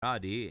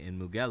Radi in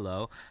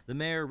Mugello, the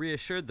mayor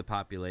reassured the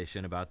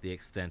population about the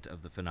extent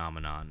of the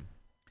phenomenon.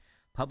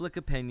 Public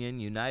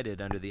opinion,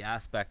 united under the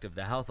aspect of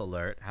the health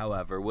alert,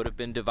 however, would have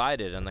been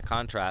divided on the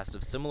contrast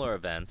of similar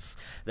events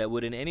that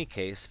would in any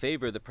case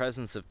favor the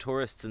presence of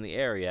tourists in the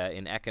area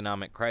in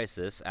economic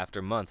crisis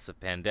after months of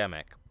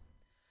pandemic.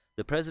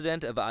 The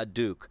president of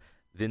ADUC,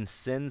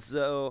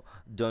 Vincenzo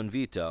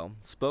Donvito,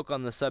 spoke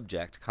on the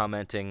subject,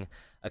 commenting,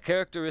 "A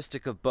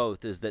characteristic of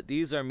both is that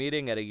these are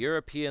meeting at a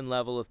European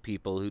level of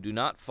people who do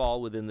not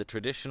fall within the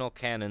traditional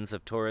canons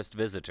of tourist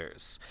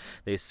visitors.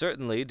 They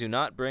certainly do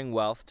not bring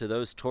wealth to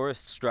those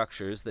tourist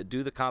structures that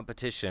do the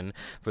competition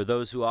for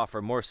those who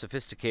offer more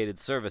sophisticated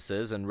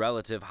services and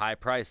relative high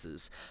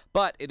prices.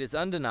 But it is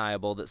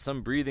undeniable that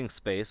some breathing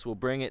space will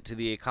bring it to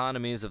the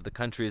economies of the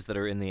countries that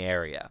are in the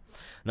area.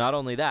 Not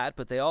only that,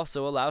 but they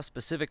also allow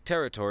specific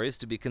territories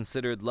to be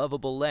considered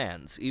lovable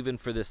lands, even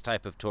for this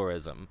type of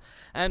tourism.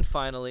 And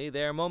finally,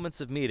 they are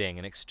moments of meeting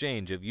and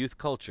exchange of youth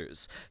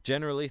cultures,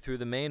 generally through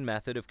the main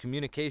method of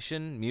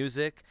communication,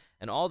 music,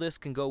 and all this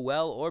can go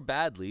well or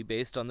badly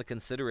based on the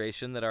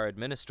consideration that our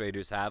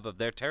administrators have of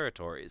their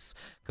territories,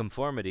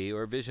 conformity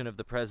or vision of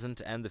the present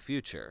and the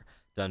future,"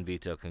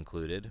 Donvito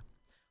concluded.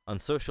 On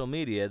social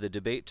media, the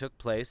debate took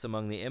place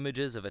among the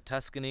images of a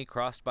Tuscany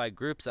crossed by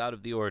groups out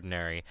of the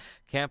ordinary,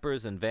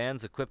 campers and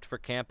vans equipped for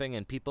camping,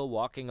 and people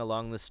walking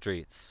along the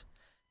streets.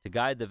 To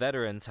guide the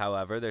veterans,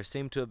 however, there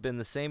seem to have been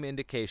the same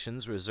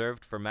indications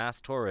reserved for mass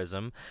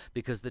tourism,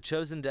 because the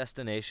chosen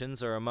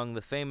destinations are among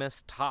the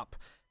famous top,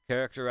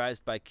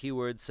 characterized by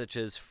keywords such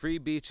as free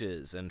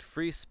beaches and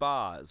free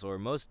spas or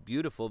most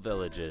beautiful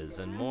villages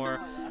and more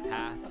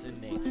paths in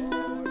nature.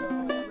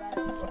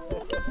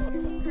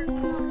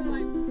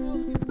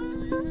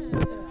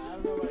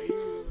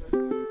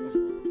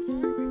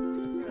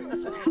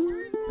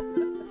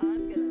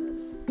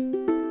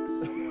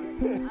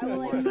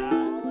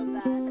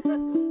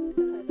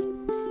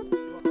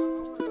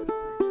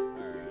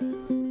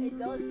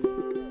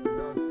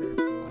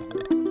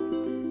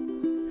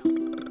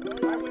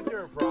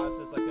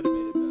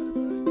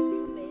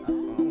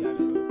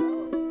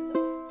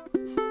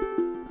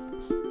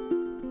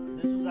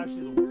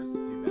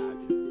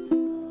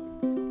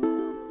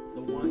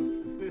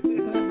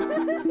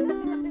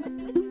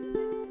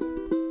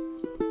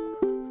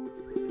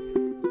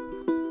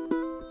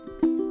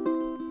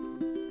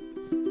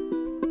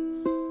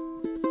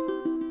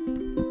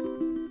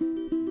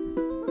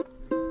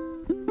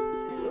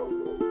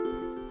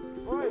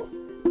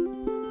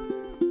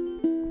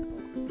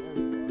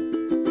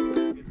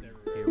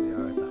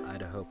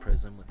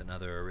 With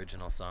another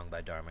original song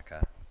by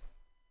Dharmika.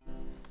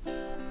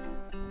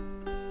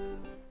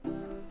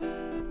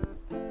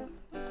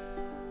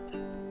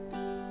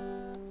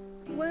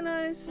 When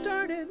I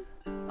started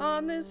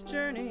on this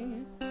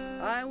journey,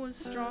 I was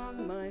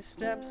strong, my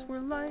steps were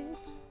light.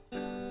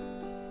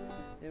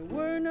 There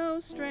were no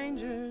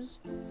strangers,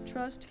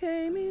 trust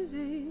came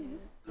easy,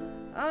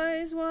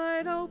 eyes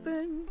wide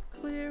open,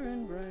 clear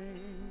and bright.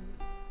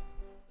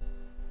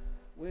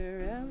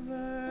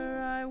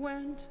 Wherever I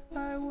went,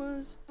 I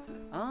was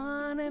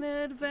on an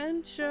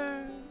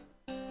adventure.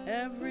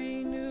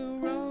 Every new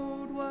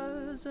road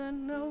was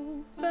an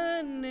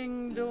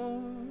opening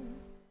door.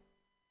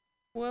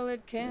 Well,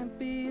 it can't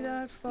be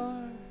that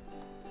far.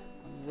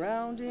 I'm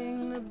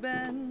rounding the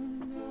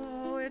bend.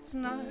 Oh, it's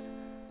not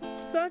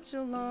such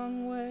a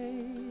long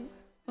way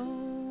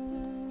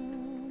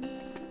home.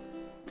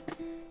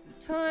 In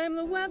time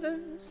the weather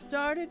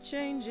started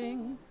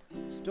changing.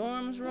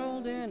 Storms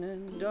rolled in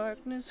and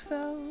darkness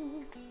fell.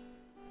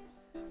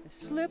 I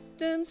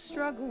slipped and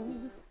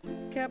struggled,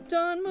 kept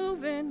on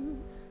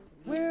moving.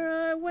 Where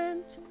I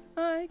went,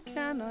 I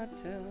cannot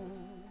tell.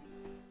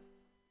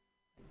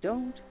 I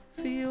don't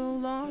feel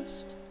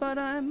lost, but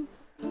I'm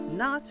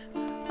not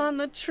on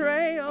the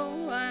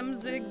trail. I'm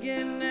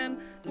zigging and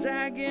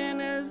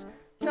zagging as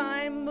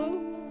time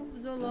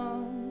moves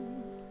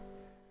along.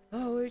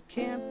 Oh, it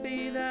can't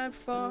be that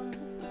far.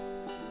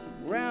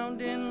 I'm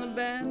rounding the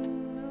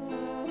bend.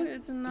 Oh,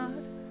 it's not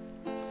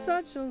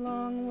such a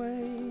long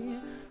way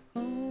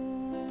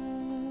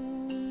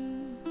home.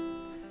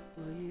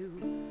 Well, you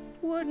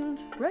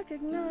wouldn't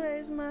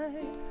recognize my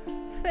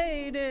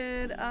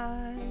faded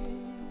eyes.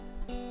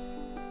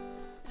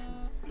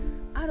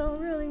 I don't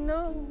really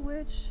know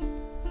which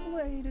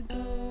way to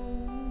go.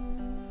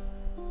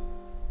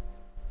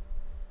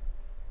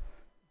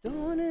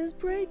 Dawn is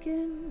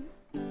breaking,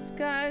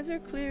 skies are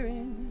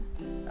clearing.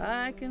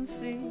 I can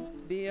see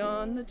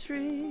beyond the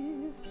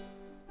trees.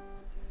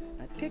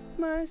 I pick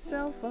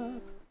myself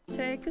up,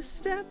 take a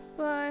step.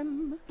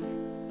 I'm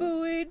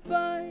buoyed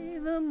by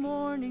the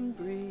morning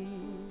breeze.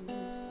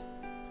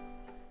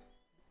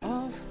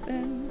 Off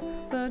in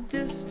the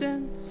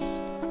distance,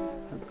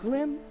 a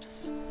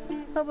glimpse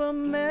of a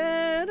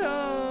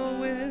meadow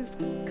with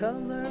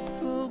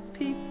colorful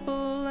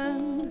people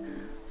and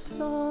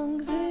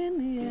songs in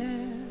the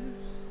air.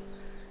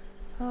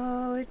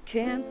 Oh, it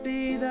can't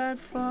be that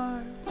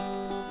far.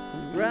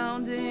 I'm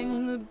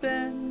rounding the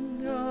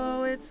bend.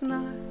 Oh, it's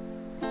not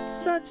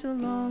such a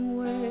long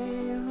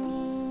way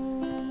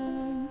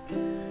home.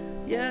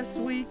 Yes,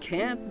 we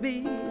can't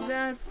be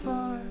that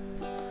far.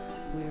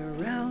 We're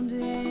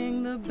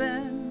rounding the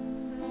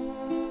bend.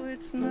 Oh,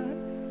 it's not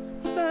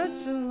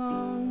such a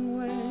long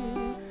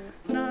way.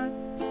 Not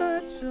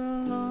such a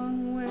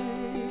long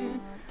way.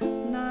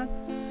 Not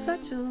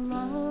such a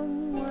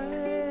long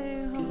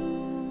way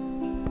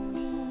home.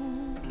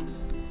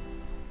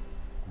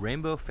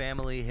 Rainbow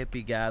Family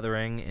Hippie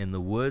Gathering in the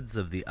woods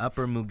of the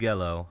Upper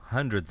Mugello,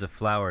 hundreds of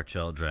flower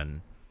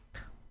children.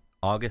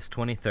 August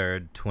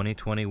 23rd,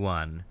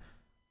 2021,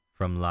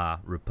 from La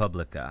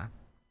Repubblica.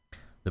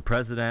 The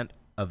President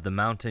of the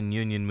Mountain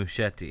Union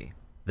Muschetti.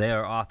 They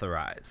are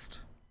authorized.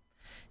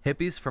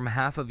 Hippies from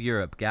half of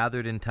Europe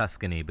gathered in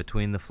Tuscany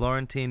between the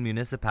Florentine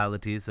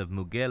municipalities of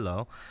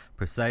Mugello,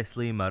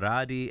 precisely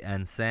Marradi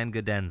and San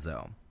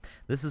Gadenzo.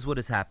 This is what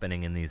is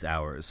happening in these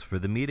hours for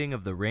the meeting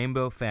of the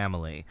Rainbow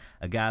Family,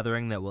 a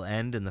gathering that will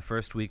end in the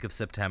first week of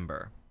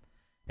September.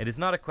 It is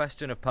not a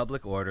question of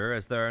public order,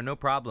 as there are no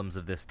problems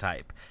of this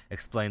type,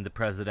 explained the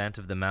president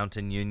of the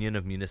Mountain Union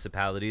of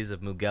Municipalities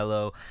of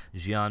Mugello,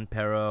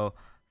 Gianpiero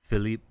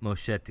Philippe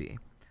Moschetti.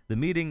 The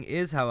meeting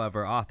is,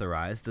 however,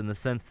 authorized in the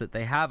sense that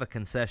they have a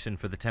concession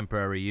for the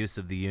temporary use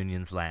of the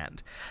union's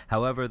land.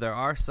 However, there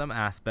are some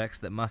aspects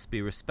that must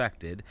be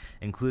respected,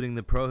 including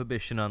the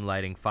prohibition on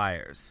lighting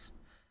fires.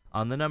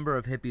 On the number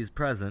of hippies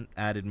present,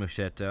 added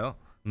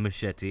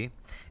Muschetti,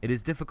 it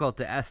is difficult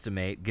to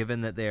estimate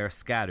given that they are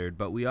scattered,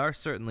 but we are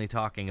certainly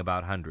talking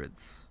about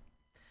hundreds.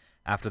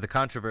 After the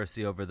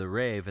controversy over the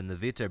rave in the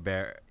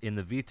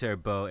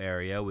Viterbo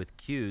area with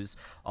queues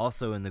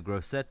also in the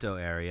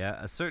Grosseto area,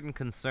 a certain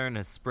concern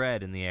has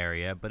spread in the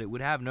area, but it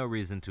would have no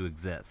reason to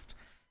exist.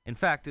 In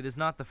fact, it is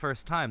not the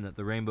first time that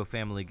the Rainbow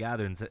Family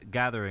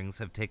gatherings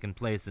have taken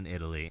place in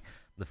Italy.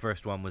 The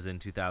first one was in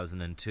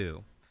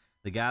 2002.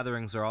 The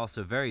gatherings are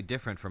also very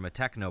different from a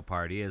techno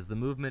party, as the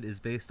movement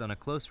is based on a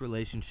close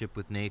relationship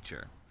with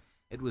nature.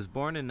 It was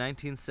born in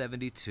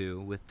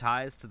 1972 with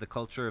ties to the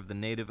culture of the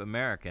Native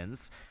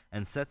Americans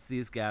and sets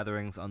these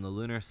gatherings on the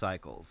lunar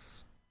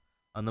cycles.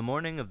 On the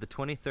morning of the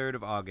 23rd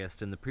of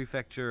August in the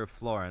prefecture of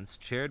Florence,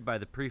 chaired by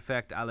the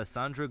prefect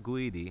Alessandro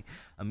Guidi,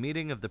 a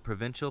meeting of the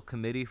Provincial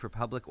Committee for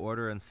Public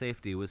Order and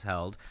Safety was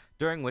held,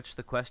 during which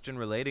the question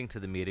relating to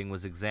the meeting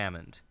was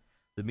examined.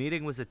 The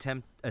meeting was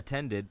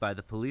attended by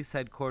the police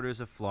headquarters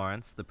of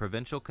Florence, the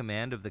provincial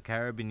command of the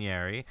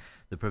Carabinieri,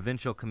 the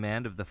provincial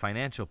command of the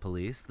financial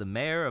police, the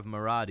mayor of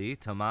Marradi,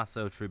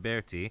 Tommaso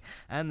Triberti,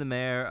 and the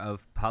mayor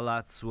of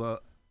Palazzuolo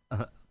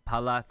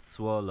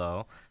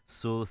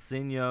sul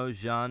Signo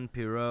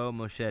Gian-Piero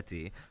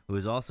Moschetti, who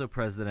is also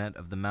president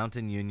of the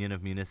Mountain Union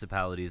of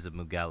Municipalities of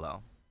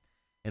Mugello.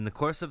 In the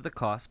course of the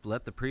COSP,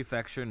 let the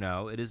prefecture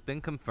know it has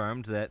been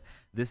confirmed that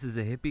this is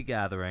a hippie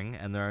gathering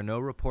and there are no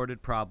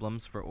reported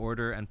problems for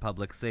order and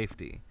public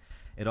safety.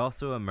 It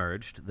also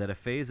emerged that a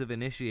phase of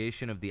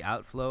initiation of the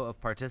outflow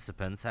of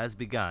participants has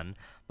begun,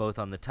 both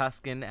on the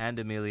Tuscan and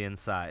Emilian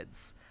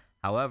sides.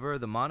 However,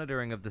 the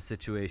monitoring of the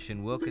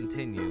situation will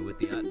continue with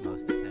the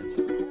utmost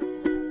attention.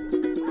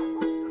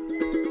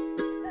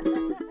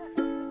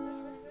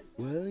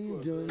 Well, you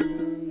don't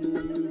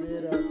know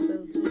that I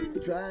felt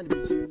it, trying to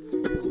be you.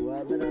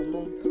 That I'm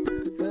on,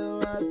 fell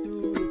right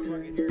through the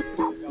curtains.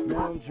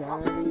 Now I'm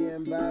trying to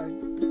get back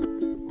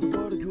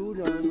before the cool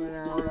done went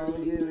out.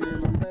 I'm giving it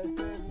my best.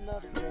 There's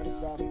nothing gonna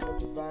stop me but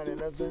to find an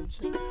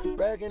adventure.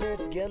 Reckon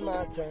it's again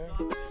my turn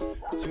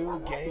to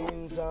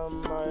gain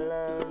some, I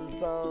learn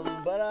some,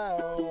 but I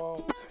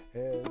won't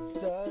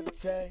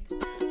hesitate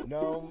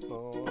no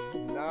more,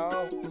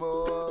 no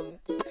more.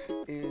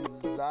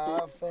 This is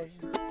our fate.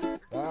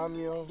 I'm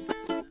young.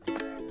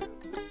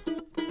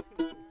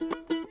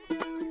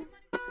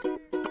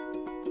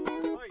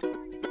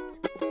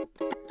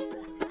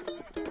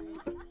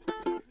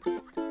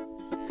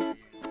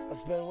 I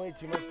spend way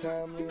too much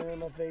time looking at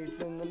my face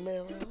in the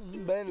mirror,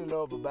 bending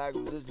over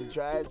backwards just to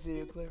try to see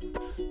it clear.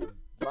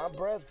 My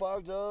breath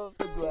fogged off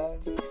the glass,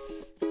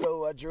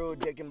 so I drew a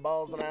dick and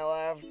balls and I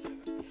laughed.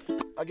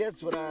 I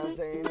guess what I'm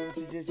saying is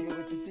you just here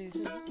with the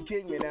season. You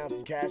kick me down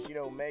some cash, you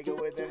don't make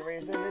it within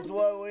reason. It's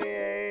what we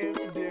aim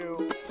to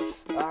do.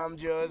 I'm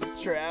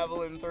just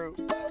traveling through,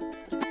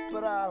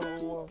 but I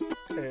won't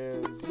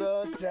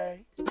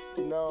hesitate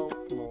no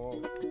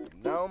more,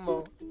 no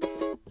more.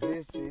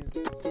 This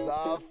is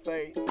our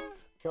fate.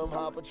 Come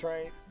hop a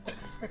train.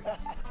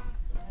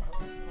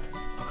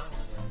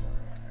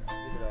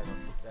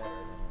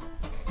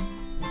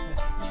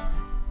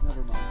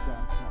 Never mind,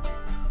 John.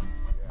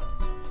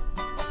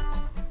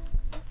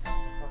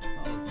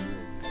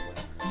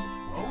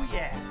 Oh,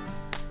 yeah!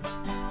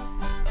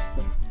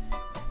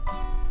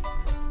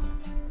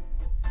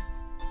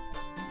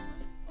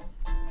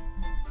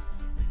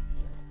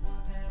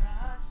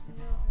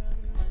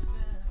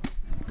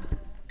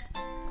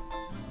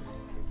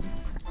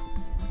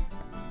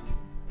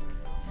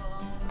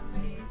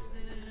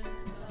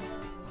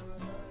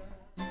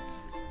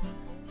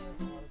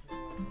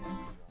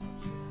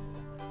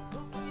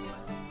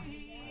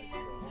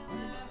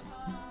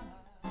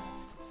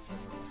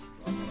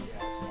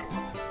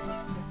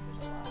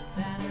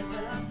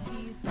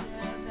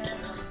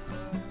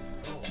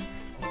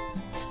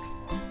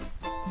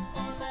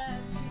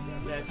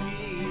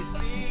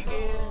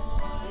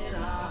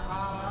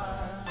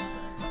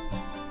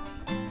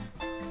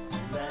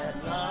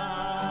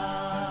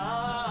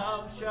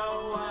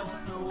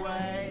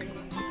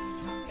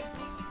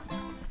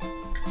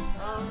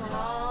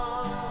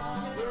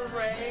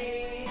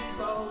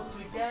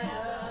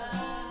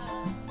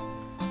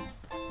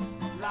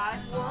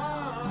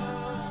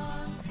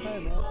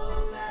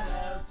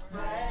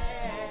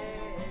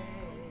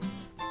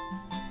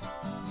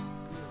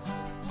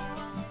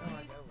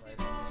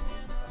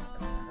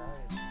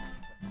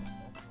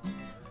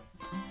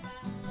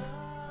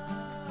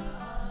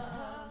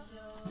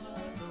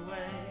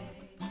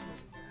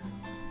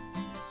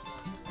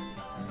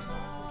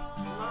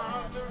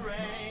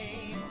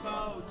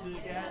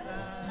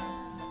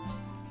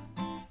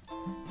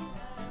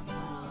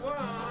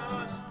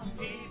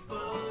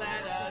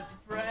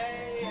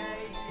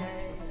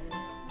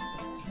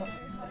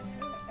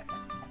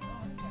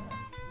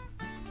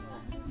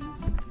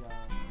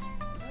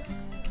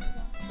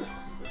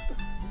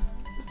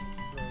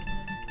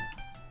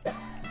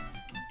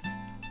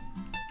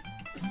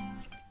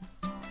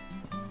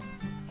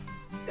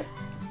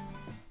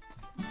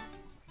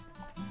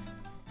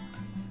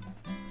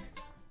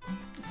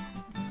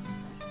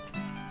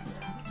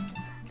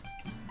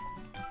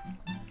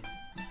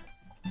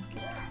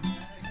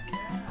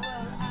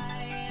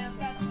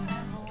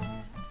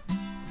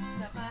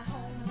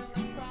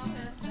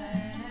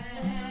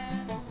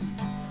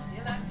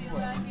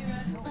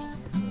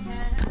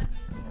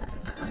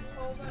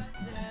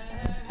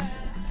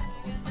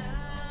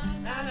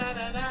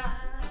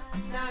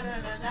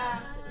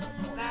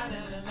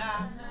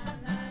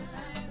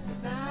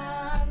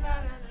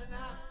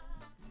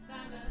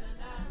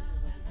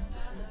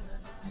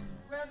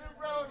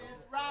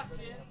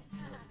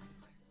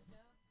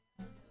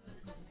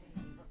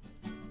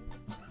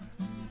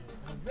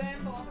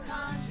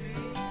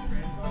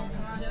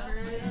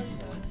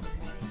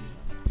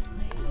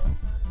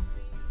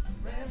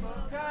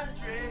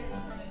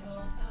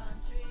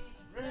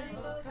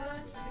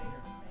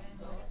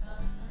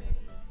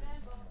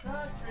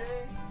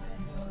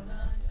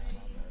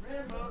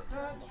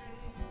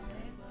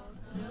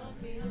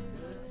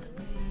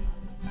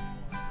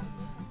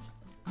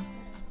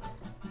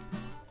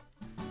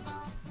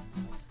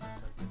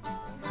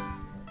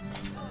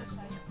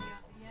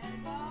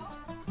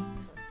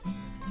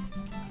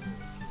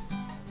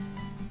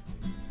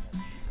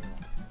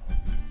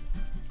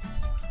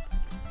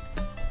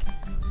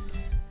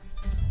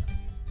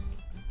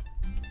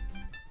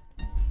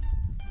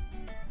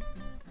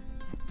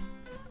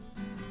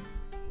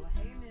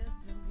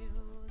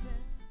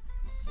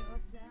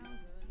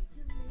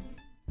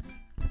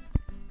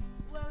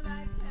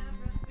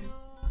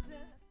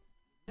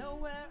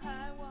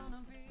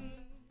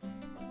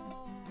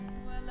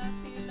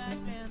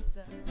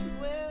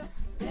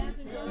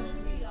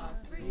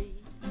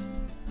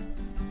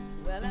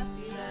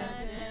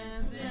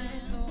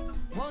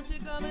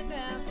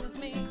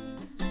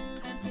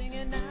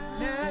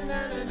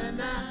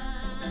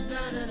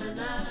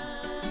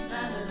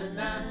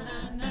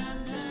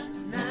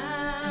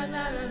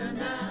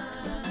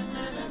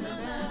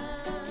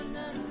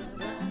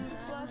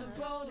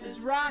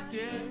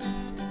 Rocking,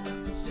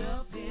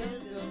 sure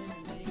feels good to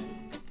me.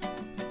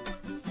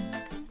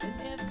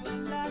 And if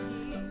we're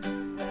lucky,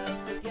 well,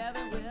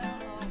 together we'll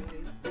always be.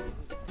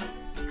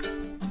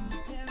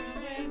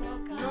 Rainbow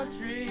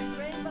country,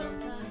 rainbow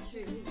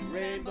country,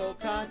 rainbow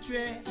country,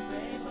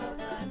 rainbow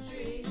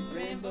country,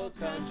 rainbow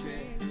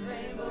country,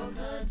 rainbow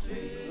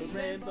country,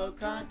 rainbow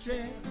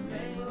country,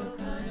 rainbow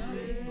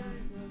country.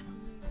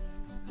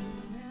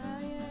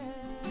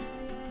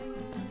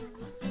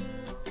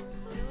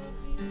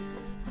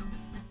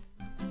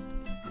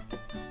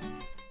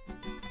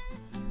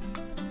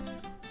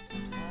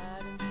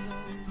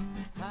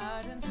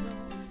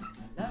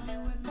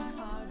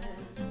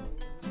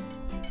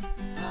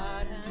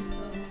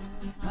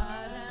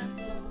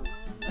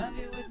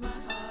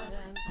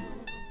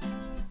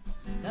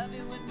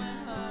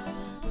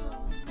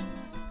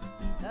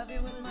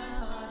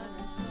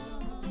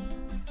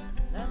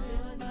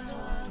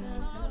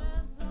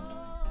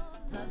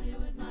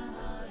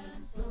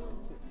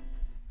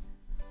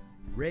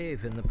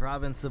 Rave in the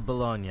province of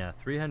Bologna,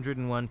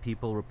 301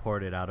 people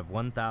reported out of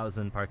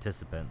 1,000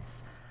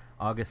 participants.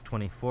 August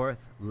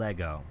 24th,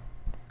 Lego.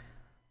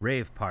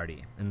 Rave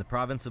party. In the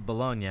province of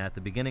Bologna at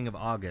the beginning of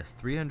August,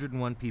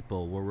 301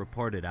 people were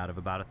reported out of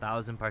about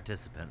 1,000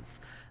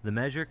 participants. The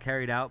measure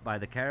carried out by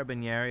the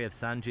Carabinieri of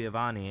San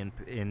Giovanni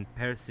in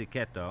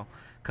Persiceto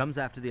comes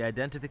after the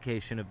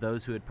identification of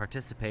those who had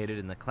participated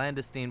in the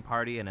clandestine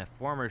party in a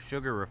former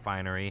sugar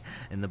refinery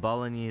in the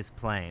Bolognese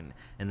Plain,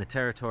 in the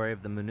territory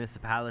of the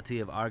municipality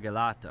of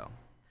Argelato.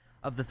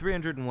 Of the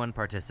 301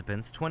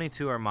 participants,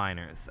 22 are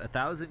minors.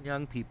 1,000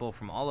 young people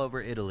from all over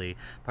Italy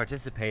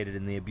participated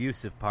in the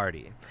abusive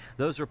party.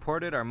 Those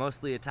reported are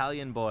mostly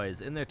Italian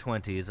boys in their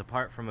 20s,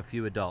 apart from a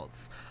few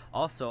adults.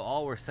 Also,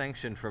 all were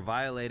sanctioned for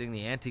violating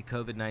the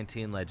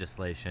anti-COVID-19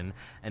 legislation,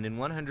 and in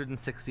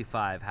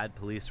 165 had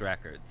police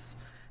records.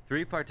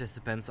 3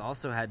 participants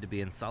also had to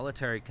be in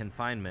solitary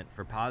confinement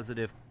for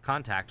positive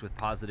contact with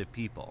positive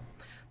people.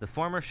 The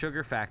former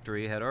sugar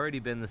factory had already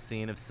been the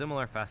scene of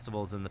similar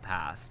festivals in the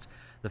past.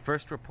 The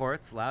first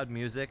reports, loud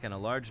music, and a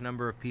large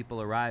number of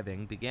people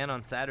arriving began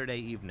on Saturday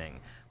evening,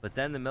 but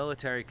then the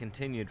military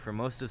continued for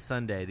most of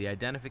Sunday the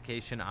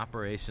identification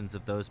operations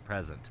of those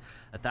present.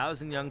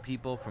 1,000 young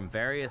people from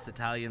various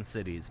Italian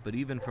cities, but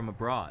even from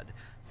abroad.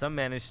 Some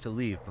managed to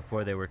leave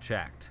before they were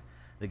checked.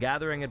 The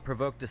gathering had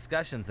provoked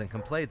discussions and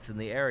complaints in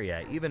the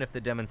area, even if the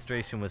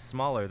demonstration was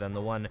smaller than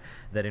the one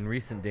that in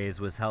recent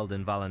days was held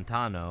in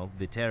Valentano,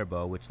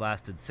 Viterbo, which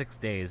lasted 6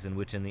 days and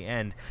which in the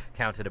end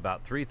counted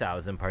about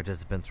 3,000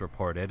 participants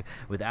reported,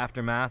 with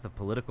aftermath of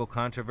political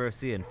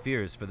controversy and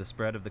fears for the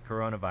spread of the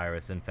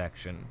coronavirus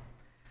infection.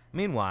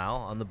 Meanwhile,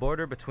 on the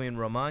border between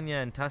Romagna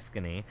and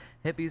Tuscany,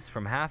 hippies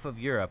from half of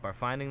Europe are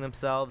finding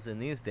themselves in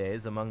these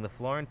days among the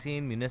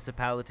Florentine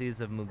municipalities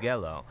of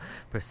Mugello,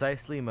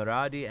 precisely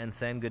Marradi and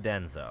San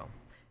Gaudenzo.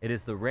 It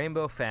is the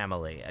Rainbow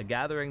Family, a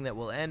gathering that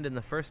will end in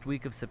the first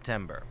week of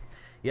September.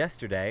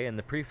 Yesterday, in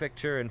the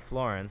prefecture in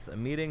Florence, a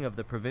meeting of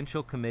the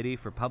Provincial Committee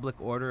for Public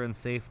Order and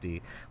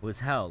Safety was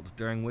held,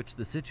 during which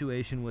the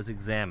situation was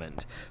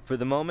examined. For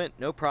the moment,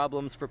 no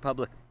problems for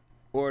public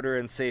order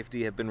and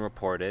safety have been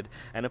reported,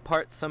 and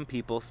apart some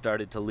people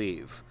started to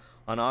leave.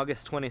 On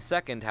August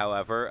 22nd,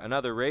 however,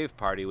 another rave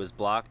party was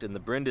blocked in the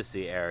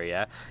Brindisi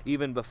area,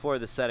 even before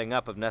the setting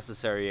up of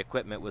necessary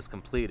equipment was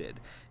completed.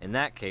 In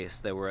that case,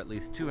 there were at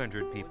least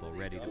 200 people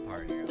ready to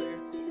party.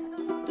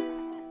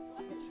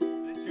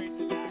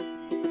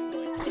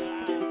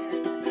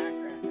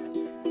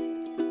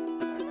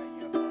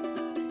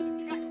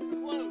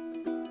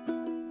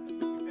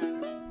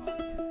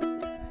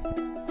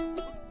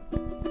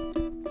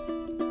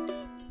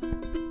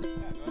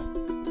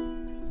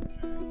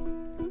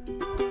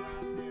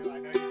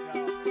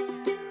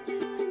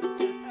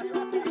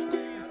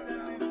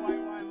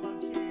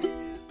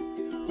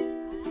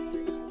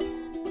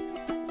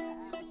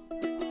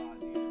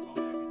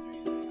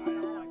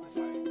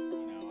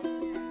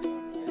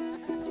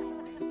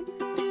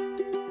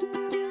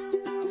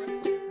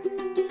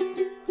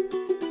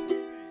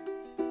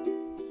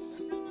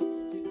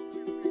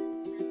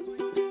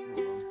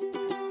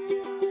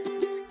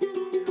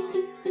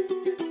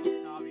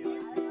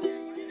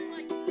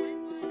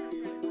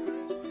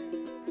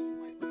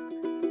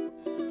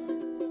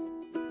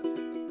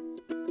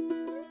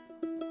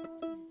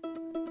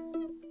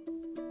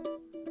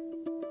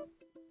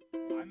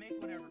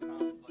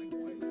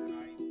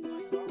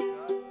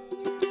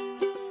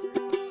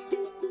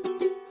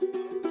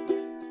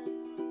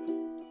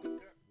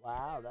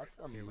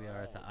 Here we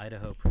are at the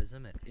Idaho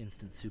Prism at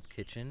Instant Soup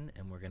Kitchen,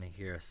 and we're going to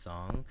hear a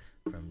song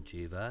from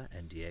Jiva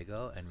and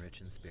Diego and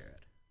Rich in Spirit.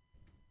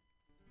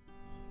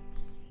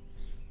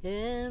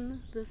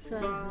 In the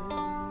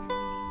silence,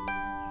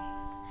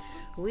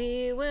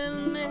 we will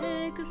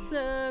make a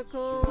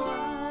circle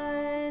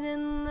wide.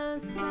 In the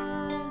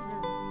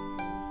silence,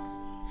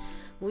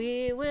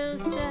 we will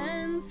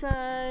stand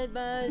side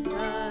by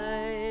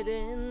side.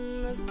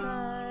 In the silence,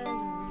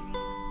 silent.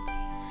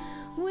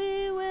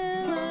 We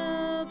will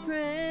all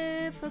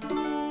pray for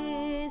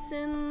peace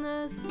in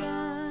the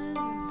silence.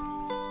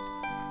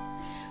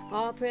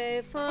 I'll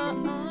pray for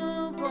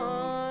all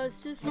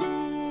wars to cease.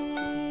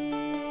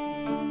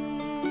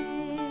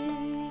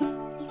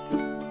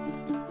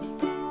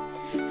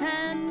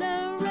 And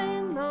a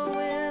rainbow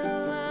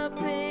will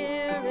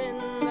appear in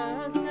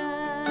the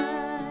sky,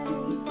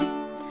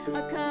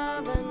 a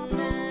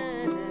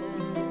covenant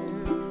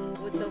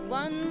with the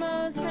one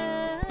most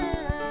high,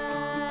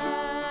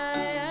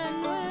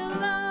 and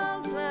we'll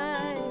all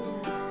fly.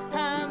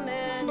 How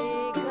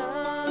many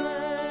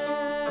colors?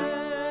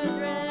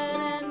 Red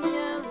and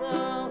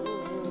yellow,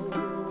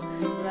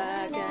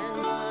 black and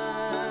white.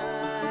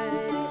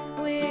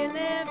 We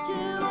lift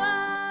you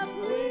up,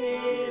 we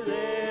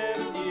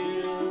lift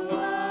you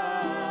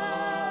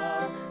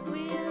up,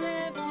 we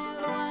lift you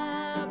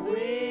up,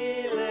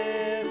 we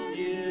lift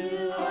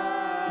you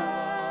up,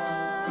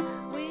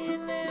 we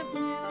lift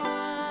you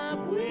up,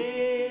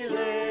 we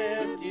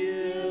lift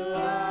you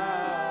up,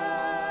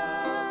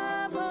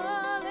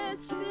 Holy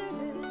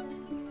Spirit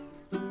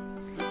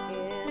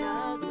in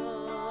us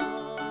all,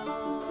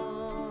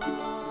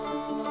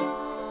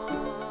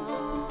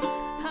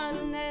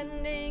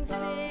 unending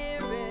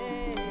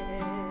Spirit,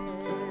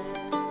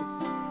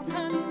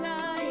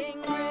 undying,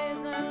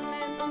 risen,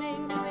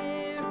 ending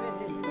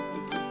Spirit,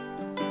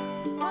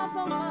 all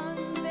for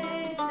one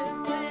face to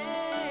face,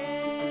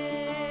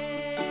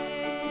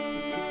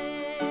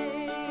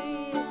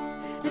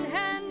 and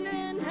hand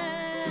in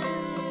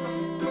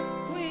hand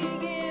we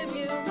give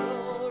you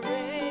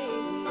glory.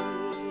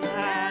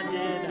 Hand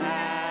in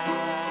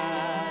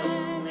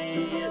hand we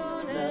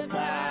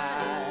unify.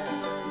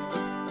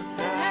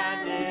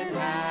 Hand in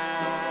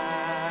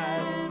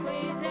hand we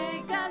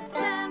take a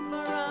stand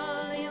for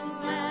all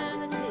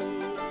humanity.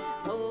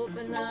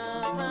 Open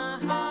up our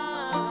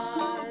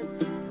hearts,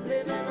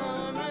 live in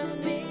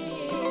harmony.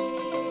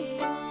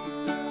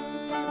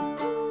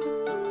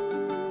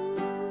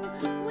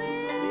 We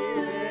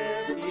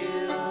lift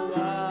you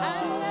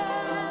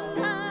higher and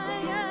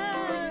higher.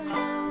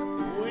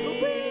 We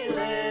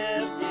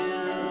lift you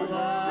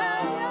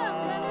higher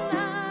and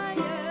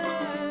higher.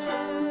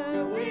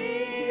 We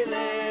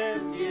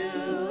lift you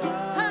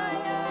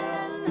higher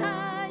and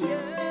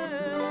higher.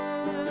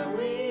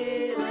 We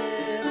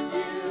lift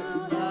you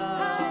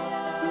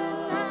higher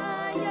and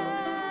higher,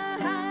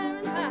 higher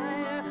and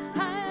higher,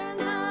 higher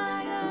and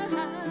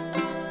higher.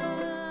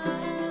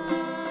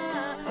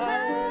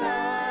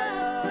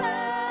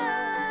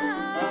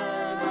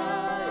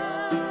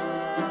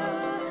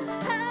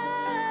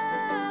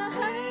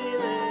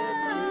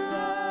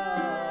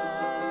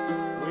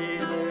 We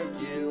lift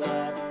you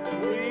up,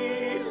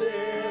 we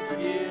lift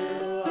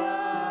you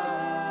up.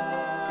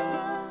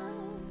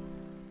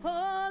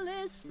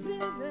 Holy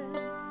Spirit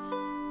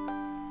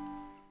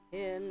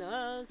in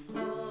us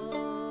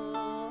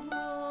all,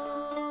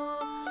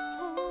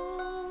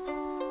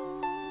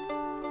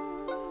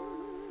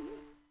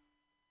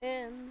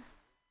 in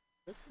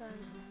the silence.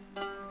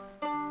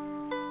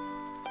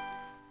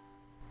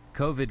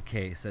 COVID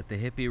case at the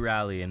hippie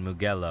rally in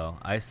Mugello,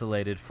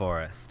 isolated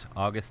forest,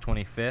 August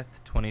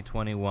 25th,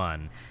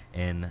 2021,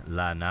 in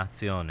La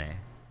Nazione.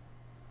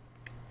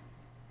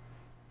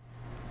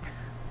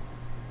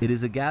 It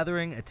is a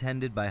gathering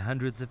attended by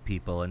hundreds of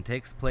people and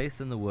takes place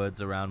in the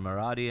woods around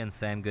Maradi and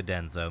San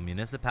Gaudenzo,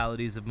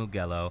 municipalities of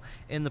Mugello,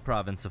 in the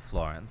province of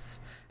Florence.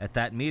 At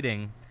that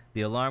meeting,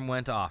 the alarm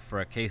went off for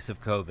a case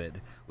of COVID,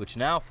 which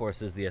now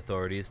forces the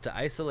authorities to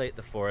isolate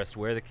the forest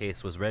where the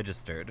case was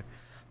registered.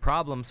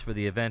 Problems for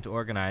the event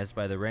organized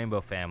by the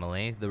Rainbow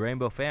Family, the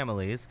Rainbow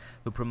Families,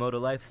 who promote a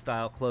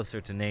lifestyle closer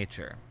to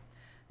nature.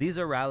 These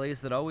are rallies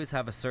that always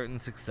have a certain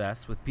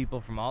success with people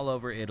from all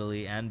over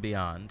Italy and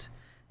beyond.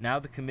 Now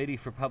the Committee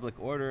for Public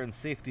Order and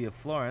Safety of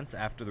Florence,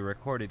 after the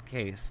recorded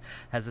case,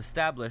 has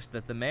established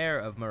that the mayor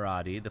of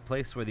Maradi, the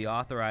place where the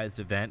authorized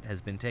event has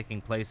been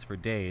taking place for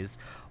days,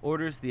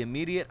 orders the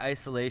immediate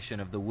isolation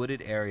of the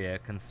wooded area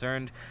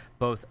concerned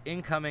both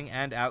incoming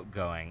and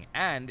outgoing,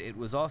 and it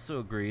was also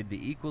agreed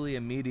the equally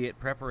immediate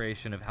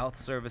preparation of health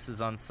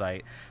services on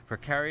site for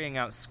carrying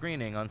out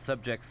screening on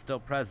subjects still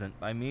present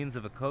by means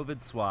of a COVID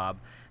swab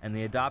and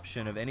the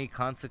adoption of any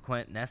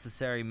consequent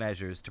necessary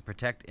measures to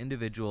protect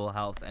individual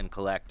health and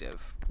collective.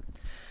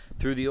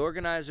 Through the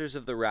organizers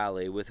of the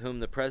rally, with whom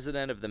the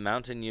president of the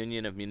Mountain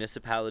Union of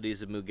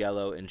Municipalities of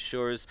Mugello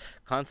ensures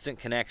constant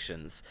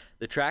connections,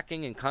 the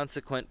tracking and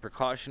consequent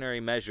precautionary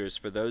measures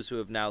for those who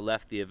have now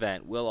left the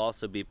event will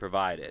also be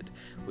provided,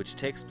 which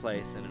takes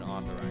place in an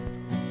authorized...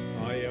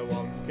 Oh, you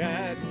won't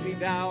get me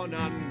down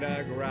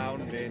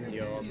underground in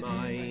your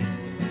mind,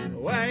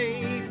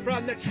 away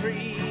from the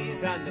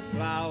trees and the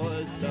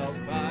flowers so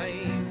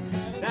fine,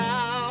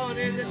 down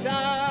in the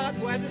dark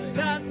where the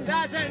sun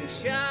doesn't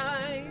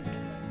shine.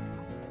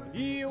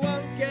 You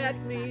won't get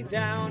me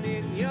down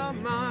in your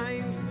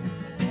mind.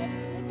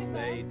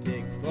 They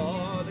dig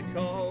for the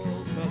coal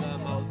for the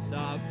most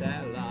of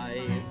their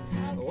lives,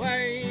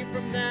 away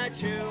from their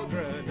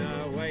children,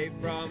 away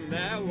from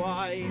their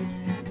wives,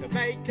 to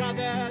make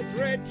others is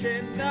rich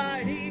in the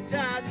heat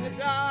and the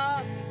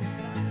dust.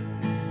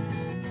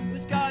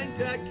 Who's going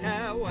to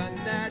care when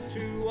they're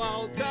too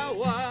old to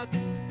work?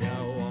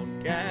 You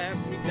won't get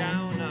me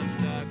down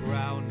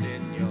underground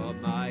in your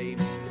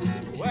mind,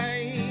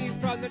 away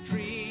from the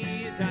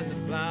trees and the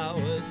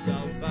flowers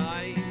so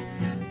fine,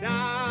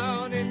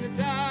 down in the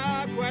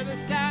dark where the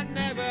sun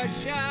never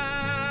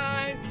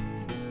shines.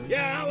 You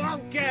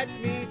won't get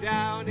me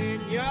down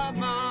in your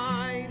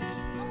mind.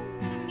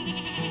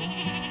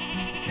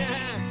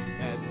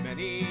 As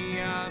many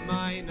a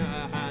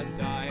miner has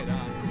died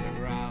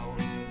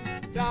underground,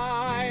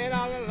 died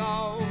all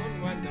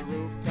alone when the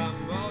roof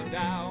tumbled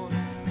down,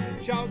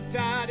 choked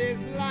out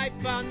his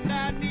life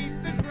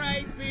underneath the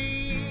great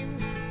beam,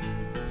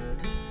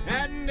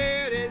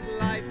 ended his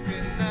life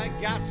in the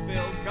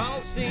gas-filled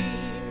coal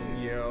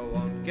seam. You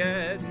won't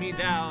get me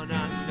down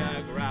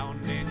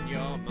underground in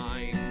your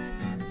mind,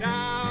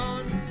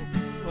 down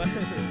where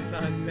the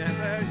sun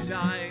never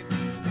shines.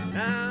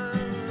 Down.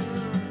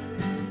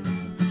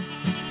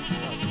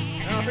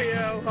 Oh,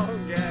 you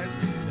won't get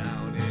me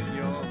down in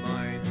your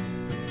mind.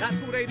 That's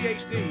called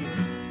ADHD.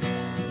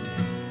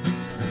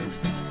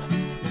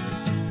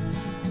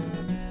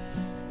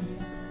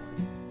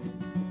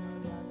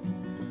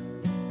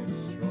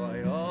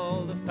 Destroy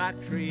all the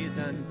factories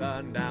and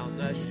burn down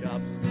the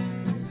shops.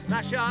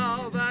 Smash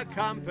all the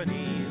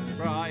companies,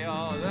 fry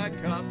all the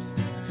cups.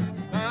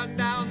 Burn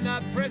down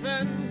the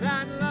prisons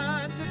and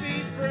learn to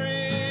be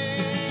free.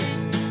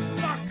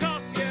 Fuck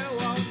off, you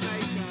won't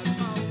make a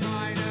coal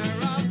miner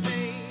of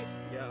me.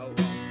 You won't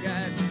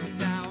get me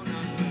down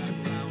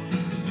underground,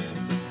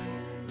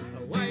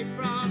 away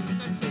from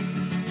the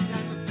trees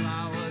and the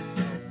flowers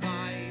so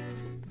fine,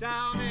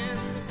 down in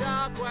the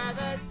dark where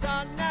the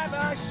sun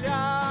never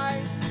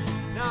shines.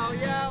 No,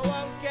 you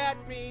won't get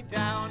me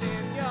down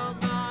in your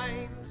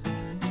mind.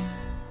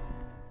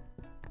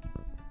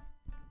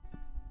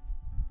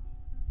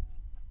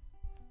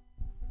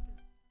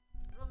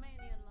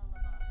 Romanian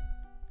lullaby.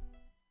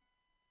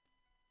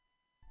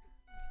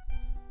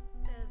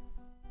 Says,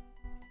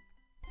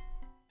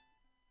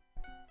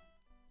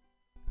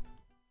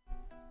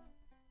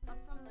 up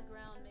from the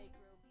ground may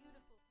grow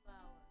beautiful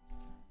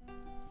flowers.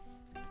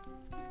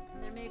 And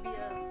there may be a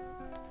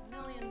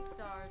million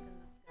stars in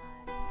the sky.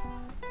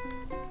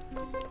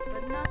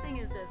 But nothing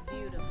is as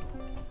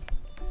beautiful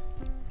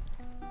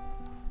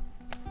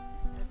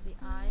as the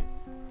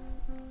eyes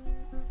of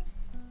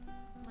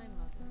my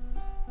mother.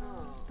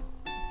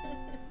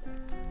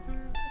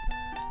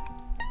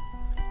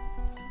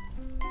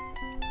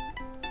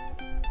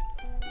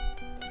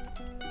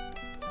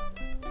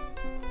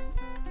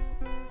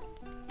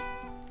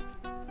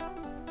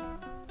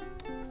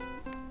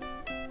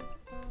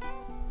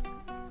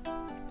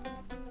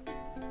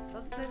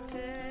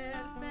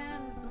 Sospecer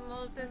sunt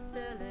multe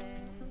stele,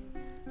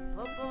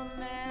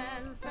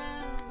 opomen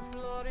sunt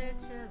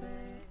floricele,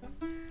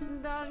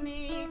 dar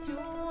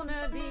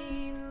niciuna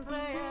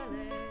dintre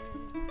ele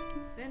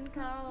sunt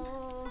ca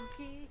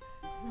ochii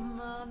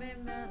mamei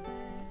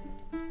mele.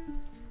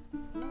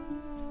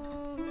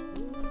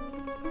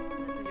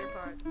 This is your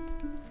part.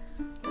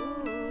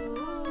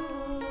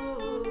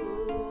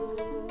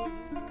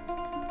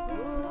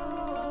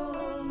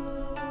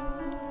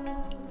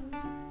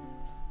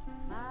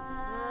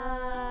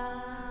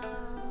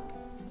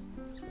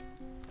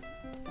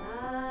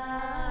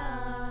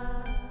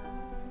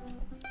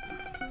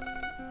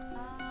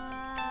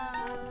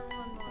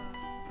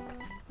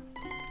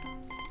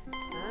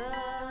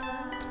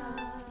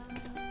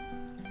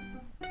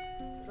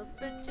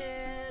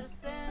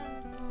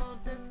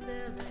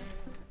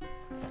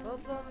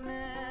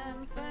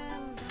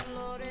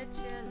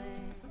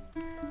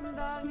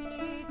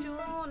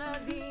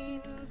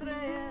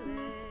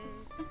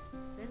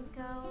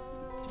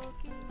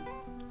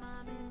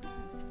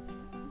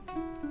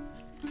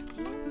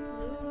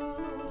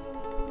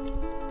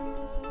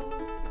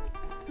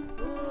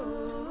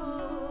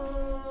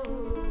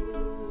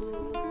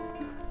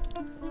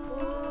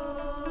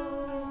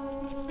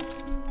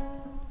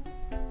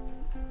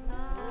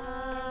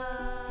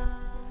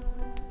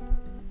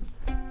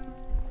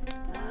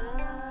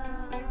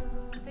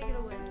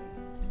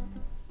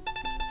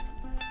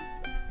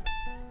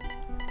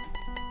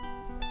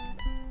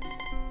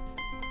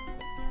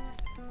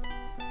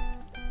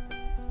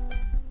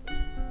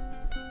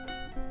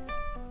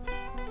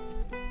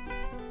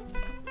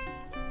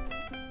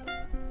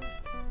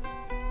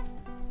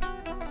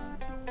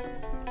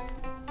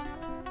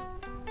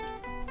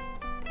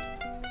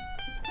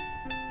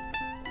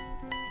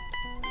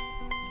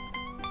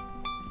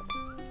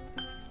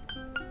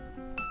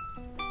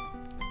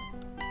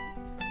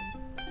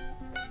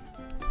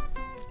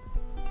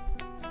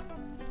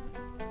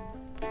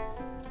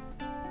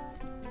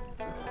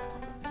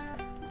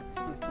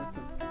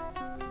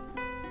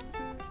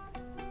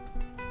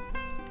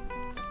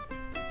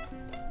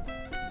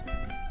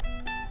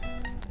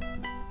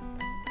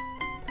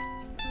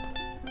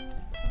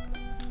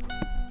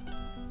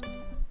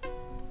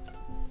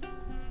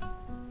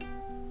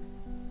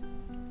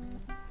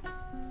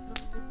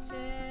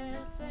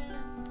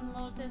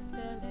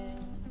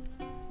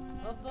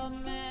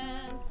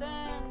 mens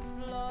and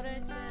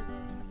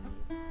florecele,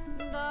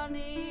 dar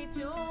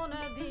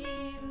niciuna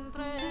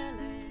dintre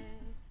ele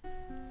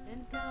se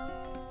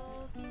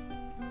încau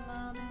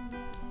mamele.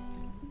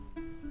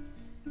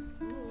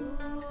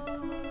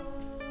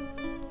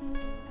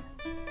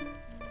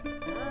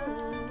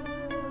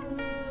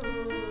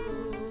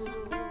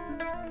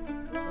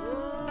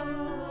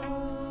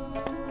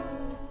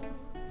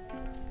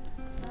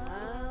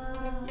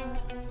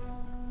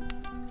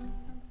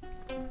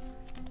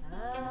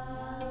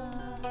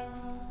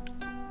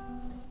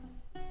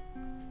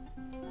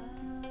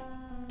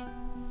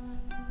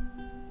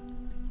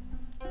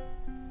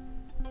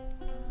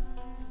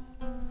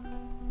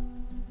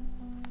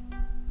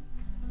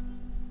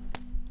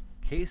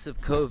 Case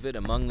of COVID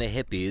among the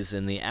hippies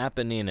in the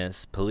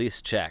Apennines, police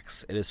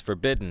checks. It is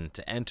forbidden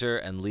to enter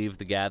and leave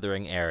the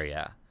gathering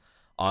area.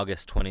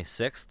 August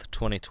 26th,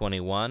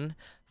 2021,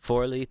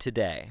 Forli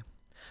Today.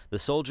 The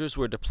soldiers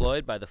were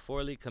deployed by the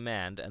Forli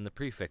Command and the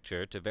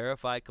Prefecture to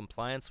verify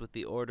compliance with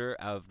the order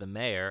of the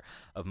mayor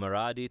of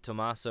Maradi,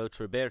 Tommaso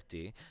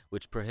Triberti,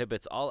 which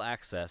prohibits all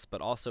access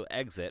but also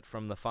exit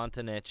from the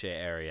Fontanece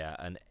area,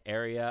 an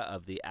area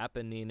of the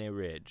Apennine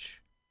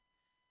Ridge.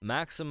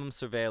 Maximum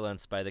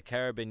surveillance by the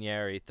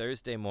Carabinieri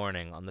Thursday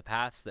morning on the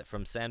paths that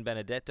from San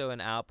Benedetto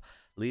and Alp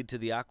lead to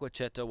the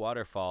Acquacetta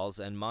waterfalls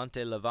and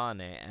Monte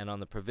Lavane, and on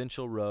the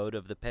provincial road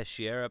of the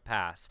Peschiera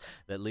Pass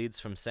that leads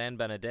from San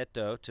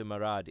Benedetto to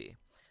Maradi.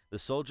 The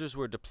soldiers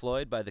were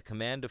deployed by the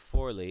command of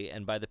Forli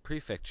and by the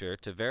prefecture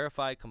to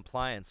verify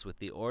compliance with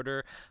the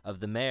order of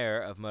the mayor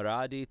of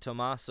Maradi,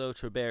 Tommaso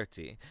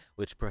Triberti,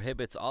 which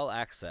prohibits all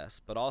access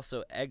but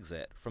also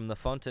exit from the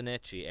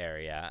Fontaneci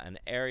area, an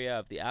area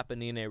of the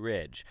Apennine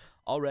Ridge,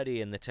 already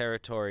in the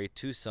territory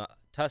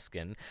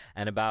Tuscan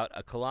and about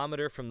a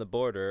kilometer from the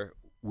border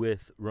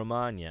with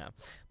Romagna,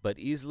 but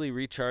easily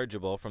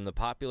rechargeable from the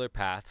popular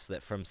paths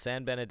that from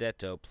San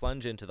Benedetto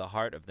plunge into the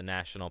heart of the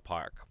national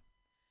park.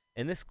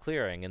 In this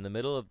clearing, in the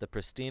middle of the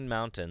pristine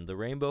mountain, the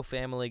Rainbow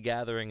Family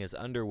Gathering is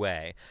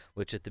underway,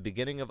 which at the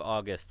beginning of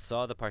August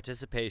saw the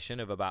participation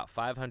of about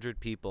 500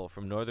 people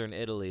from northern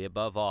Italy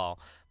above all,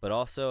 but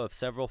also of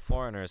several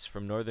foreigners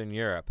from northern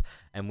Europe,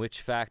 and which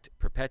fact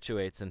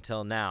perpetuates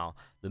until now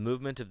the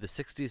movement of the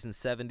 60s and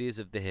 70s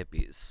of the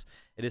hippies.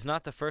 It is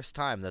not the first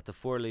time that the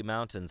Forli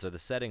Mountains are the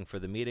setting for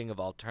the meeting of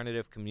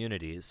alternative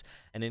communities,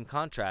 and in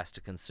contrast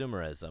to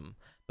consumerism.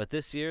 But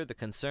this year, the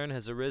concern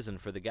has arisen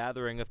for the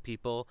gathering of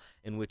people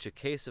in which a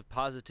case of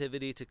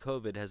positivity to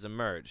COVID has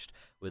emerged,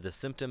 with a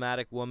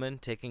symptomatic woman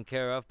taken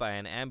care of by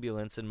an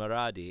ambulance in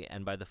Maradi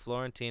and by the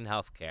Florentine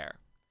Healthcare.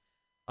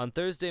 On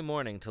Thursday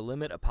morning, to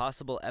limit a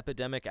possible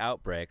epidemic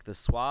outbreak, the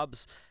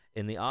swabs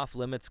in the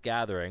off-limits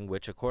gathering,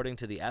 which according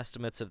to the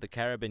estimates of the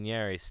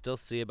Carabinieri still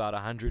see about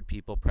 100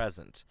 people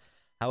present.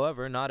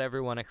 However, not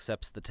everyone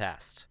accepts the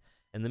test.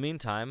 In the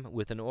meantime,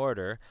 with an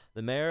order,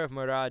 the mayor of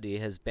Maradi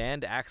has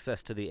banned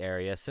access to the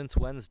area since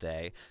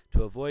Wednesday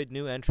to avoid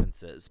new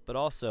entrances, but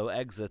also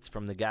exits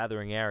from the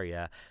gathering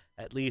area,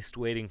 at least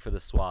waiting for the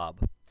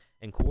swab.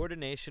 In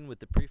coordination with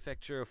the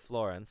prefecture of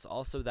Florence,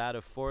 also that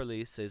of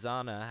Forli,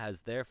 Cesana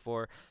has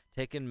therefore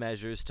taken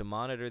measures to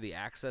monitor the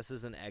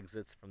accesses and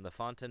exits from the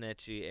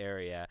Fontaneci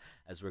area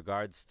as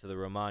regards to the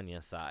Romagna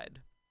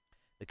side.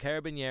 The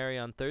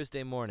Carabinieri on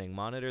Thursday morning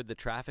monitored the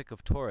traffic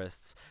of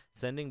tourists,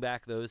 sending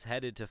back those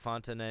headed to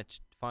Fontanace,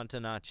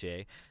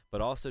 but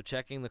also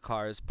checking the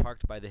cars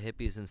parked by the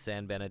hippies in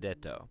San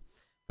Benedetto.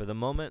 For the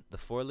moment, the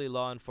Forli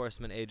law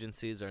enforcement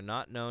agencies are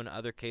not known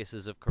other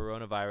cases of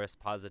coronavirus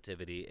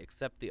positivity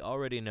except the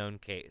already known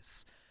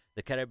case.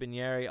 The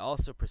Carabinieri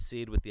also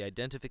proceed with the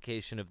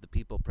identification of the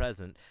people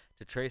present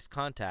to trace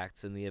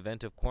contacts in the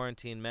event of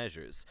quarantine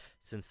measures,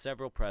 since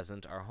several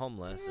present are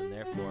homeless and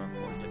therefore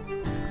more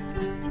difficult.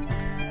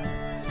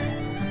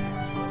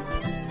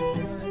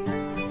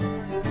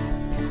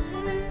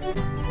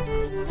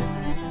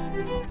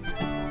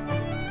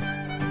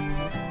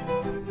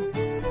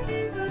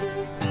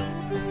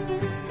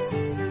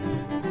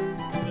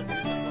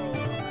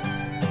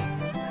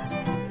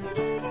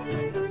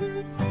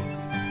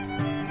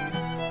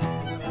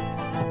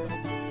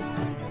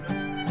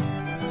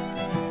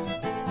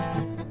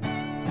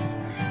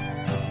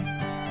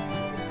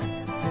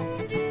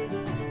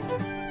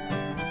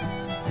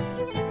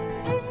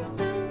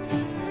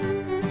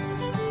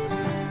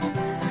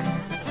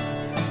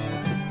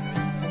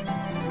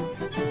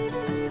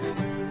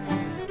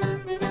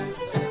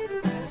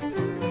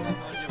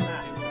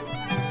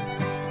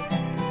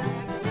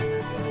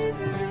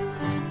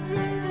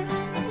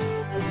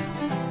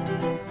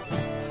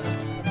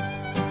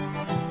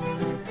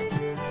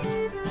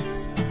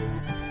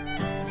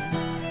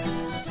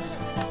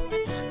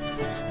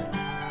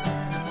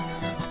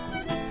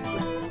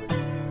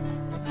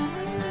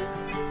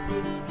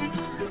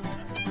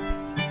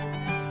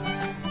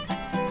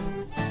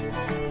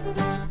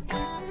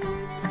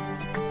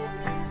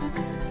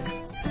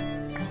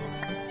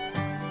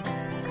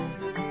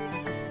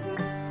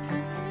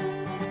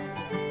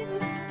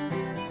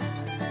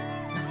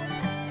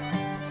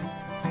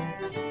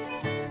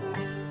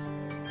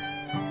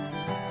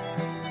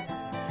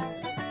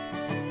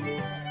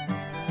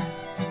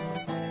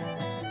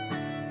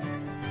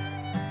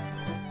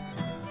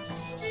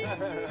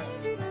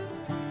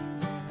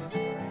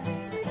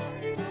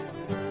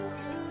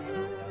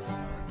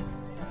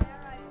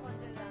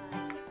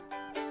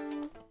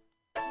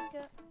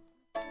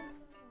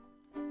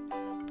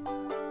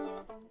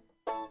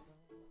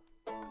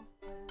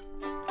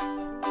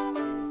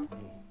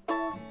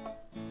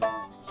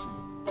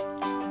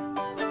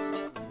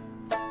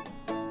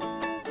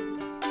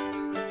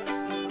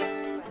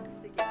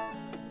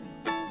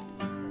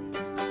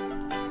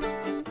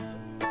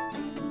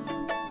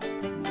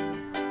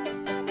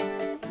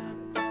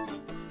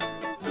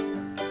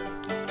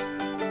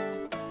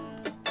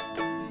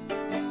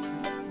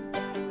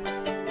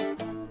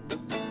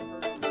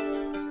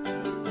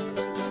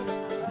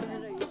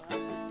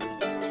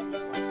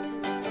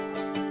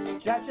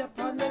 judge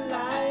upon the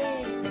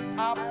line.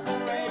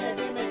 Operator,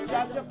 give me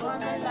judge upon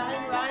the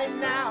line right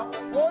now.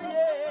 Oh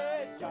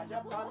yeah, judge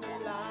upon the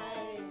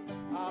line.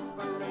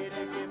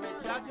 Operator, give me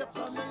judge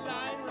upon the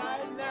line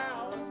right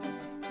now.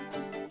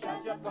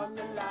 Judge upon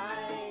the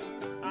line.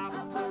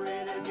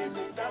 Operator, give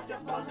me judge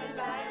upon the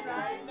line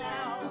right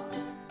now.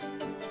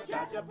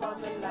 Judge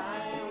upon the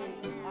line.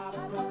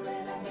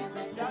 Operator, give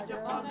me judge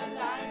upon the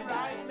line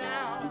right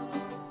now.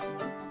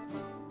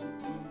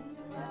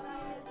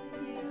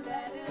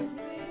 Let him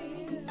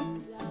see the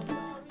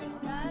glory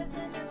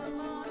rising in the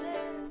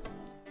morning.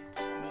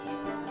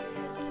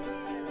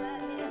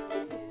 Let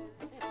him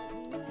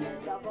hear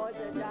your voice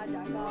and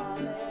Jah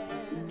calling.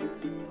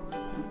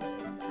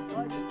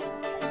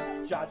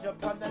 Judge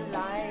upon the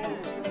line.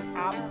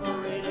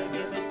 Operator,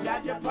 give me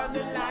judge upon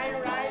the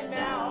line right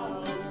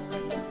now.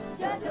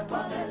 Judge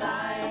upon the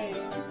line.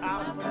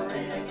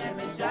 Operator, give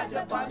me judge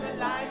upon the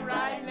line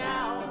right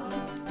now.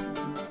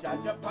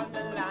 Judge upon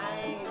the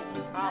line.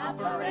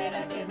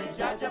 Operator, give me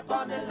judge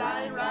upon the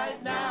line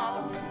right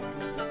now.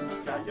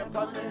 Judge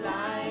upon the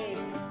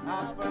line.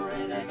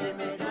 Operator, give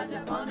me judge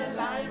upon the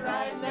line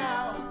right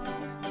now.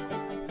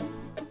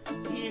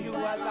 He who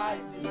has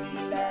eyes to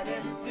see, let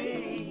him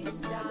see. the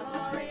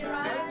glory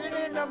Rising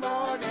in the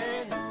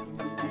morning.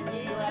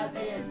 He who has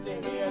ears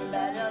to hear,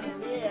 let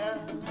him hear.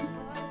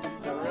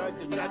 The voice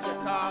of judge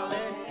are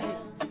calling.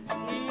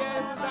 He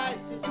has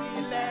eyes to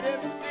see, let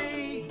him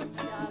see.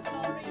 the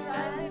glory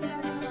rising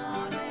in the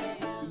morning.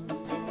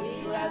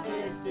 He who has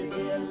ears to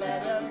hear,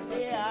 let him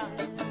hear.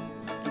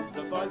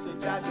 The voice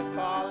of judge are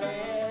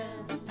calling.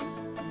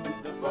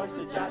 The voice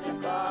of judge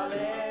are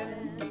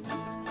calling.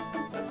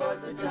 The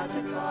voice of judge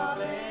are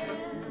calling.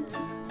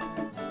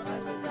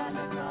 Voice of Jah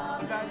Jah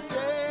calling. Just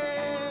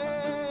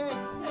say,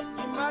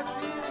 you must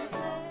hear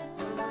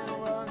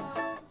everyone.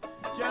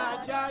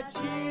 Jah Jah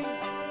G.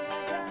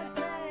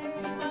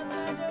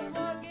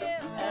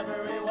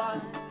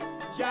 Everyone,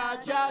 Jah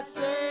Jah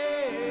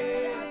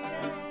say,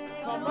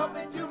 come up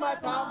into my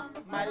palm,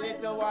 my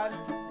little one.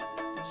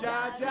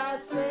 Jah Jah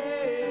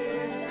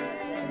say,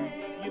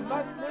 you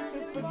must learn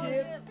to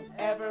forgive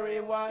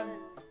everyone.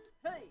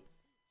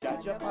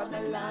 Judge upon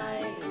the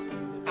line.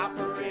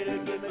 Operator,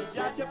 give me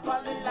judge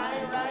upon the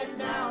line right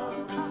now.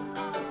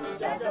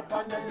 Judge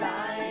upon the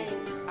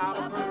line.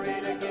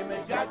 Operator, give me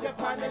judge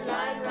upon the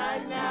line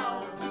right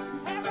now.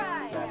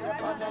 Judge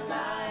upon the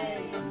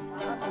line.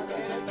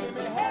 Operator, give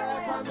me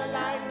hair upon the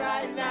line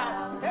right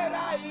now.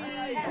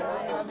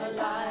 Hair upon the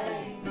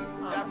line.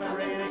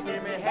 Operator,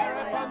 give me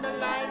hair upon the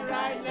line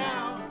right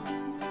now.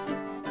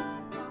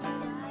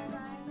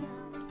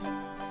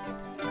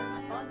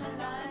 On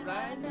the line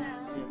right now.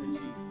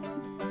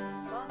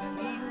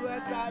 He who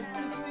has eyes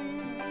to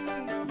see,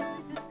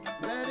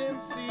 let him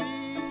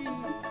see.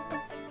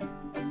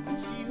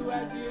 She who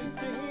has ears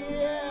to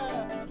hear,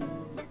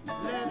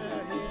 let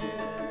her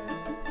hear.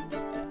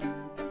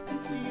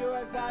 She who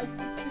has eyes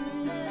to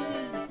see,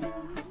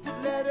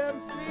 let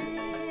him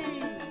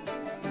see.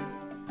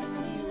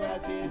 He who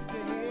has ears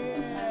to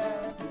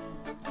hear,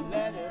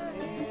 let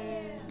him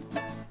hear.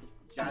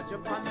 Judge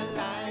upon the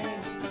line.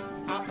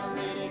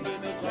 Operator,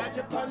 give me judge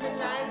upon the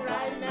line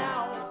right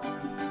now.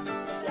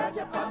 Judge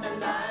upon the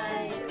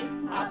line.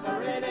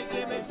 Operator,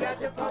 give me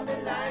judge upon the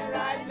line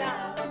right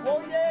now.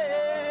 Oh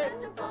yeah.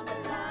 Judge upon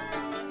the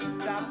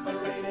line.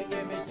 Operator,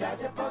 give me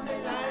judge upon the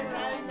line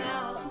right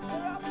now.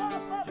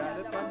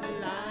 Judge upon the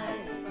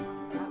line.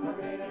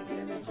 Operator,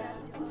 give me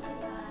judge upon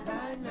the line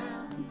right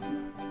now.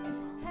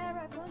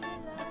 Hair upon the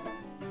line.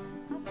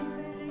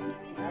 Operator,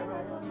 give me hair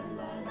upon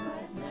the line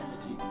right now.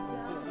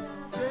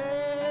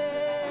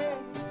 Say,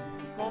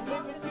 come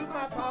look into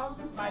my palm,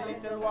 my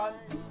little one.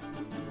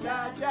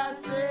 Jah Jah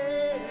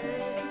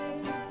say,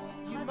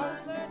 you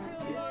must learn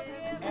to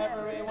forgive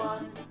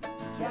everyone.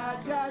 Jah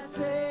Jah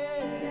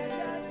say,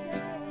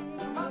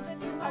 come up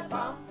into my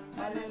palm,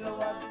 my little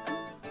one.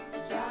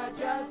 Jah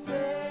Jah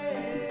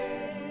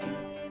say,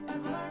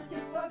 Must learn to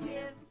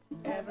forgive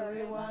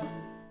everyone.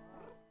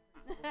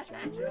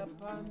 Judge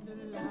upon the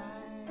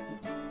line.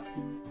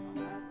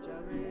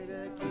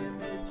 Operator, give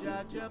me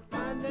judge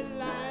upon the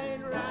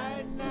line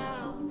right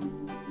now.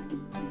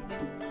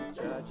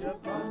 Judge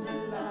upon the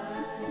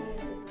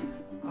line.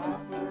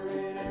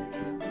 Operator,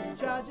 give me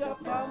judge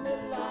upon the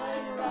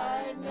line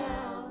right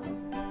now.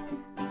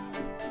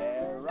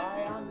 Here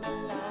I on the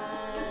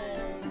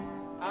line.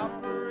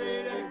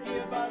 Operator,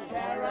 give us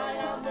here I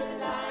on the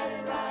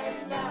line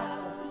right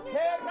now.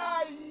 Here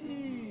I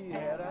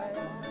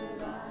on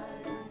the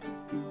line.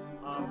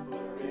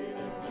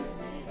 Operator, give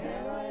me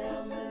here I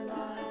on the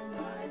line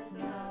right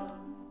now.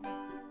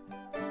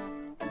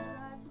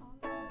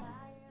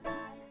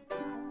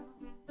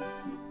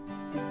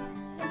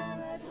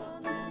 hair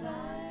upon the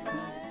line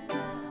right now.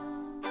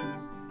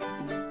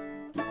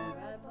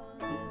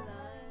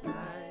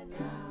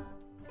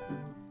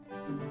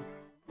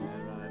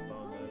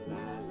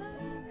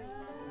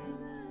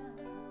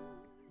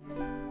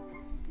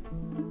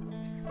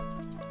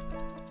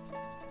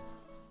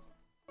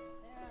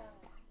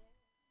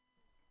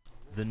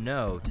 The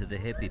No to the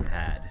Hippie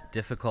Pad,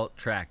 Difficult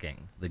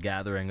Tracking, The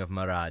Gathering of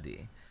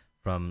Maradi,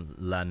 from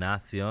La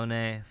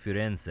Nazione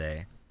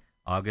Firenze,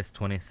 August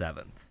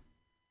 27th.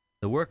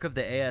 The work of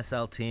the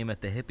ASL team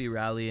at the hippie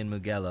rally in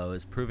Mugello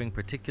is proving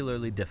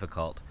particularly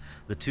difficult.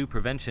 The 2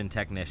 prevention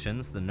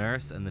technicians, the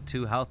nurse, and the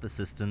 2 health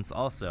assistants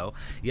also,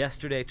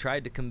 yesterday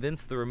tried to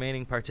convince the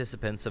remaining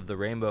participants of the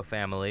Rainbow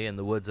family in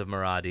the woods of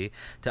Maradi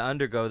to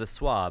undergo the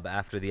swab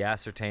after the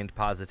ascertained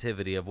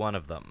positivity of one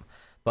of them.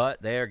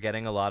 But they are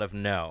getting a lot of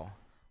no.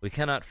 We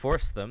cannot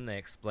force them, they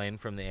explain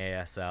from the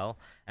ASL,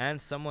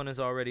 and someone is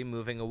already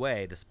moving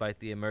away despite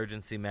the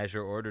emergency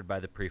measure ordered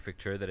by the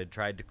prefecture that had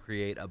tried to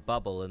create a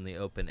bubble in the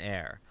open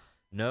air.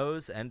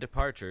 No's and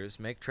departures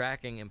make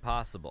tracking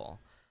impossible.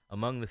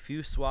 Among the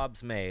few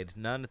swabs made,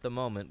 none at the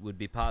moment would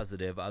be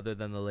positive other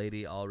than the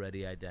lady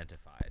already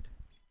identified.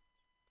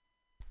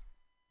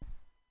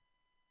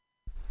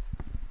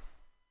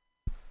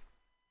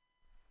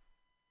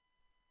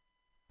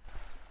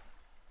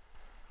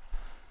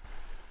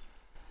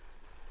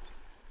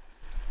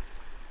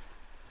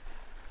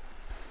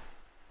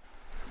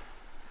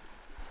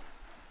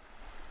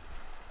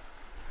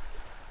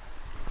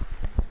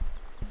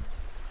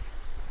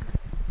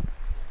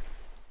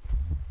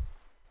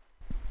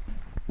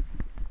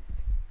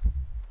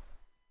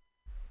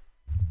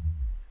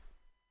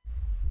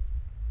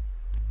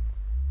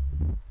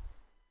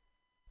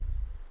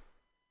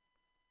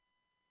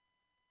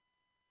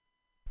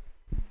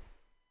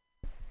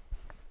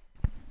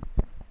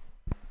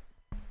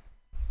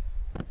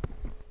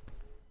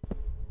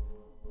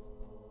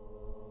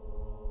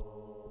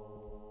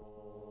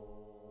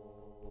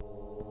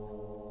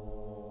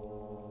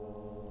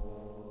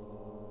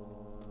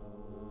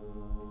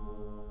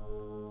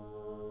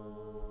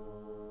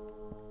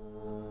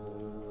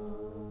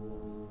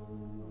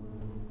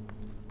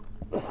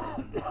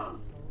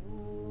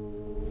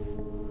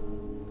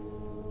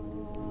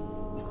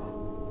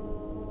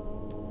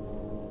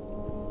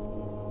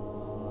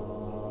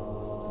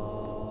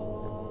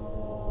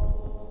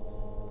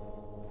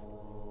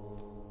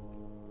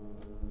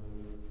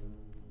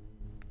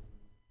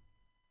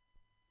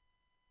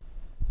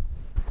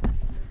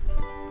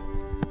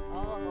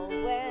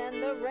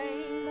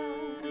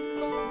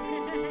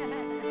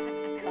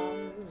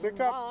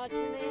 TikTok.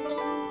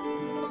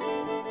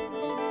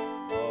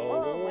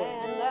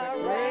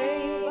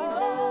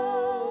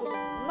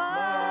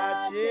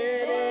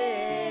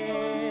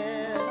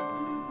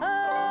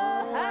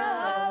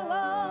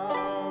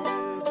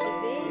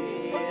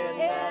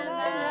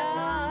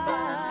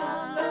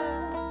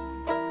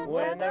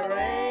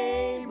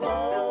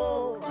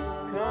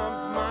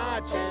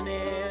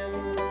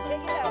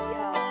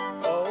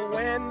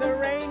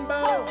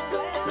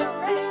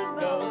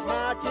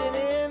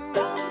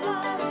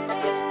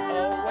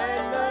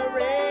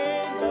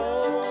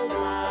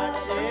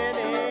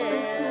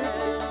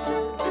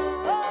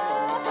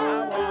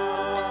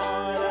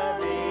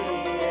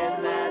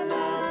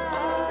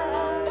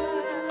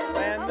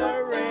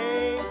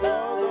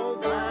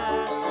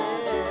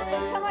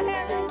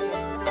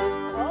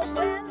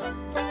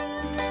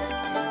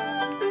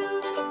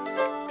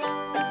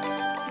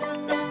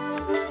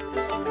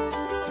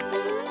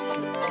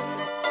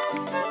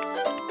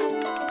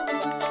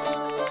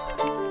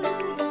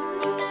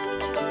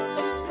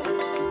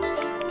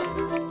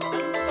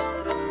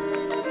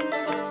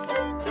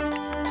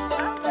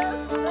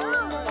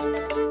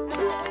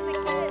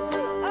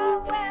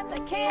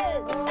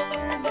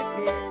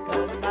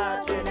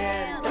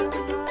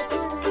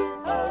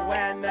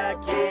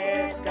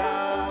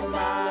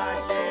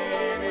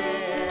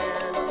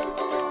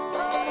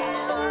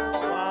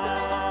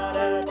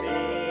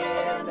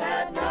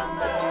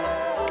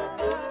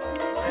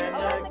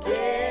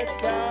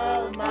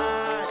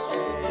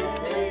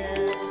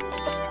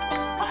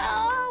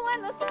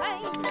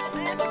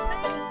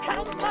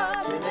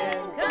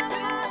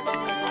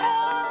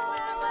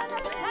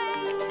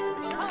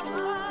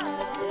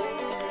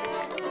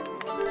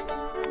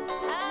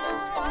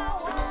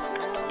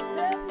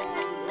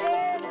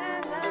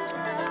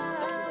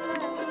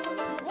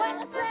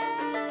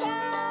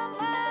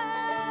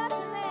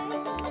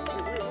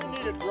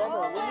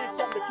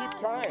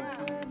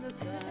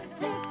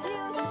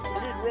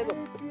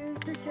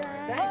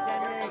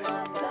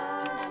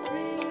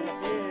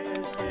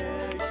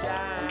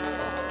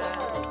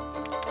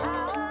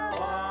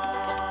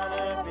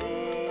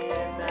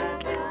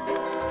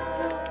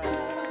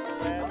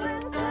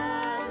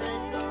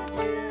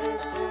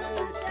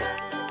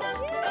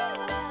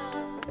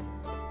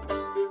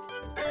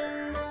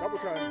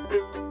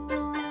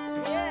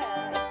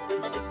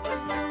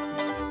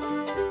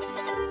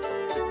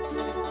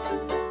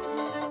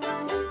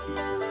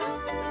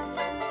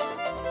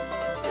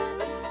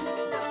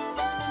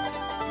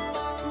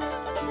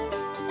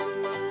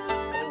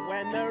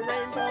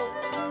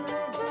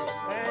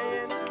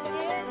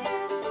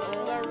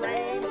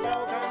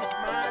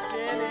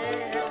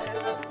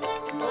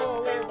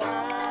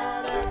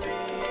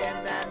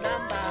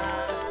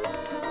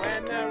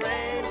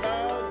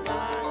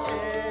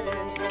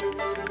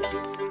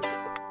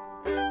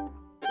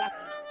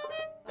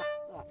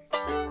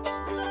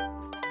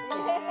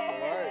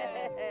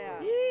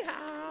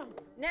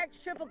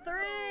 Catch triple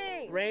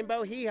three.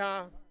 Rainbow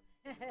hee-haw.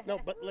 No,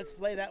 but let's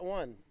play that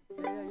one.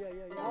 Yeah.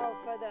 Oh,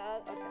 for the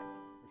okay.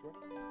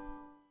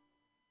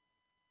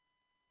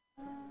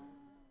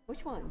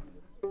 Which one?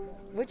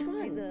 Which one?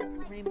 May the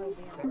rainbow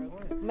be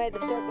unbroken. May the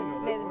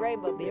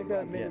rainbow be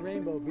unbroken. May the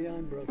rainbow be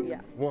unbroken.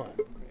 Yeah. 1,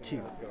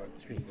 2,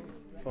 3,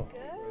 4,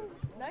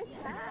 Nice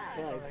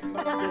hat. 5,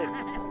 6,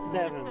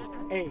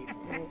 7, 8.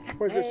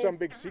 Was this some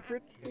big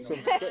secret? Some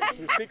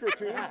secret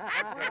tune?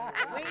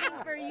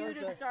 Waiting for you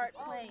to start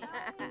playing.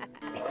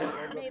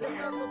 May the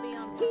circle be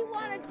unbroken. He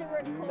wanted to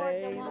record the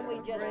one we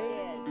just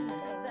did.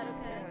 Is that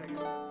okay?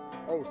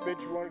 Oh,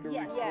 Finch wanted to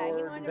Yeah, record he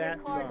wanted to that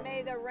record song.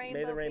 May the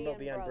Rainbow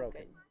Be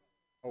Unbroken.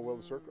 Oh, well,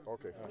 the circle?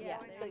 Okay. Yeah,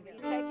 so you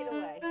take it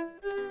away.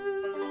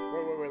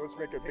 Wait. Let's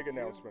make a big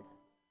announcement.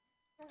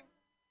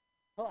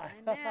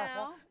 And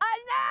now,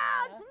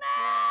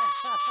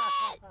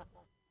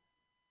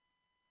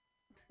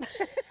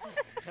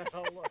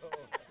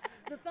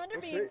 the Thunder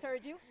Beams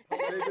heard you. Say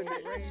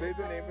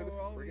the name of the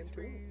friggin'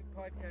 tune.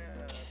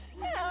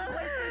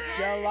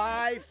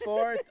 July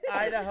 4th,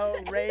 Idaho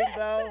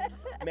Rainbow.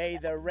 May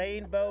the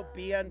rainbow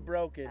be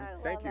unbroken.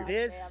 Thank you.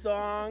 This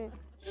song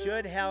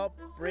should help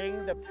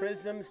bring the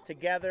prisms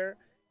together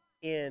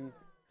in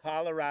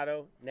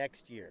Colorado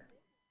next year.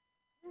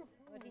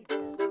 What he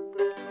said.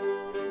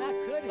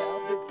 Not could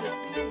help, it's a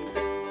seed.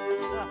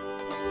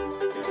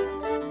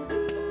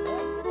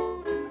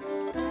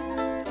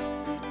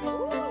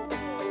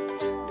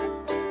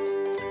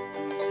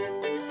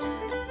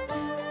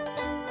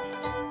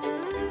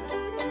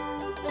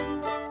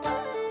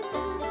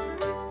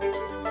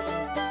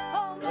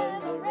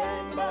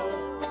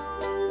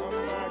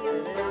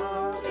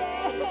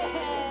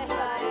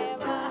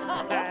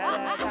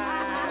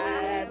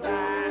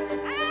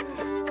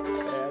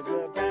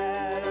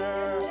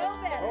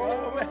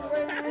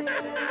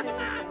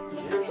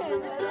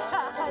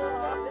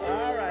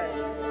 All right,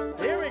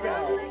 here we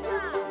go.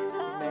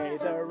 May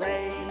the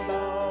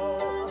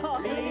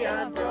rainbow be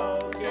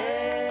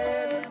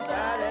unbroken,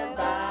 by and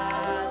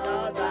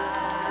by.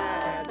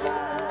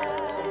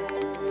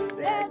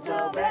 There's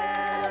no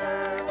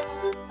better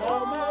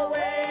home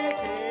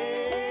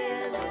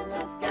awaiting in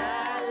the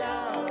sky,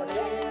 Lord, in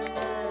the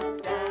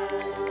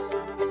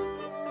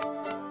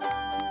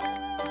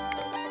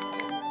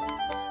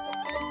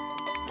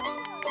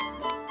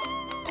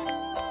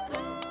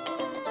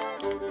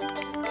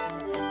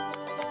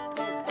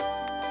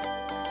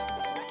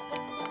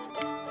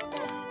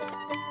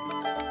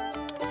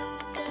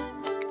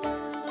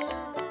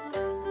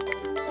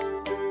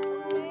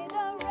May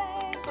the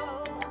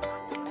rainbow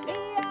be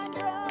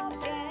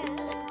unbroken.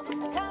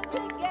 Come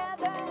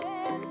together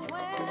in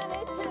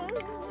 22.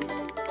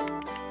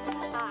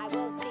 I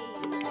will see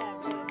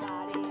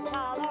everybody in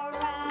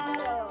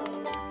Colorado.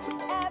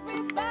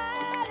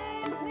 Everybody,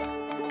 me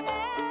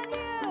and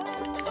you.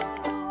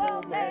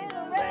 Oh, may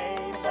the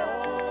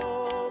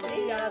rainbow be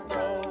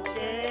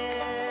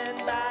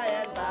unbroken, by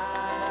and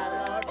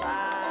by, Lord,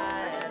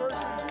 by and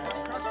by.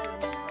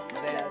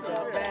 There's a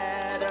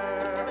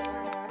better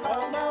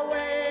home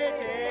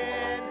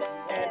awaiting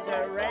in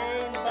the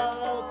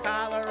rainbow,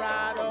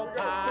 Colorado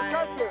pine.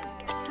 Percussion.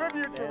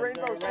 Tribute to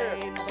Rainbow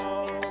Sid.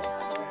 Rainbow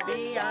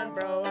be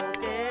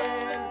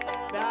unbroken,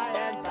 by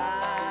and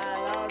by,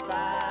 Lord,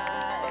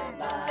 by and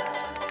by.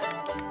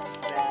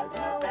 There's a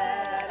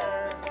better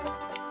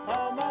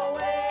home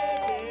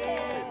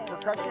awaiting.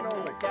 Percussion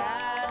only.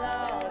 Sky,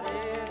 Lord,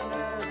 in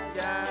the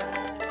sky.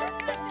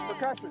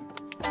 Percussion.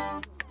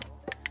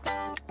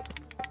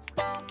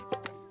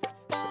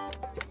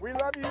 We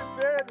love you,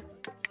 Sid.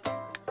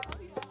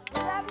 We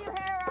love you,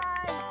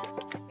 Hair-Eye.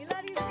 We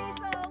love you,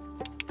 Cecil.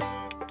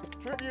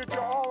 Tribute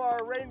to all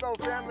our Rainbow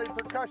family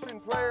percussion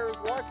players.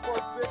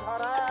 Washboard Sid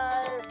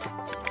Harai.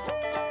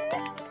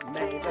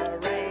 May the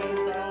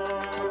rainbow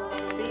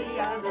be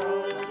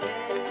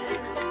unbroken,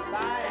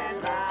 by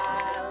and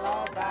by,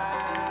 Lord,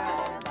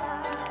 by and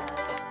by.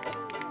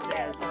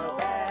 There's no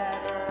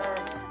better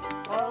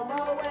home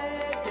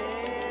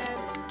awaiting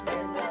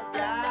in the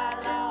sky,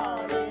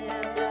 Lord,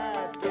 in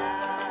the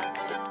sky.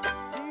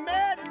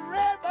 May the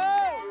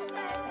rainbow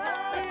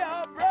be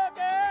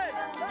unbroken,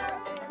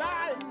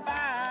 by and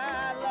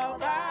by, Lord,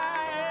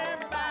 by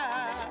and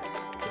by.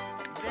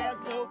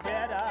 There's no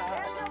better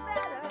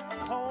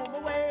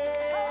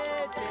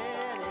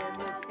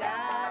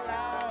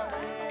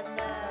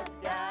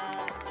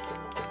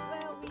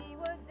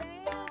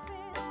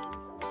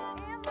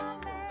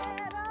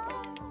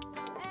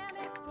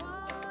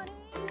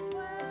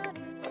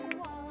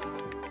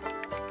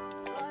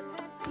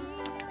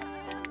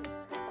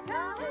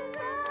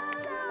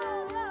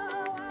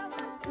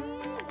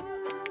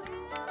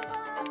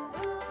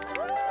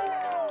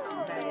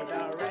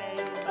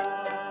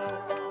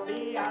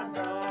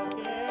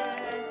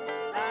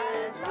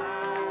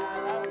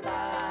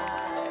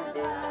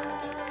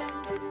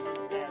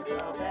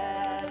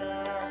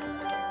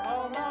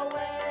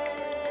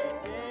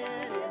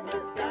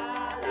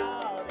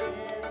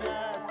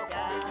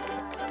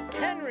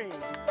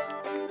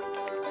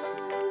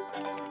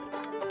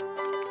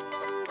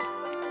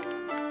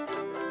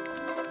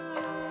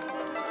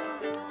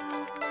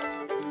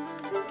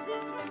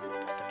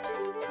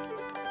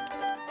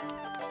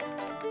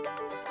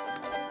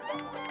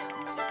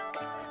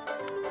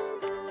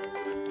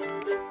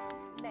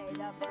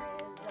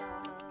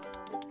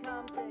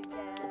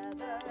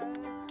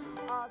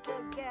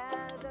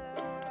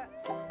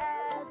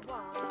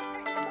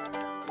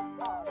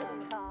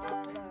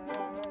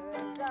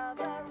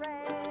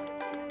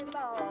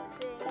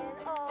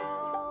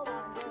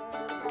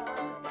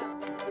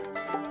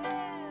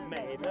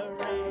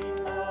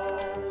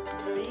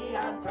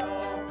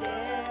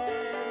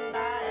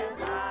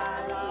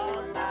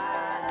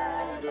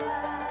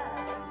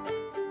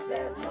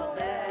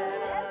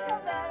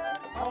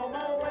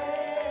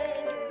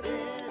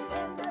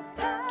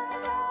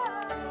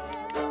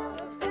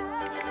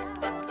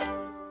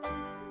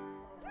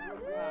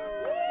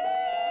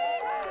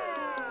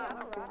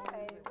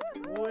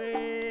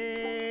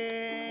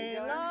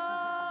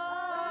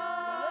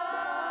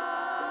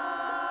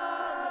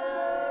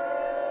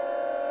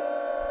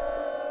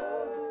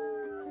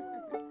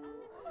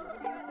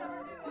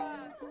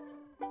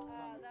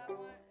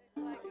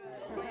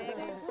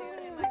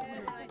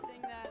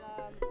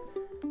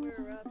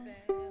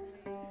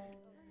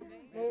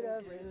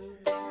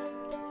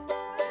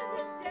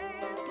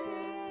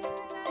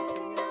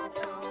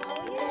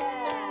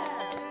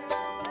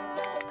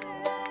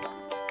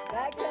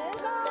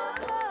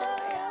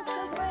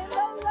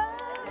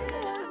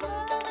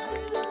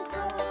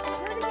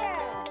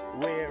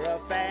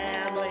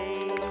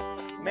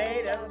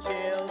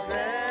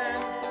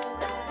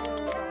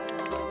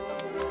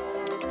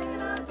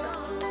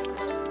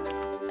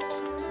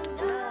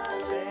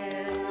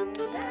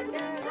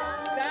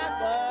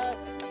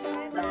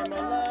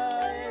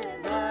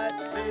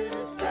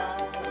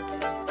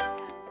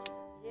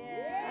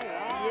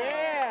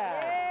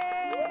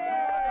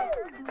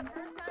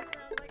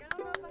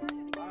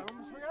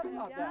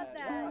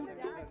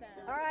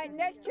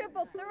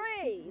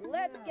Hey,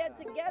 let's get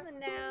together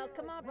now.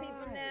 Come on,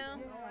 people now.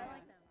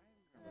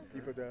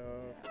 Keep it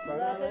down.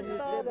 Love is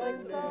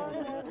bubbling for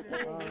us.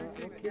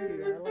 That's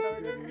Henry.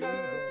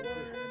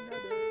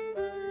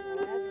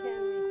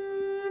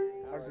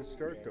 How does it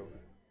start, though?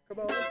 Come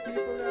on,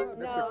 people now. That's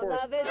the No, chorus.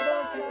 love is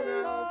but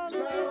a song we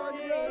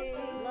sing.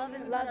 Love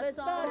is but a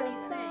song we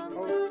sing.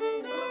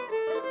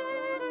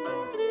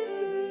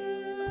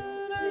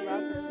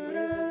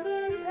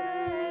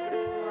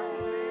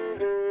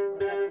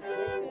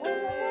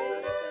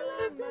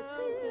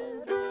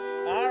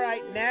 All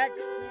right,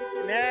 next.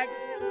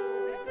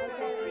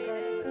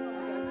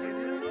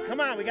 Come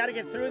on, we got to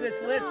get through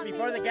this list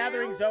before the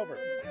gathering's over.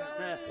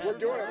 We're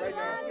doing it right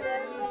now.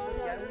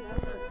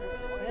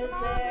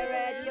 There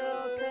at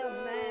your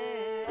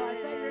command.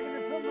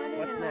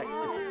 What's next?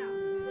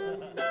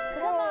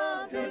 Come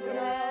on, people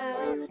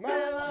now,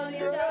 smile on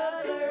each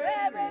other.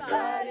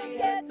 Everybody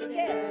get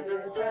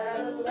together. Try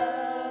to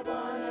love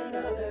one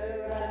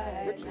another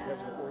right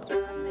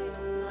now.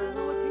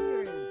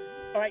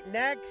 All right,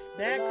 next,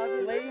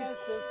 please.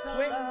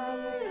 Quick.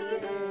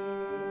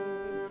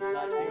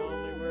 That's the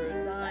only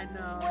words I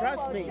know.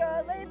 Trust me.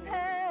 Surely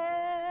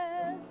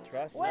pass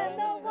Trust me. when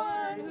the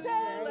ones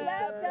that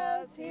left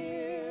us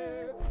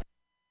here.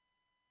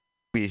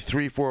 Be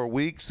 3-4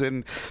 weeks,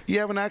 and you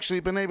haven't actually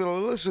been able to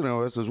listen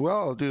to us as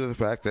well due to the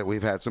fact that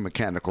we've had some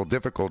mechanical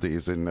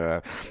difficulties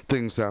and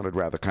things sounded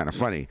rather kind of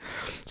funny.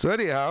 So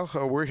anyhow,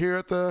 we're here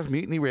at the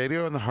Mutiny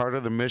Radio in the heart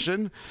of the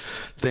mission.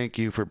 Thank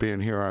you for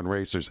being here on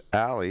Racers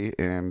Alley,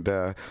 and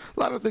a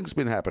lot of things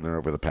been happening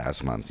over the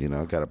past month. You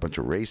know, got a bunch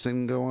of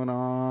racing going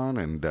on,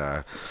 and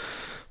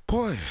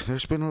boy,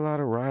 there's been a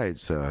lot of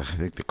rides. I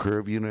think the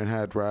Curve Unit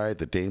had a ride,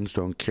 the Dames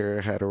Don't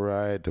Care had a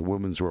ride, the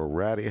Women's World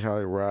Ratty had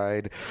a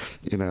ride.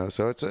 You know,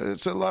 so it's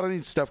a lot of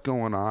neat stuff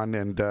going on,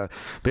 and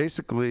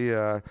basically,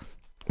 we'll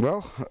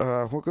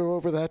go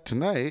over that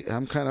tonight.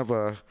 I'm kind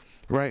of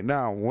right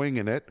now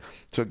winging it,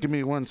 so give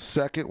me 1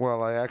 second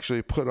while I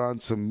actually put on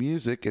some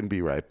music and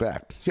be right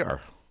back.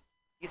 Here.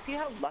 You see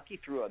how Lucky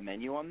threw a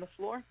menu on the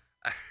floor?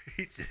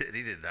 He did.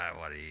 He did not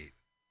want to eat.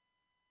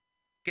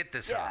 Get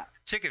this Yeah. on.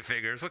 Chicken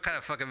fingers. What kind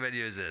of fucking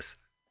menu is this?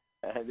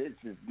 This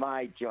is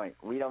my joint.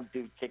 We don't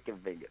do chicken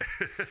fingers.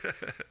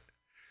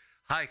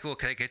 Hi, cool.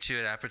 Can I get you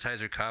an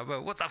appetizer combo?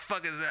 What the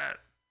fuck is that?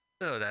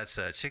 Oh, that's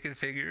chicken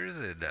fingers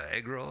and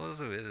egg rolls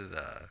with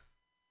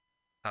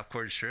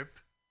popcorn shrimp.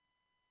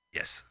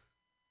 Yes.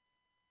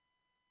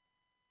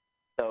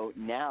 So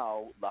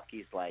now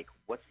Lucky's like,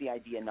 what's the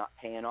idea not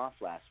paying off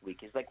last week?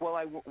 He's like, well,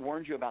 I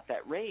warned you about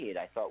that raid.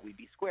 I thought we'd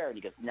be square. And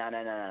he goes, no,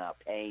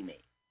 pay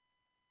me.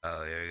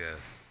 Oh, there you go.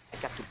 I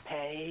got to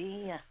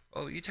pay.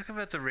 Oh, you talking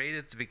about the raid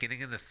at the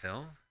beginning of the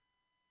film?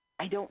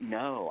 I don't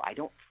know. I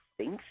don't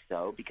think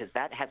so because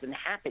that hasn't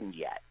happened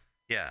yet.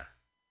 Yeah.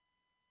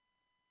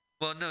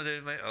 Well, no, there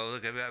might. Oh,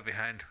 look, I'm out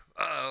behind.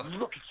 Uh-oh.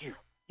 Look at you.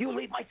 You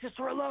leave my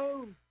sister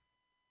alone.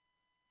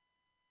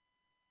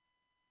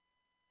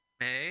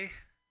 May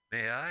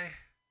I?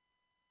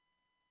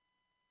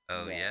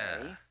 Oh, May?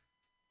 yeah.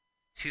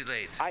 Too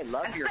late. I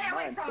love your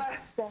month.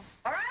 All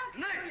right,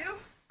 you.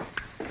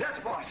 Yes,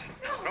 boss.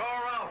 Go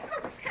around.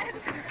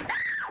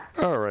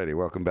 Alrighty,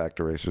 welcome back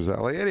to Racers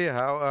Alley.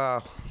 Anyhow,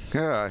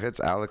 it's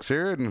Alex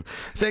here, and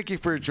thank you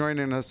for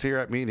joining us here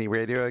at Mutiny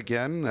Radio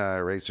again.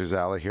 Racers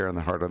Alley here in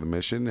the heart of the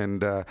mission, and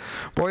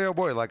boy, oh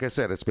boy, like I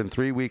said, it's been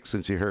 3 weeks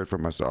since you heard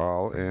from us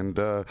all, and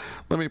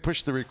let me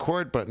push the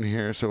record button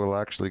here so we'll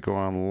actually go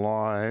on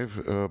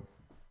live.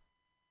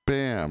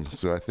 Bam.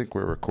 So I think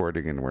we're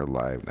recording and we're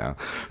live now.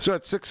 So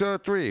at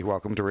 6:03,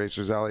 welcome to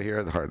Racers Alley here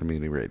at the heart of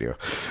Mutiny Radio.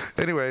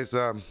 Anyways,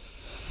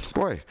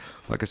 boy,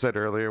 like I said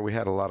earlier, we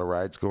had a lot of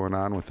rides going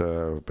on with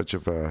a bunch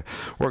of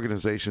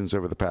organizations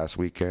over the past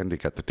weekend. You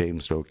got the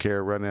Dames Don't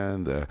Care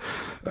running, the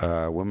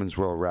Women's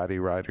World Ratty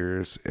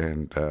Riders,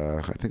 and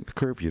I think the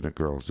Curve Unit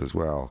girls as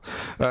well.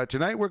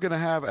 Tonight we're going to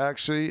have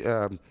actually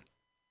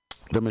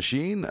the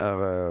Machine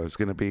is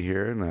going to be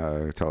here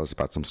and tell us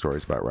about some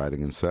stories about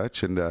riding and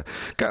such. And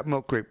got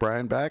Milk Crate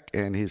Brian back,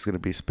 and he's going to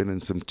be spinning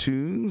some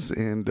tunes.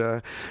 And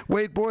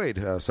Wade Boyd,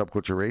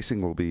 Subculture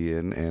Racing, will be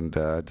in and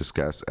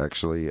discuss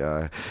actually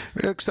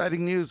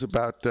exciting news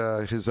about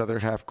his other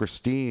half,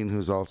 Christine,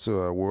 who's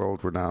also a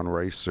world-renowned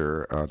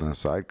racer on a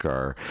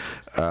sidecar.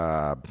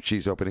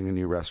 She's opening a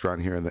new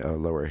restaurant here in the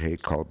Lower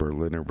Haight called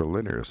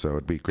Berliner. So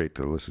it'd be great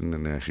to listen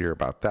and hear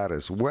about that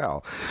as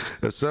well.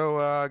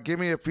 So give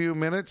me a few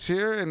minutes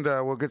here, and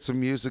we'll get some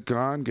music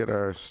on, get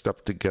our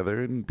stuff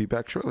together, and be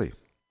back shortly.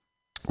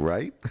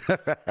 Right?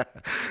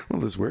 Will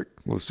this work?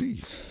 We'll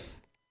see.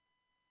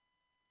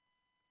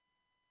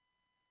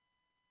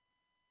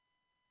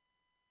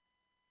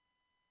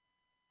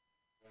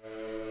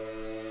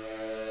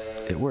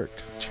 It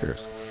worked.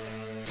 Cheers.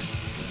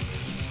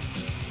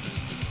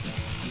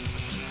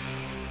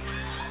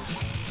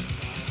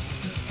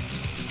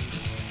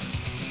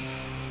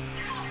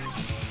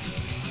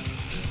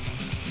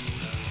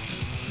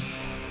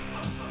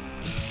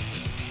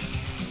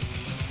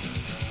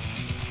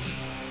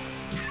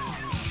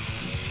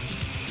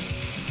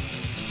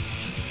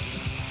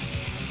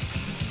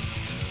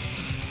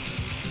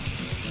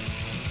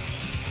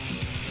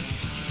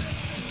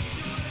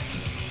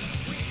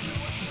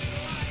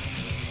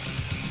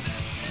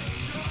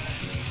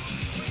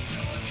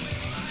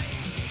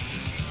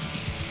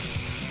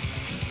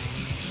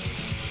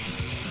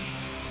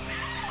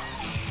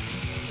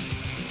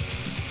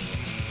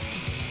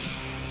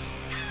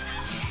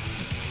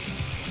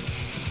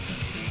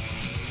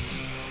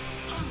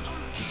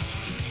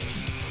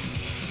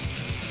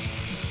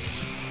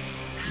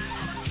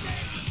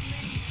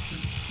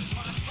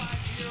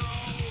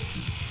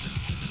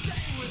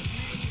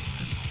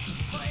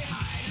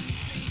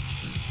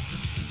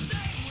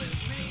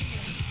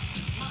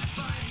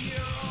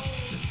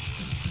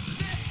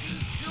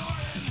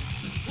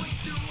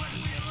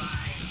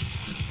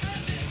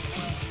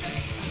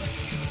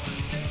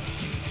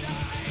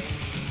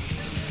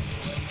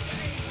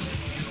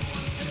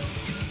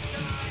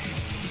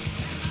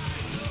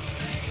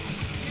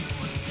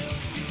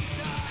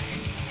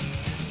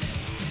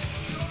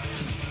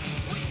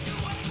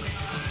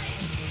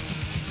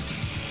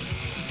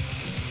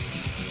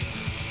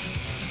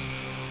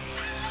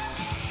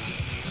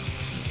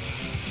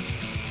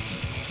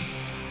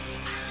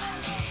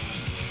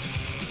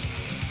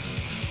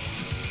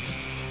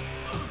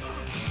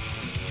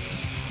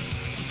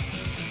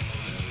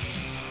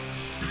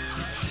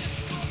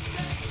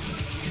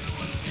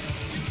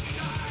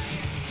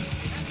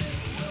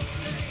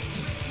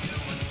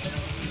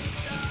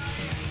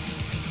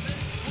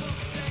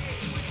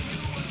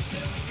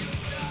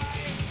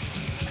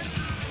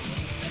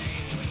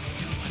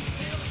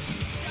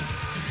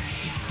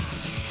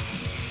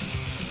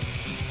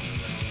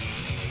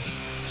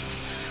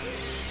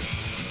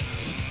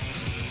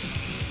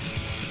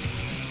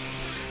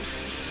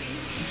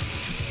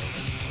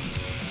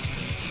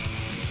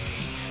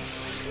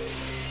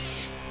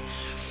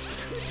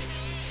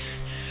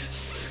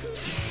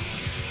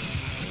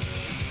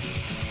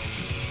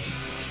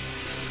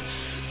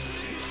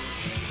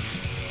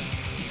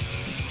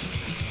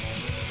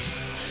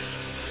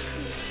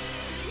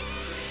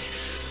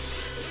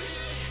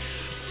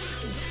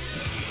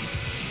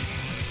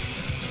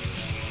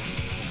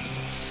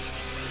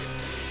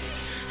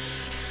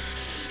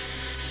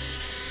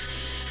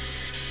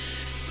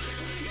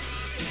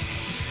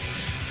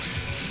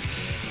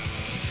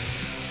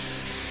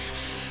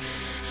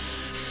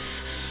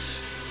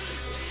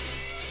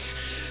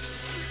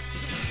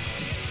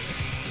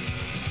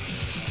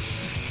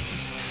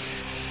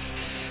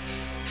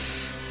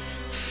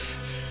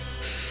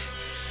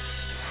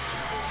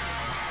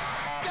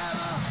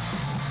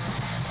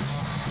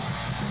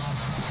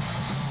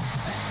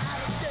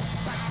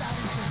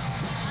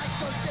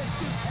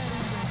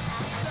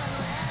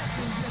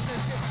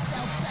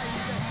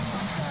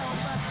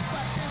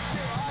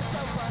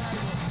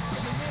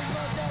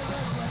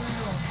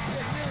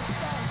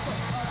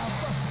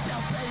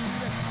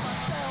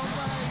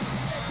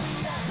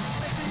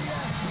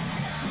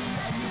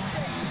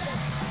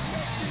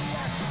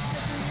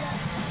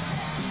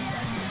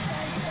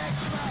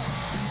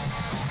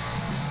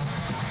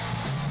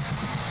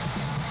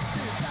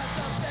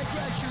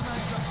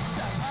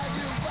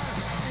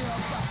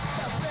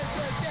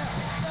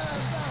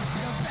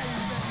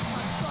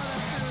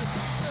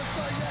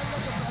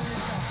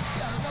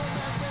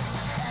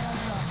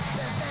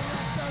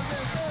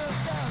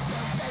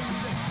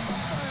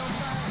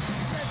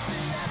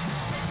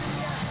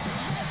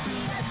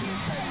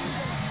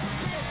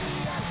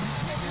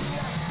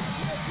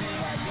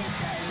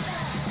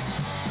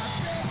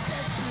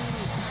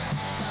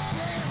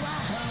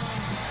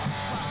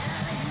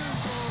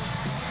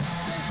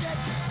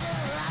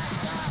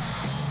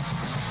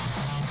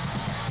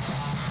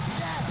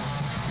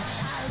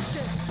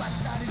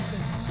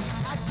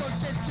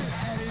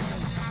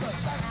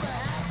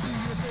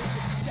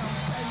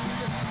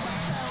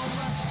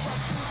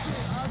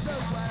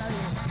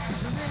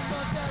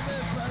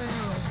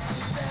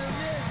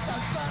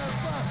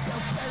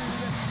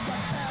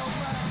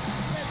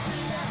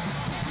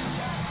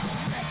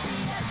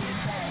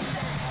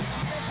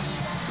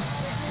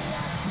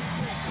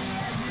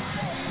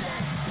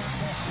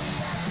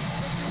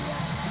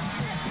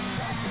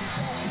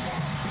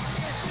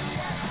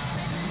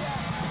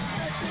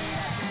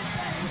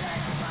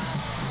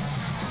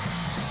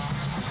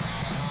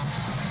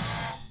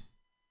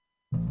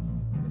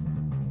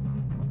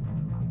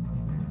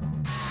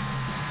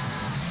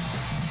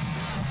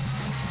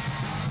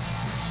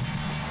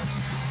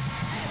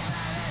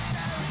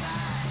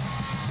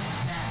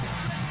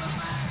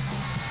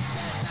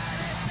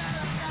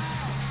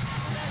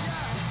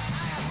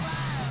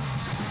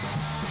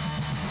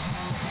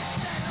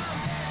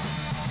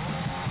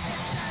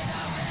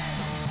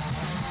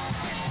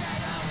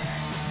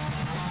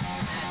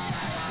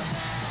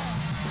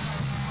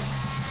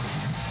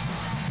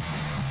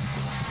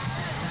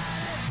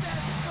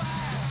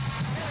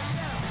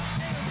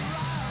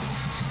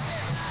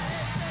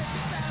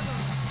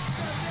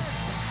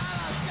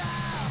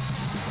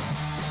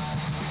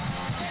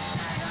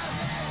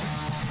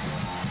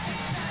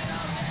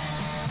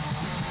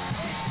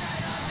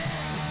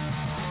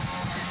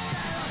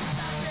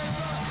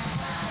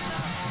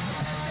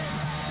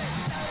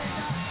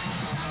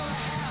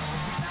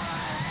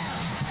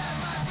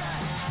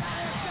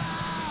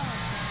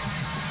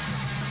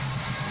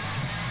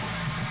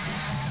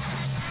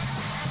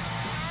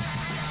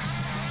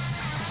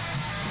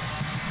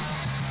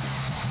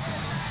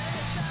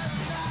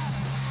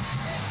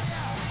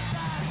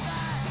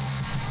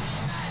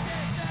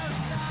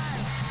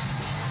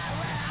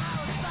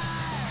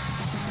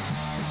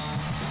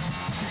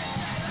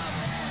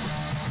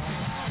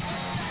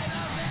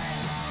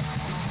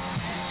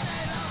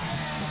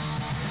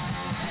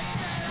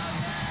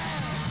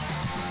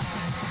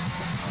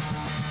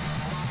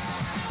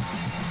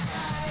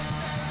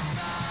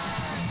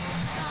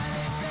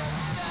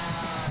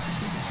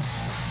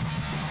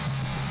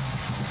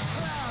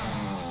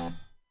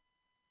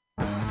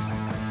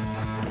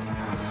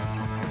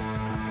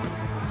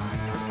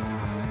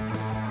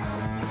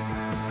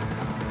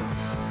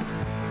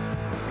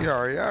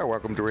 Yeah,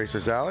 welcome to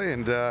Racers Alley,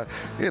 and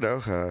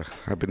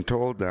I've been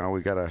told now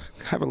we gotta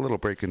have a little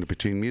break in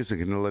between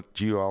music and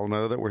let you all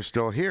know that we're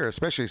still here,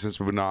 especially since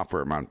we've been off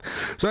for a month.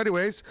 So,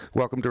 anyways,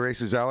 welcome to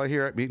Racers Alley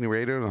here at Mutiny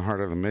Radio in the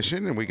heart of the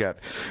mission, and we got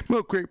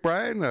Milk Crate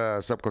Brian,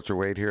 Subculture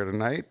Wade here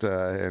tonight,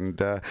 and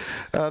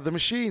the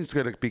Machine's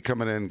gonna be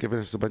coming in, giving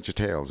us a bunch of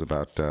tales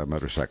about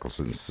motorcycles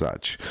and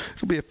such.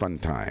 It'll be a fun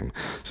time.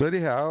 So,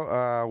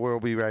 anyhow, we'll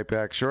be right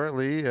back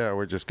shortly.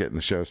 We're just getting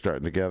the show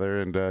starting together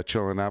and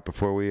chilling out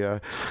before we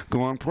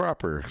go on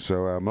proper.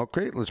 So, Milk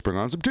Crate, let's bring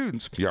on some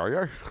tunes. Yar,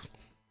 yar.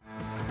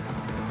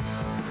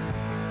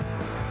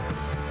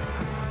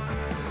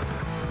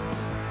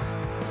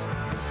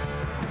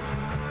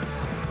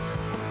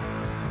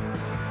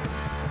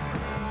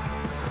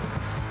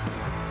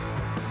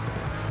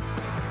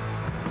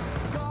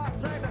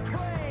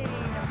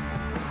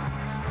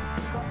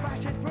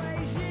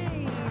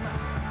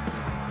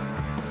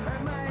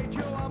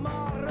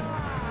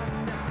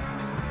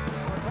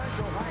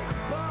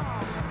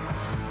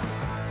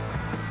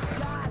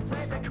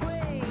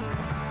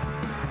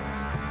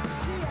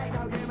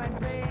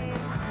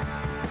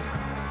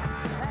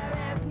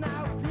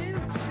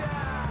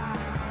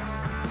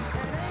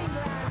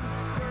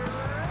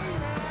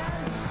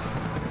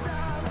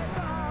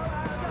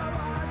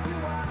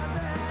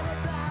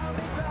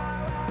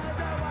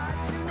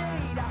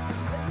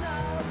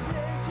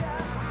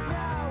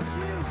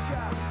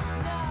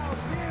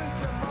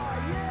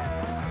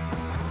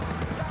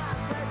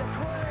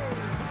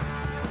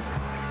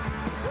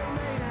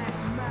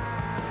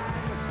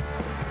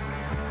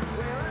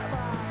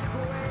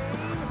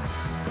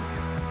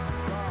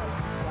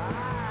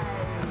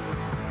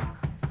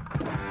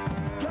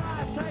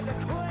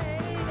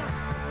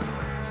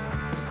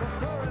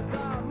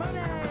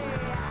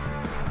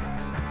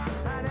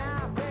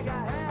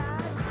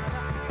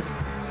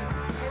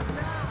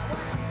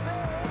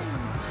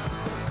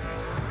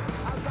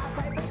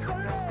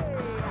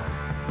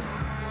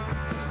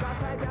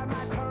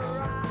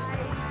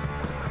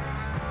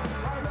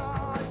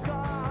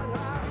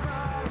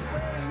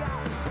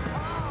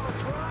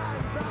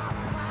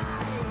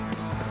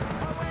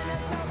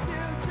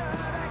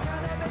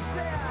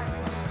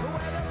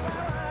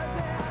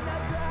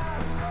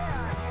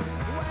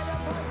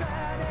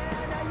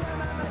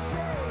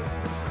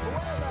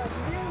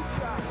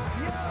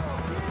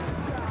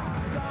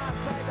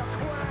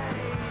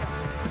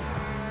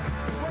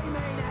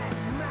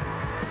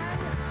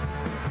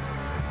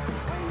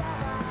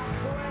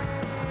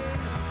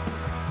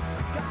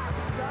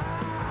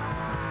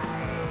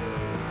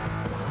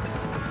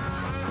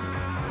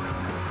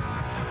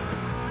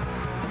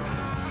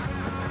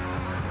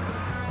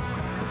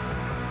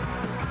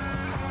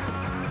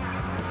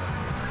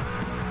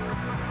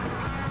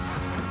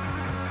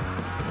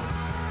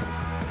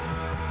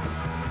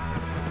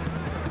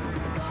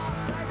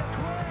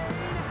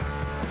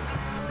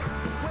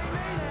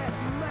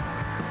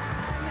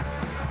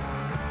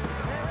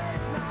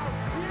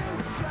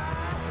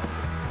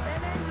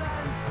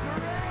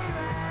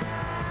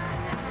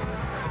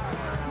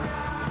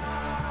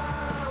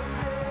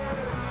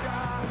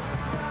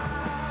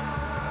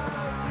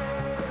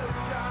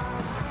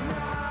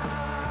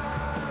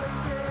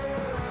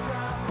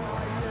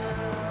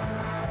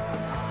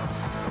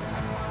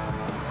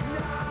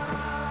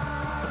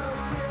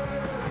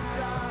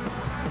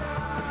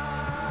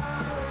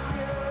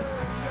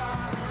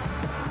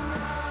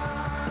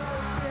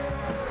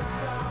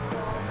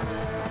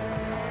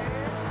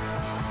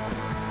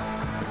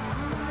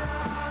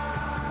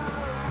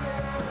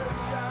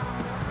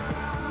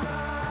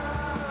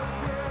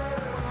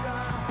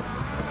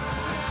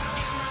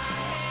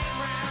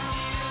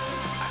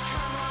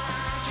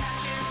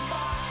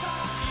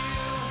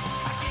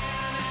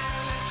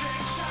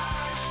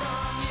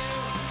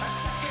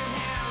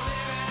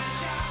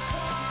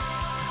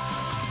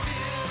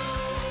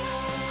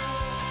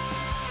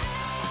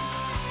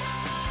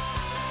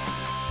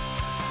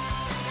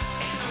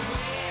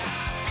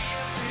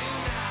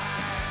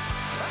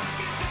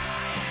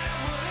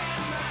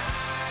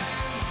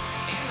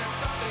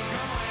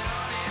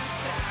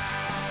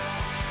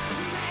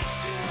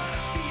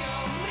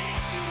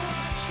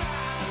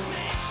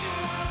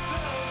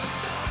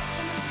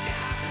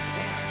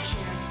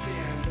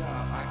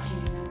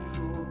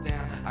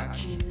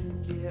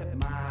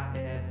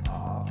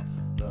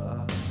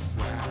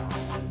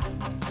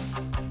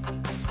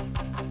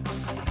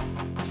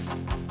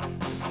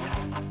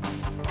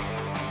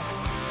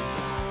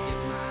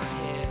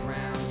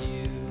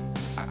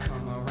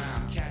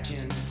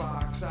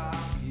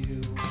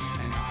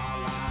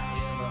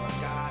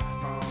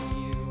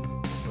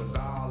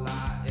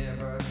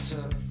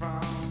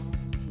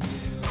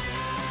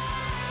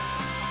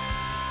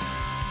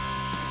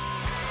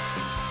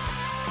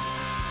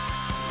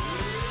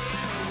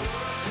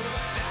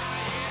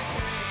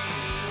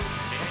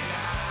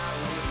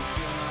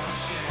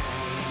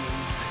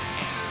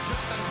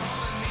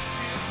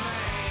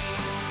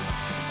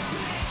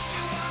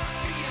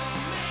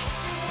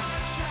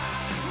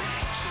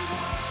 Makes you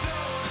wanna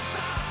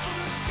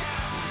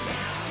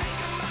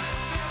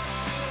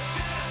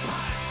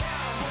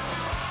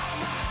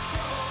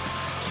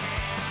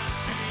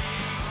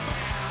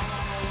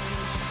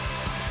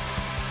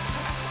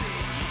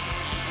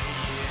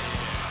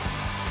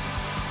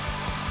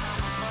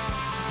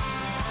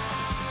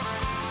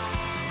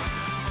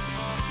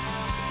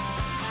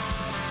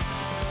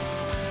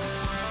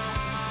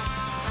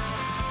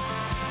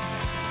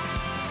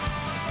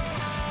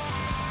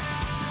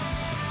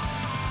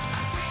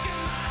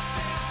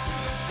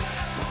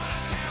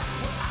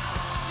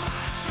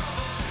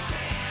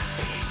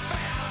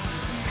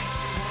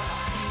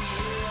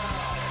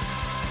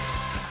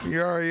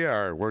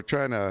Yeah. We're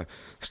trying to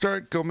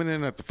start coming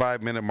in at the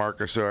 5-minute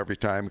mark or so every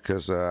time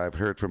because I've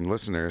heard from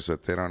listeners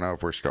that they don't know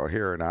if we're still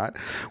here or not.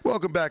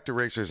 Welcome back to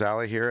Racers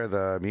Alley here at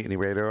the Mutiny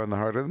Radio in the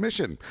heart of the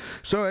mission.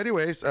 So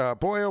anyways,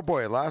 boy, oh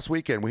boy, last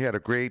weekend we had a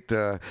great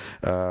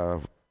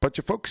bunch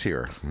of folks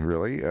here,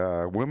 really.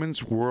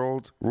 Women's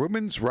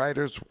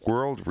Riders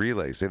World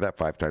Relay. Say that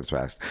 5 times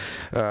fast.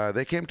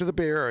 They came to the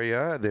Bay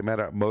Area. They met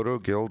at Moto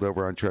Guild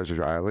over on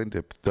Treasure Island.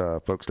 If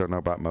folks don't know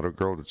about Moto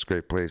Guild, it's a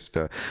great place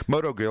to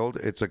Moto Guild.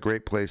 It's a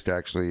great place to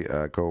actually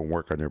go and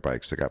work on your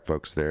bikes. They got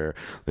folks there.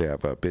 They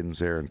have bins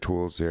there and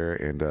tools there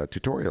and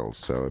tutorials.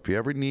 So if you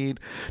ever need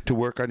to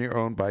work on your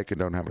own bike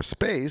and don't have a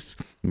space,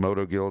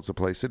 Moto Guild's a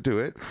place to do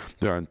it.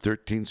 They're on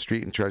 13th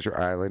Street in Treasure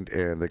Island,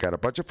 and they got a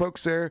bunch of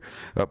folks there,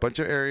 a bunch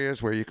of areas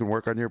where you can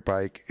work on your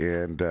bike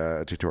and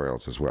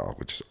tutorials as well,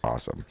 which is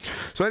awesome.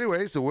 So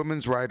anyways, the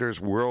Women's Riders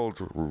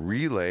World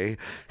Relay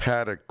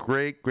had a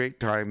great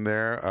time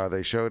there.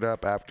 They showed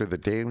up after the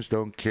Dames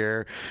Don't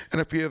Care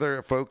and a few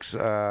other folks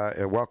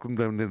welcomed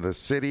them to the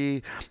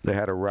city. They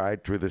had a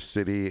ride through the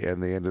city,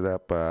 and they ended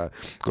up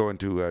going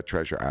to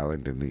Treasure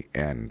Island in the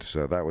end.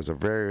 So that was a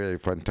very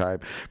fun time.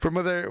 From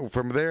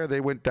there, they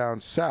went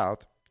down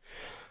south.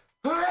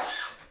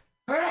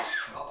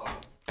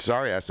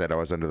 Sorry, I said I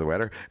was under the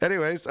weather.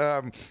 Anyways,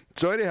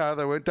 so anyhow,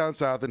 they went down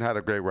south and had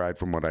a great ride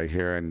from what I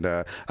hear. And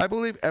I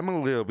believe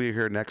Emily will be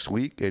here next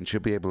week, and she'll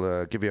be able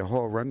to give you a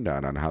whole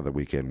rundown on how the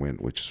weekend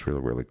went, which is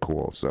really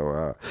cool.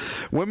 So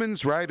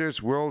Women's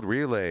Riders World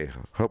Relay.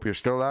 Hope you're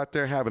still out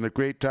there having a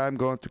great time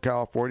going to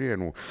California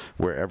and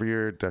wherever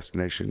your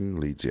destination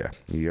leads you.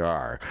 You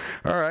are.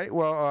 All right,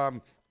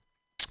 well...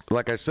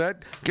 like I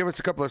said, give us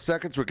a couple of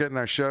seconds. We're getting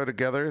our show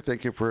together.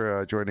 Thank you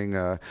for joining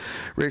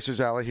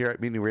Racers Alley here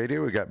at Mutiny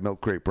Radio. We got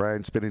Milk Crate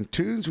Brian spinning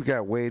tunes. We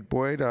got Wade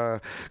Boyd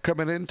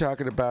coming in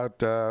talking about,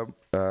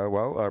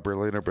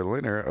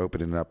 Berliner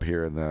opening up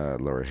here in the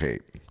Lower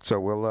Haight. So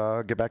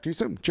we'll get back to you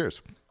soon.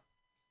 Cheers.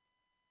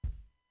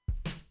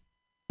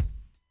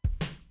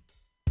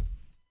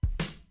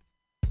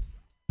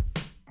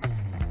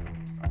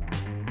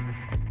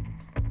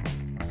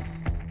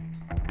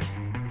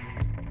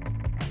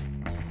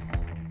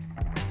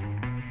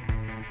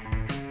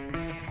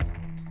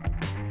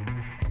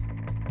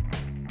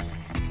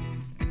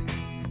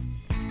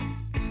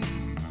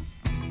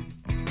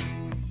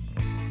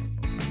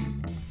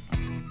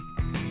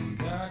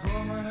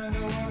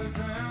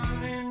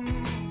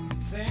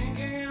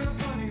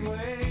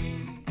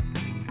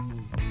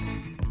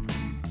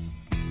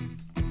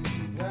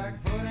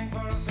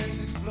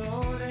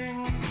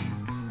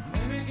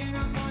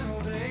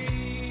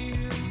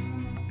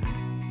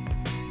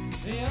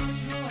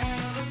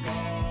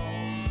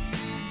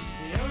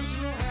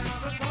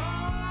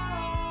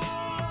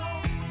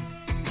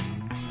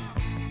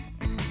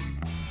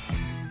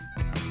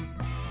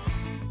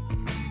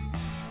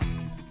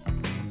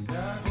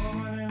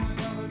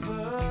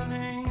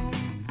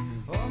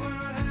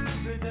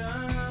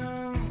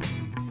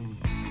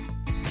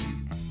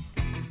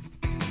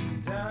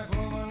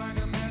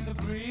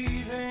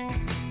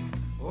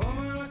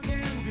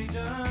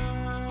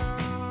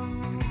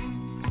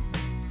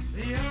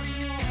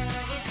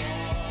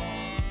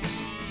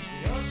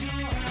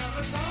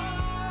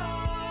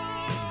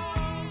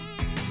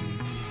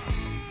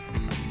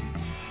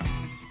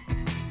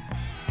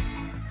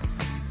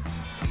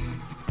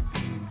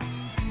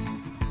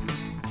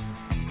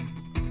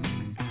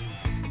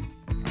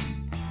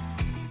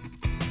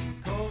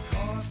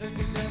 Sick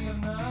to death of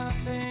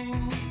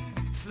nothing,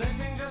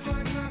 slipping just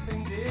like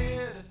nothing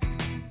did.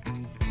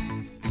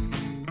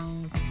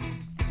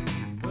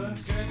 Burnt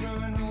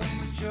scarecrow in the wind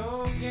was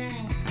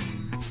choking,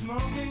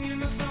 smoking in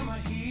the summer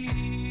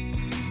heat.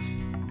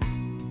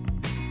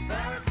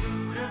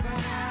 Barracuda,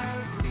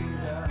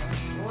 barracuda,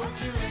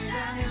 won't you lay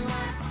down your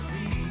life for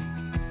me?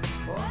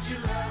 Won't you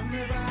love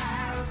me,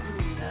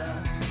 barracuda?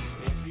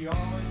 If you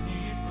always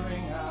need,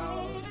 bring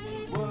out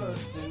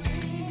worse than me.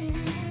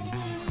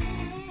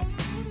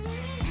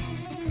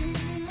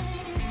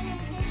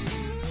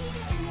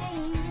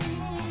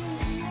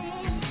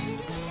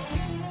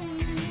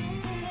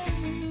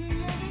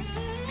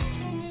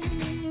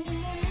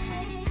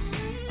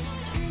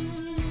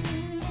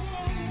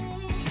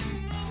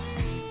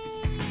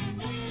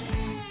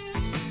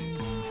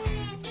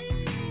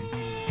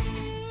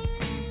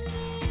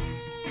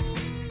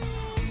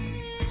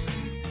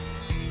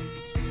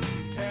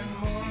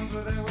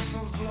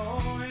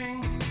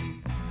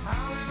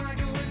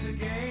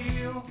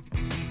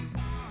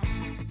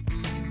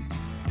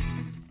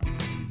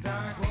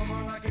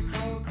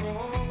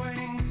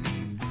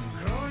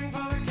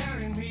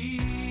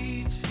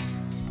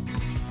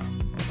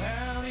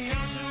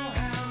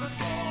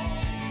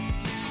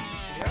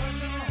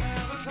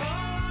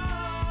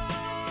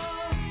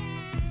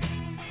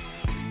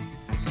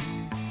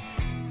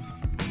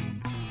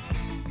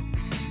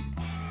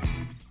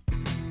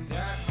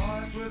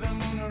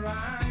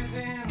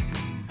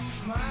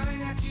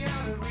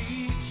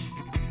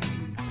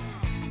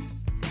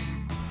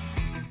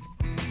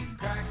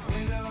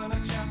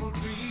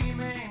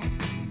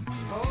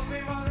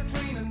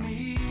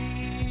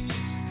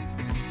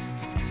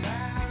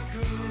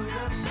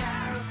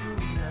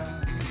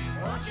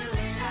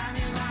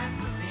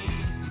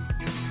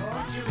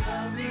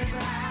 love me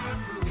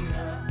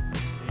barracuda.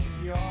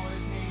 If you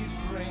always need,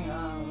 bring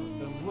out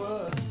the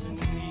worst in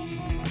me.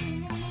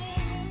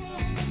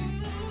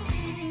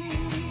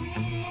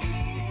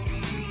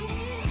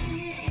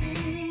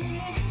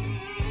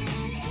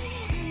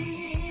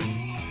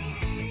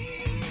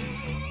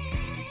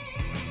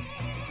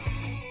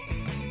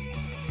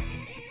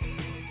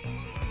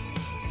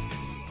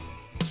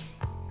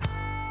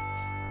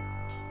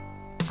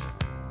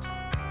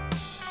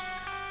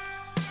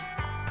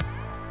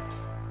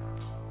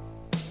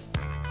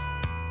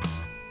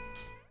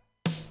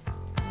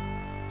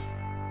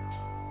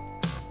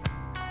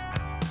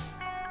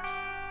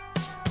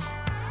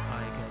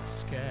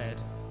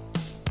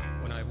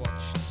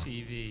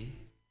 TV,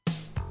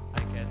 I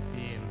get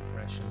the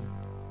impression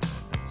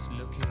it's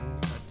looking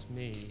at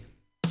me,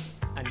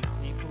 and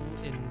people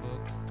in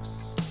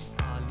books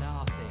are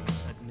laughing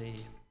at me.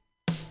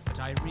 But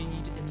I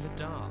read in the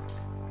dark,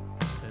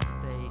 so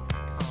they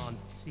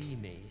can't see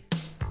me.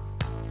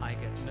 I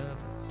get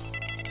nervous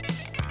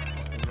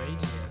of the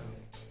radio.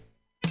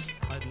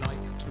 I'd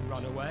like to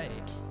run away,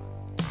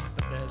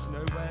 but there's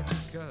nowhere to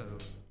go.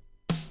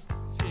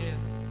 Fear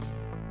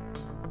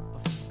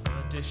of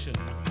perdition.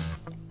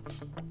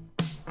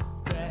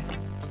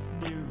 Death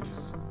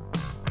news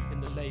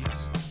in the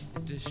late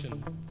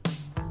edition.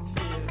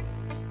 Fear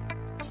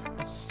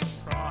of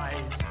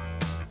surprise.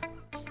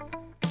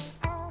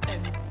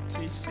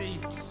 Empty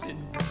seats in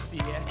the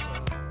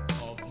theatre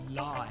of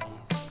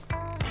lies.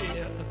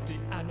 Fear of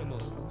the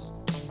animals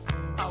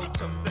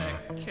out of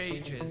their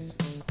cages.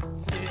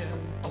 Fear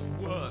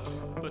of work,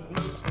 but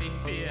mostly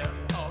fear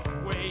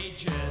of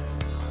wages.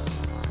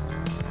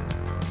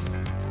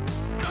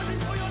 Running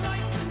for your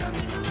life in the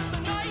middle of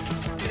the night.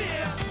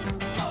 Fear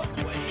of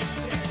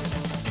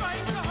wages.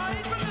 Trying to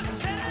hide from the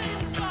terror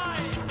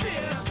inside.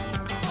 Fear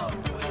of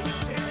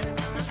wages.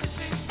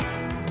 Sitting,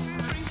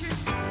 drinking,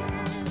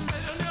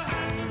 head on your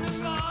hand in the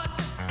bar,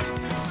 just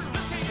sleeping,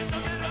 looking at the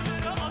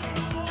mirror on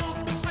the wall.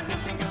 I'm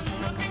looking at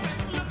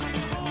it's looking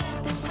at all.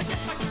 I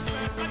guess I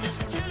confess I'm just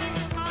killing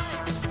the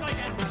time. So I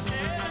get up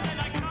there and then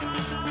I come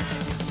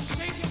alive.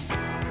 Shaking,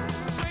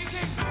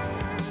 waking,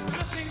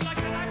 looking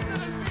like an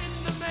accident in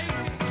the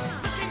making.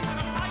 Looking for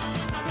the light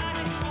with the man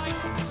in white.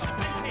 Got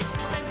plenty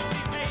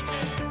empty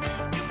pages.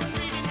 You've been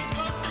reading these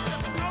books that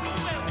just so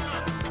well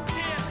done.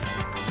 Fear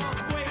of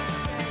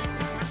wages.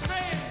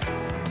 Strange,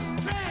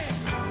 strange.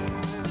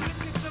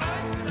 Listening to the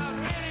voice without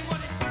hearing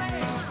what it's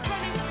saying.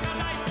 Running for your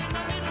life in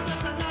the middle of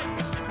the night.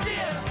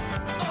 Fear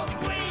of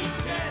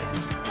wages.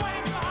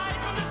 Trying to hide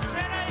from the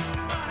terror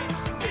inside.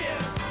 Fear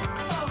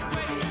of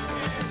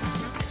wages.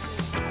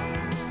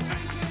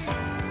 Drinking,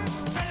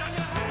 head on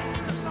your hand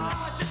in the bar,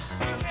 just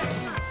thinking.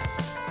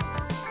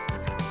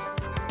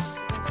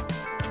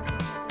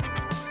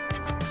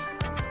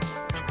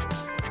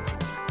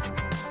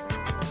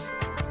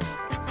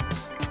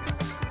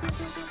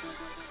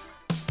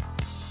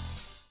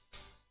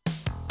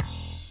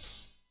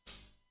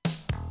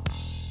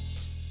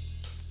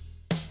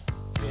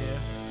 Fear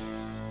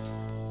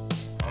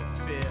of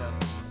fear.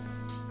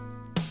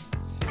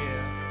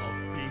 Fear of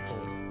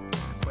people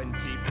when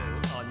people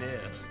are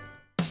near.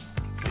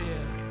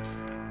 Fear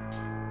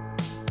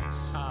of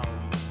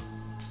sound.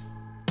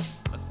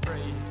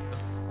 Afraid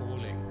of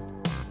falling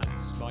and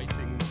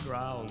smiting the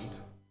ground.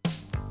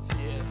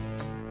 Fear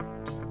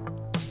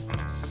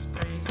of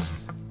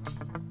space.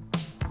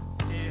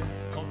 Fear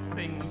of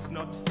things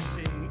not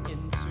fitting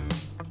into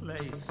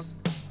place.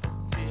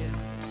 Fear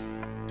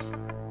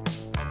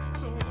of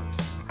thought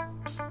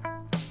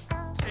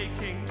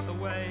taking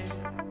away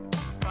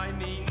by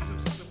means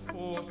of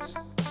support.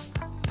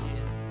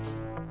 Fear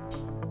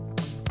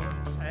of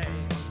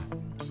pain,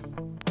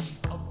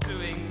 of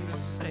doing the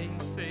same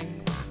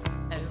thing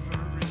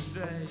every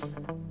day.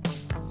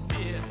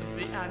 Fear of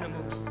the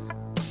animals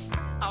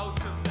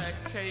out of their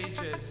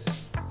cages.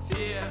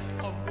 Fear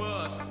of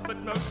work, but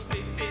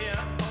mostly fear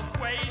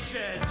of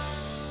wages.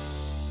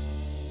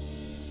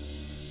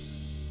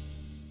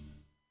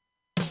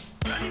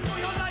 Running for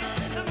your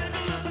life in the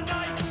middle of the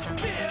night.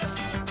 Fear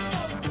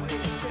of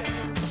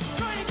wages.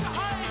 Trying to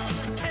hide from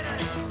the terror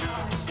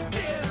inside.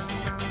 Fear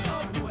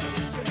of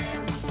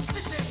wages.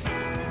 Sitting,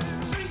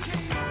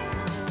 drinking,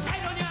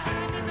 head on your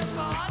hand in the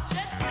bar,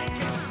 just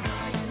thinking.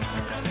 I'm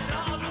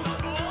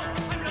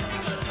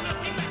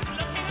looking, it's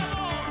looking at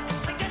all.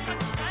 I guess I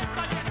confess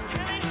I'm just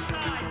killing the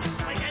time.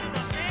 I get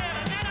the fear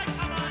and then I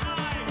come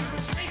alive.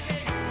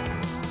 Thinking,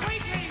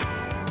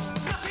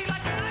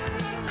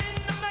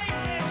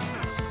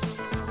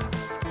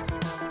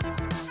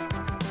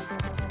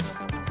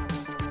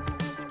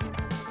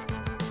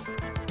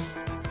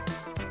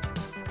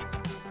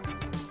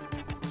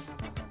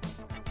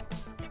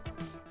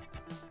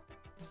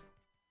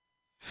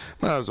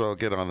 Might as well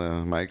get on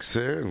the mics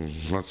here and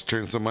let's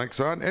turn some mics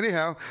on.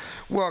 Anyhow,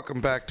 welcome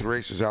back to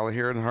Racers Alley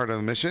here in the heart of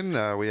the mission.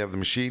 We have the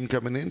machine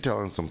coming in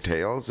telling some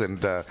tales, and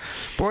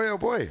boy, oh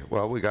boy,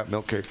 well, we got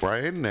Milk Crate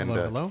Brian and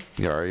hello.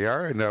 Yar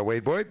Yar and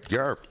Wade Boyd.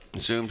 Yar.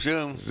 Zoom,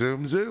 zoom.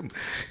 Zoom, zoom.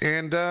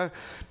 And,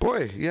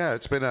 boy, yeah,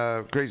 it's been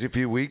a crazy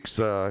few weeks.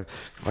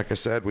 Like I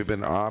said, we've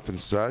been off and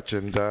such,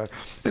 and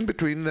in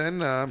between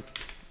then,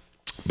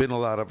 been a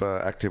lot of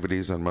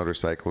activities on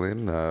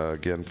motorcycling.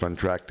 Again, Fun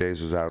Track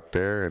Days is out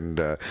there, and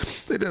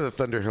they did a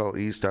Thunderhill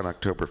East on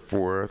October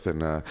 4th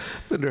and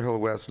Thunderhill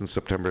West on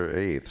September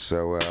 8th.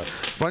 So,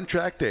 Fun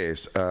Track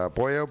Days,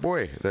 boy oh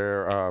boy,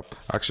 they're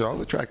actually all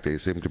the track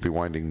days seem to be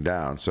winding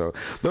down. So,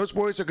 those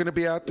boys are going to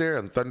be out there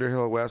on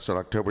Thunderhill West on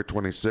October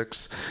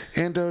 26th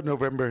and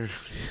November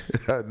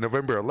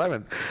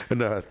 11th in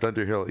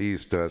Thunderhill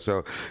East.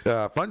 So,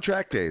 Fun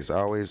Track Days.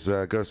 Always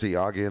go see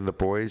Augie and the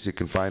boys. You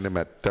can find them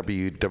at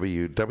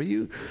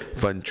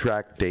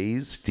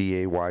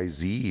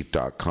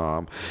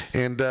www.funtrackdays.com.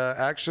 And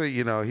actually,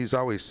 you know, he's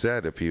always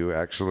said if you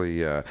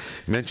actually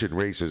mention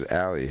Racers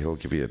Alley, he'll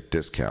give you a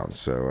discount.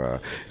 So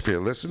if you're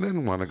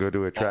listening, want to go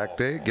to a track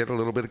day, get a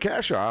little bit of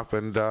cash off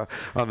and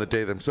on the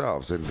day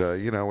themselves. And,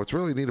 you know, what's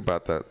really neat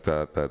about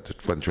that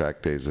Fun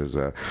Track Days is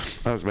I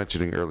was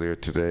mentioning earlier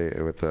today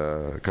with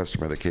a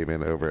customer that came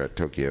in over at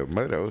Tokyo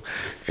Moto,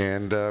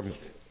 and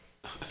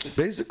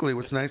basically,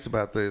 what's nice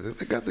about they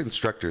got the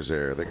instructors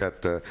there. They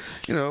got,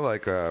 you know,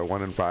 like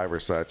 1 and 5 or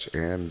such,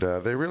 and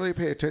they really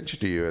pay attention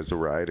to you as a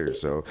rider.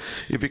 So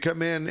if you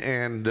come in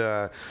and,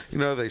 you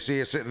know, they see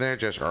you sitting there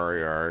just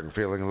and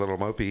feeling a little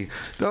mopey,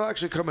 they'll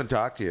actually come and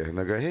talk to you, and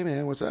they'll go, hey,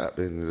 man, what's up?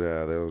 And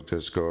they'll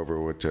just go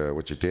over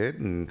what you did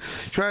and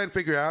try and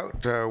figure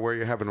out where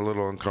you're having a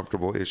little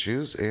uncomfortable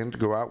issues and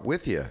go out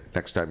with you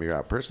next time you're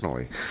out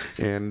personally.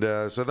 And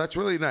so that's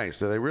really nice.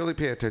 So they really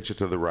pay attention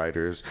to the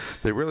riders.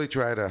 They really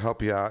try to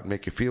help you out and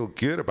make you feel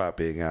good about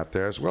being out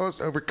there, as well as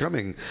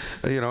overcoming,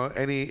 you know,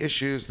 any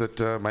issues that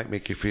might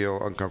make you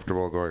feel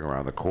uncomfortable going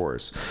around the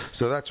course.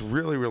 So that's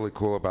really, really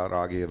cool about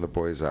Augie and the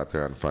boys out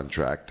there on Fun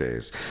Track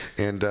Days.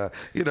 And,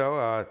 you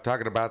know,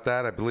 talking about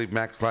that, I believe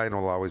Max Klein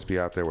will always be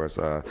out there with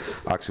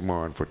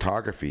Oxymoron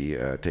Photography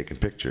taking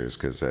pictures,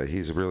 because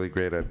he's really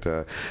great at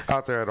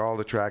out there at all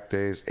the track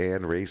days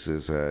and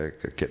races,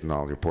 getting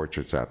all your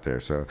portraits out there.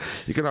 So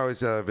you can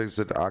always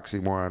visit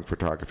Oxymoron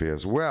Photography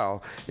as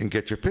well and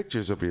get your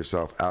pictures of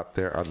yourself out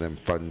there on them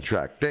Fun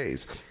Track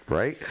Days,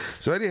 right?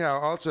 So anyhow,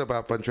 also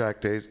about Fun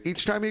Track Days,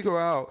 each time you go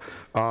out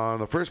on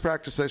the first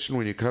practice session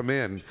when you come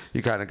in,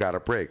 you kind of got a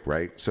break,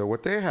 right? So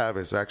what they have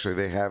is actually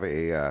they have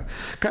a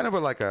kind of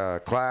like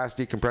a class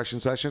decompression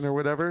session or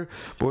whatever.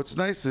 But what's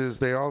nice is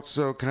they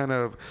also kind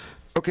of,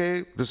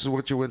 okay, this is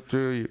what you went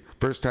through your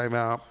first time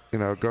out, you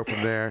know, go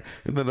from there.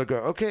 And then they'll go,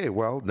 okay,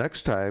 well,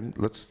 next time,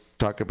 let's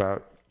talk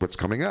about what's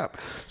coming up.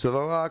 So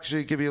they'll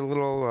actually give you a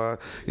little,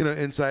 you know,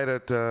 insight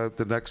at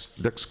the next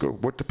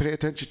what to pay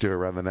attention to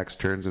around the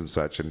next turns and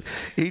such. And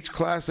each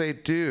class they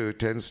do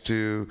tends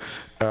to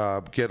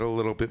get a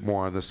little bit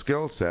more on the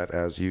skill set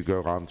as you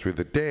go on through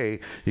the day.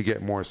 You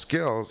get more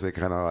skills. They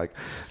kind of like,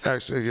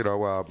 actually, you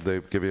know, they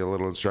give you a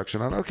little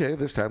instruction on, okay,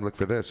 this time look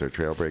for this or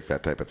trail break,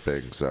 that type of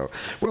thing. So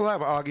we'll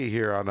have Augie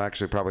here on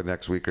actually probably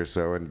next week or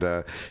so, and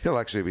he'll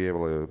actually be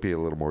able to be a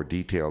little more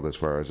detailed as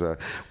far as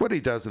what he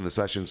does in the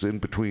sessions in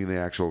between the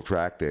actual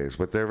track days.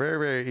 But they're very,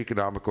 very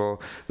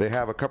economical. They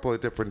have a couple of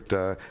different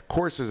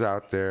courses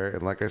out there,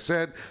 and like I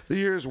said, the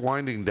year is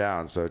winding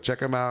down, so check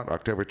them out.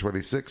 October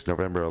 26th,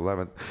 November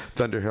 11th,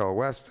 Thunderhill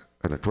West,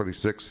 and the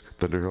 26th,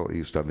 Thunderhill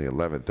East on the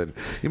 11th. And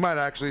you might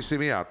actually see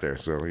me out there,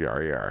 so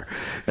yar yar.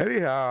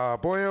 Anyhow,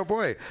 boy oh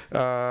boy,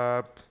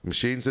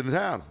 machines in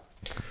town.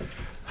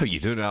 How you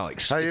doing,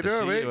 Alex? How you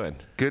doing, mate?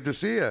 Good to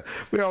see you.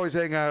 We always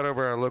hang out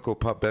over our local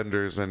pub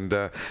vendors and,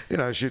 you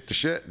know, shoot the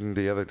shit. And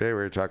the other day we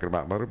were talking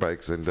about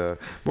motorbikes, and,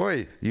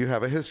 boy, you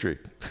have a history.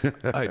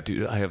 I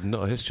do. I have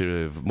not a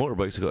history of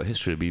motorbikes. I've got a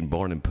history of being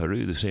born in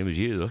Peru, the same as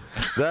you, though.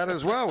 That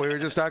as well. We were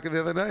just talking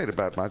the other night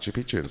about Machu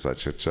Picchu and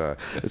such.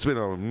 It's been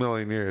a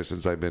million years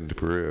since I've been to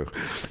Peru.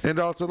 And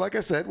also, like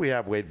I said, we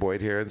have Wade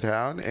Boyd here in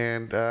town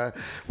and,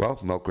 well,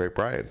 Milk Crate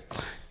Brian.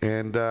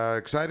 And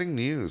exciting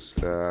news.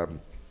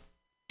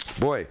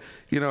 Boy,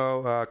 you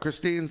know,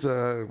 Christine's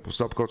a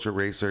subculture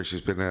racer.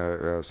 She's been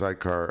a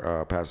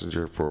sidecar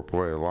passenger for,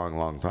 boy, a long,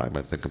 long time.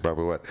 I think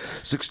probably, what,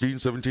 16,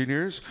 17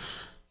 years?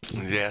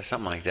 Yeah,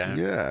 something like that.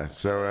 Yeah,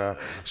 so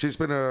she's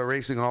been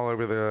racing all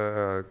over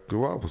the,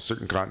 well,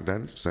 certain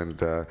continents and...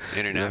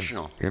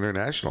 international.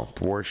 International,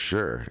 for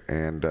sure.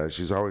 And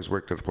she's always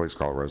worked at a place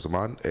called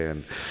Rosamond,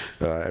 and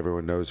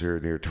everyone knows her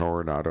near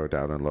Toronado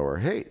down in Lower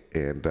Haight.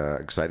 And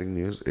exciting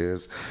news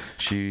is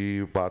she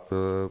bought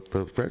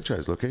the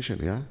franchise location,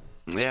 yeah?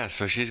 Yeah,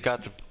 so she's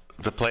got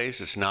the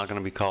place. It's now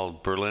going to be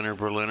called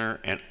Berliner,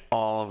 and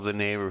all of the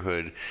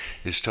neighborhood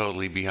is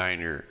totally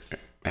behind her.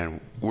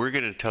 And we're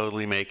going to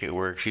totally make it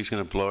work. She's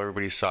going to blow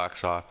everybody's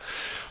socks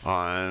off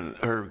on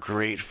her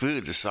great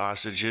food, the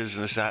sausages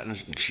and this, that,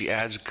 and she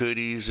adds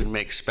goodies and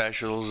makes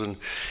specials,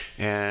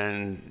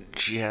 and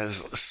she has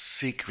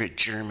secret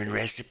German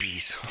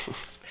recipes.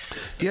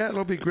 Yeah,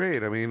 it'll be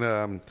great. I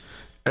mean,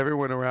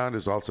 everyone around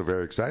is also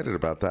very excited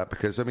about that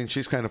because, I mean,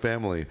 she's kind of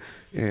family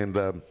and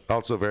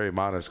also very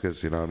modest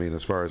because, I mean,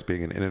 as far as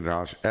being an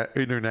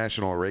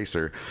international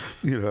racer,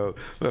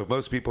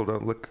 most people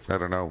don't look, I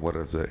don't know, what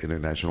does an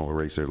international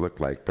racer look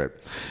like?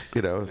 But,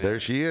 there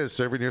she is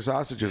serving your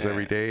sausages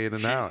every day in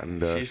and out.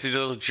 And she's the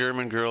little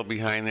German girl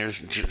behind there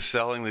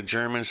selling the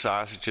German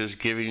sausages,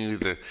 giving you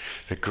the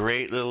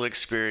great little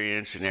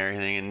experience and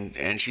everything.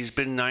 And she's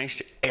been nice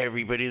to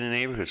everybody in the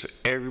neighborhood. So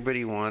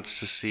everybody wants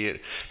to see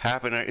it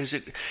happen. Is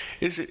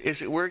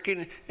it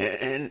working?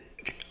 And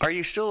are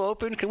you still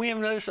open? Can we have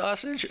another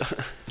sausage?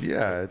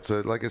 Yeah, it's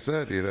like I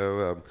said,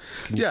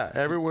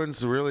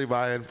 everyone's really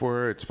vying for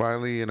her. It's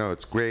finally,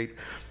 it's great.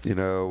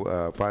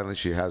 Finally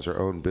she has her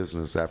own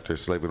business after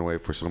slaving away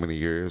for so many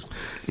years,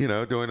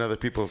 doing other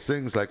people's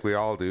things like we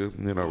all do,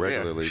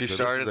 regularly. Yeah, she so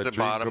started at the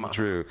bottom.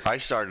 True. I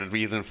started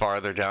even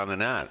farther down than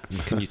that.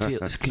 Can you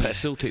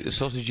still take the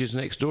sausages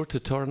next door to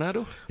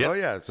Tornado? Yep. Oh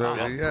yeah, so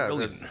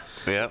brilliant.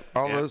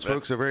 All those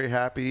folks are very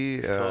happy.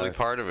 It's totally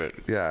part of it.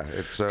 Yeah,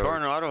 it's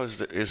Tornado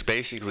is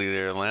basically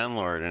their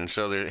landlord, and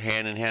so they're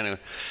hand in hand.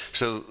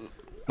 So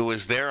it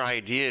was their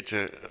idea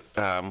to,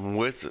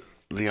 with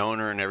the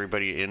owner and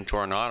everybody in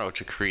Tornado,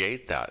 to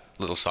create that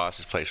little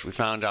sausage place. We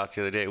found out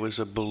the other day it was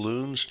a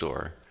balloon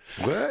store.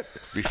 What?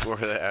 Before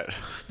that.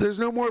 There's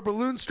no more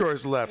balloon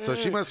stores left, so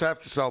she must have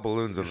to sell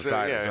balloons on the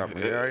side or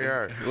something.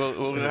 Yeah.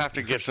 We'll have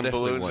to get some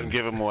balloons and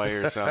give them away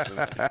or something.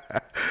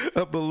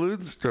 A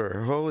balloon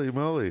store. Holy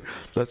moly.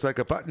 That's like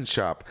a button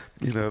shop.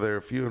 They're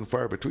few and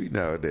far between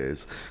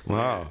nowadays.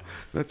 Wow.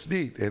 That's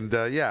neat. And,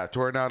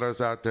 Tornado's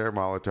out there.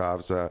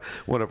 Molotov's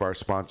one of our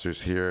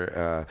sponsors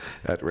here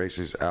at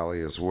Racers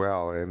Alley as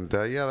well. And,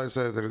 there's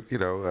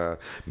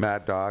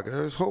Mad Dog.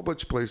 There's a whole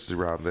bunch of places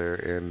around there.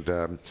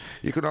 And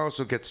you can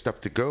also get stuff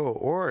to go,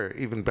 or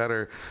even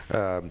better,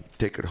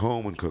 take it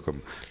home and cook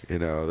them.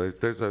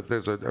 There's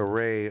an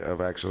array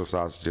of actual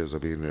sausages. I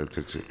mean,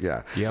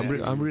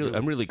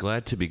 I'm really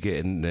glad to be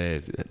getting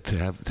to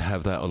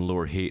have that on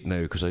Lower Haight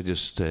now, because I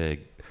just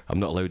I'm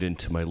not allowed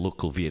into my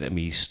local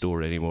Vietnamese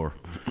store anymore.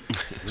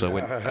 So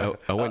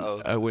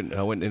I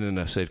went in and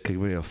I said, "Can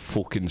you give me a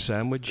fucking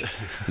sandwich?"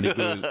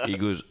 And he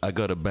goes, "I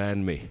gotta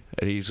ban me."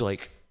 And he's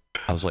like,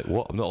 I was like,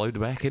 "What? I'm not allowed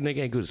back in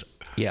again?" He goes,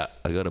 "Yeah,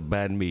 I gotta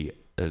ban me."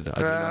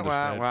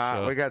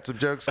 Wow. We got some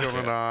jokes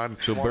going on.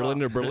 So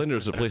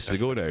Berliner's the place to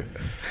go now.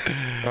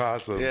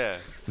 Awesome. Yeah,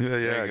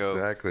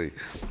 exactly.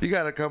 You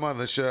got to come on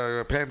the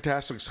show,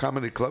 Pamtastic's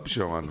Comedy Club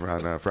show on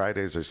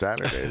Fridays or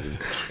Saturdays,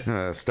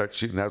 and start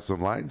shooting out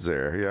some lines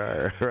there.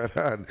 Yeah, right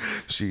on.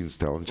 Sheen's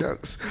telling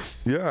jokes.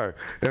 Yeah,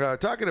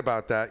 talking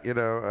about that,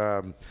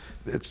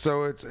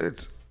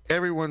 it's.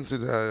 Everyone's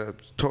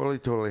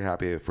totally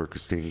happy for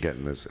Christine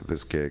getting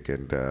this gig,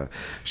 and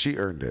she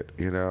earned it,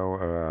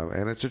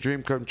 and it's a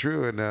dream come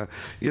true, and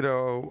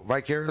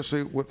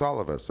vicariously with all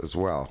of us as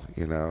well.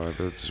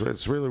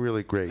 It's really,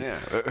 really great. Yeah,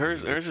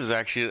 hers is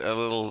actually a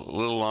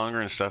little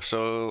longer and stuff.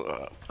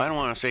 So I don't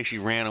want to say she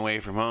ran away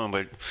from home,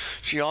 but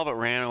she all but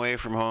ran away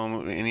from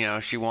home,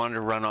 and she wanted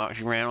to run off.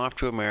 She ran off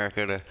to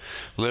America to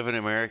live an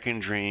American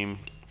dream.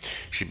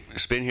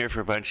 She's been here for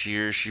a bunch of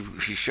years. She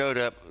showed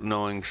up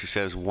knowing she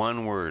says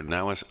one word, and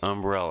that was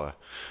umbrella.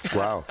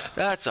 Wow,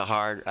 that's a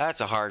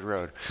hard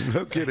road.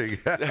 No kidding.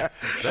 I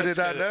did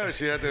not know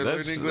she had to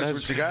learn English when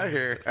she got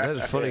here.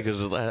 That's funny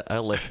because I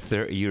left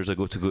 30 years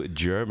ago to go to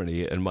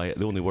Germany, and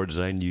the only words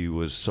I knew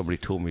was somebody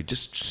told me,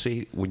 just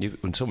say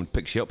when someone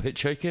picks you up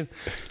hitchhiking,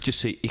 just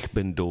say "Ich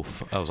bin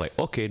doof." I was like,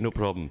 okay, no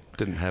problem.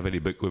 Didn't have any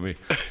book with me.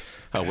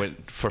 I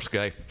went, first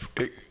guy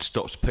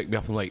stops to pick me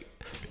up. I'm like,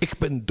 "Ich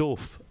bin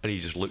doof," and he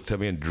just looked at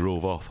me and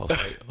drove off. I was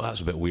like, well, that's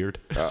a bit weird.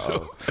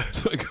 So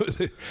I go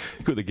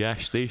to the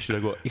gas station.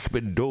 I go, "Ich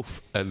bin doof,"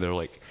 and they're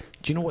like,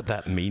 "Do you know what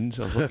that means?"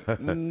 I was like,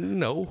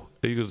 "No."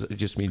 He goes, "It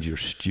just means you're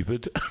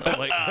stupid." I'm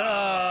like,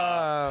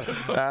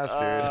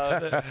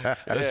 bastard.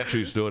 That's a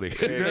true story.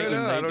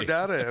 No, I don't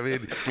doubt it. I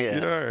mean,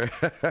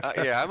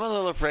 I'm a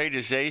little afraid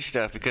to say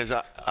stuff because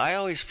I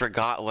always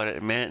forgot what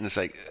it meant, and it's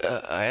like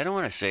I don't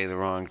want to say the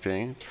wrong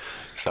thing.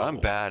 So I'm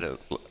bad at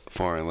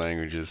foreign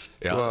languages.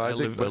 Yeah, well, I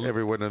think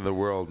everyone in the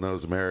world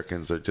knows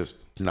Americans are just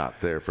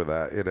not there for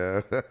that,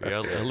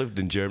 Yeah, I lived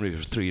in Germany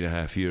for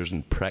 3.5 years,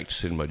 and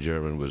practicing my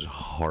German was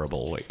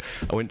horrible. Like,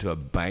 I went to a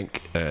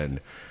bank, and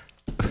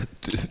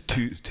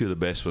two of the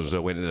best ones. I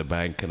went in a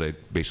bank, and I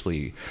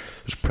basically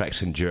was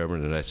practicing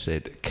German, and I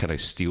said, "Can I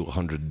steal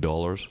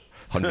 $100?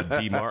 100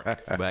 D-mark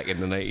back in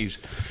the 90s?"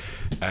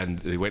 And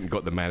they went and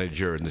got the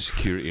manager and the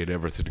security and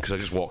everything, because I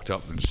just walked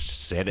up and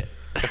said it.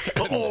 I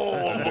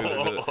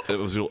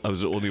was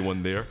the only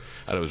one there,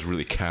 and I was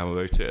really calm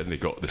about it, and they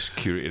got the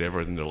security and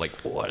everything. They're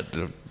like, "What?"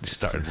 They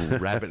started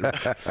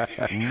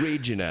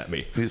raging at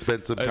me. You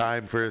spent some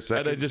time for a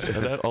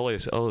second. All I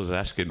was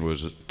asking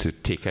was to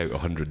take out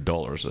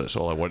 $100. That's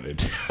all I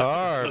wanted.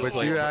 But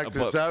you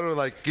sounded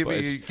like, give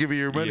me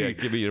your money. Yeah,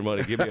 give me your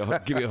money. Give me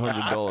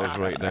 $100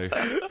 right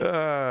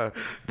now.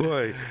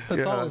 Boy,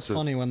 it's always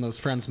funny when those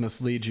friends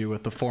mislead you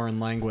with the foreign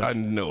language. I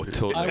know,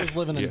 totally. I was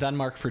living in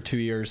Denmark for 2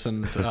 years,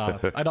 and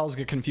I'd always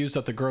get confused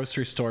at the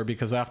grocery store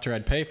because after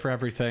I'd pay for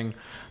everything,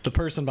 the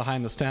person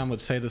behind the stand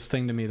would say this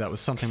thing to me that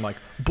was something like,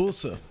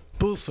 Bulsa,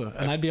 Bulsa,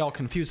 and I'd be all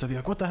confused. I'd be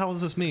like, what the hell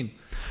does this mean?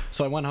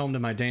 So I went home to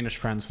my Danish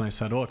friends and I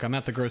said, look, I'm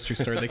at the grocery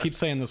store. They keep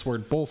saying this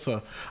word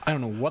Bulsa. I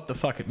don't know what the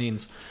fuck it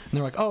means. And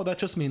they're like, oh, that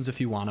just means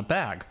if you want a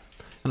bag.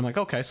 And I'm like,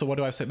 okay, so what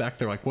do I say back?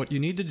 They're like, what you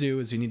need to do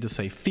is you need to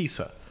say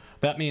Fisa.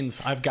 That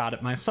means I've got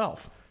it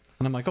myself.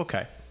 And I'm like,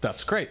 okay,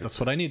 that's great. That's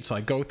what I need. So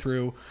I go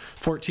through,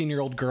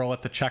 14-year-old girl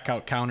at the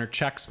checkout counter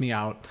checks me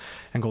out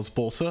and goes,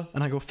 Bulsa?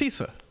 And I go,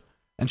 Fisa.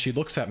 And she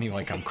looks at me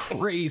like I'm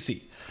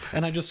crazy.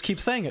 And I just keep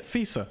saying it,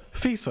 Fisa,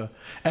 Fisa.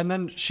 And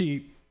then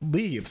she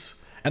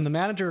leaves. And the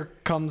manager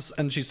comes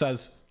and she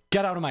says,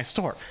 get out of my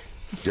store.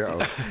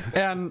 Yeah.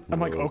 And I'm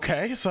like,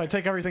 okay. So I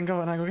take everything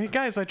going. And I go, hey,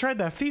 guys, I tried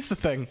that Fisa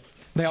thing.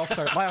 They all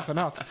start laughing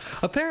up.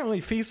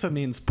 Apparently, Fisa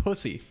means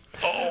pussy.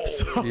 Oh,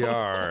 so,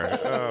 Yar.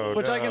 Oh,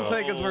 which no. I can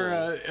say because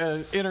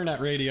we're internet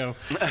radio.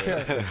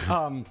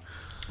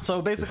 So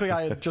basically,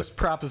 I had just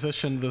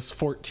propositioned this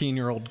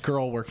 14-year-old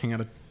girl working at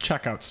a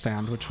checkout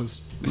stand, which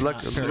was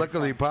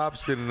luckily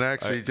Pops didn't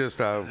actually just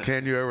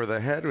can you over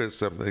the head with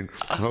something.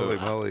 Holy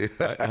moly!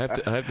 I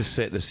have to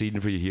set the scene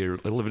for you here.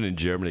 I'm living in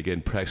Germany again,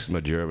 practicing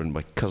my German.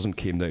 My cousin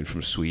came down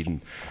from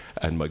Sweden,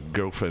 and my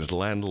girlfriend's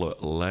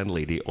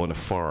landlady on a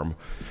farm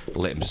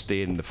let him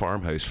stay in the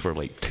farmhouse for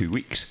like 2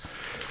 weeks.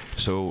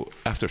 So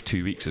after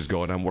 2 weeks is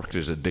gone, I'm working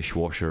as a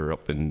dishwasher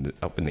up in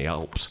the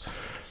Alps.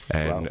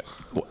 And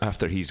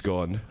after he's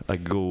gone, I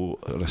go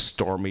on a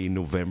stormy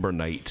November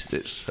night.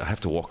 I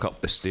have to walk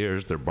up the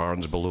stairs. Their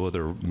barn's below,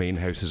 their main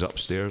house is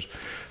upstairs.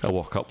 I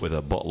walk up with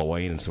a bottle of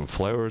wine and some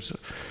flowers.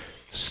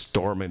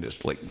 Storming,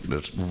 it's like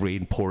there's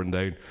rain pouring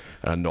down.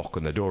 And I knock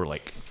on the door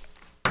like,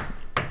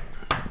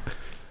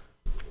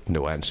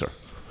 no answer.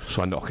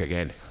 So I knock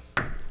again.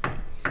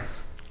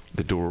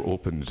 The door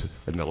opens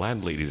and the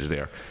landlady's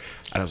there.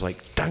 And I was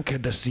like,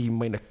 danke, dass Sie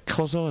meine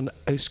Cousin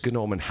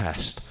ausgenommen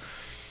hast.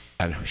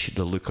 And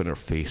the look on her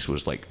face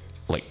was like,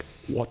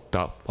 what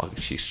the fuck?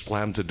 She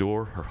slams the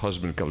door. Her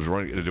husband comes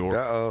running to the door,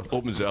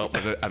 opens it up,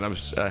 and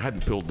I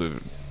hadn't pulled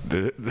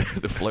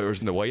the flowers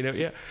and the wine out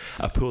yet.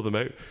 I pull them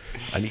out,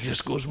 and he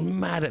just goes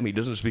mad at me.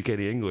 Doesn't speak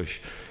any English,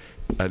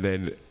 and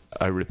then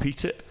I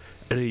repeat it,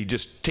 and he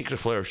just takes the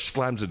flowers,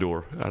 slams the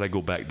door, and I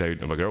go back down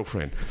to my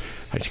girlfriend,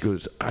 and she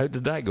goes, "How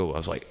did that go?" I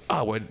was like,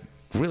 "I went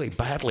really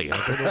badly. I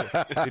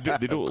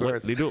don't know.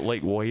 They don't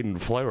like wine and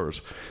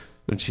flowers."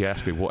 And she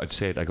asked me what I'd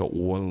said. I got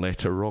one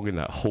letter wrong in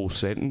that whole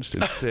sentence.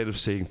 Instead of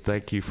saying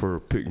thank you for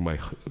putting my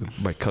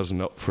cousin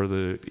up for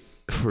the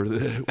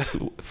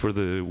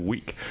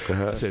week,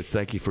 I said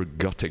thank you for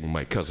gutting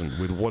my cousin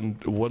with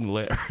one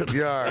letter.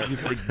 Yeah,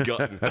 for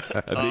gutting,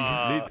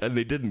 and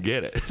they didn't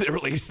get it. They were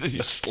like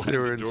they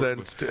were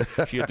incensed.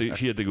 She had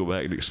to go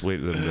back and explain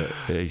to them that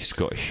he's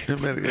Scottish.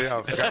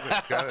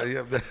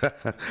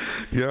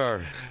 Yeah,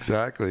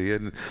 exactly.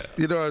 And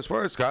as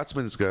far as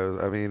Scotsmen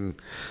goes, I mean,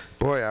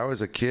 boy, I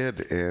was a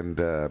kid and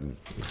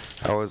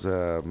I was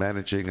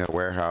managing a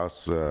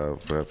warehouse, a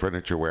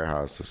furniture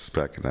warehouse. This is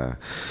back in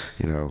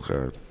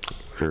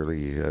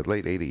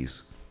late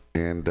 80s,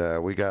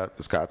 and we got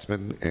the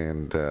Scotsman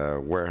and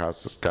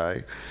warehouse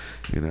guy,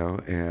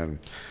 and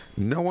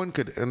no one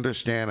could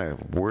understand a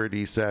word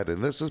he said.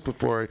 And this is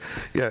before,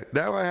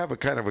 now I have a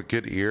kind of a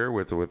good ear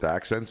with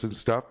accents and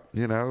stuff,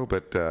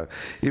 but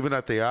even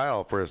at the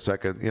aisle for a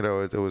second,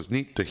 it was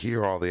neat to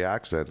hear all the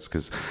accents,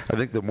 because I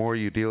think the more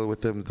you deal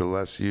with them, the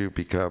less you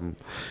become,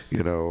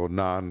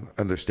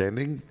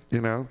 non-understanding,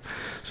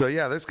 So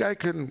yeah, this guy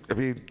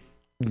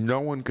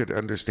no one could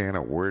understand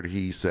a word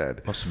he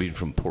said. Must have been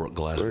from Port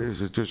Glasgow.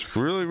 It's just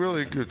really,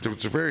 really good.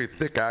 It's a very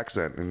thick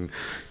accent, and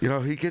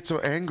he gets so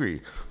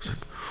angry. He's like,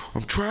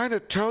 I'm trying to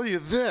tell you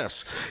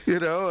this,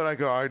 and I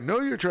go, I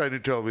know you're trying to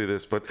tell me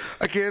this, but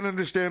I can't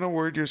understand a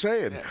word you're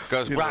saying.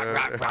 Goes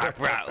rock.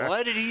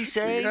 What did he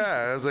say?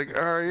 Yeah, I was like,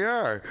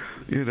 yeah,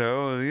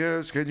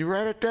 yes, can you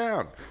write it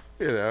down?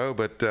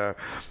 But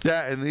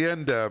in the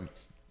end.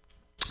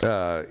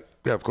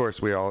 Of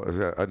course, we all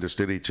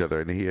understood each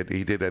other, and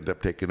he did end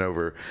up taking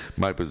over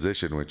my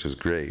position, which is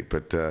great.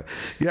 But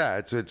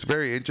it's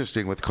very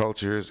interesting with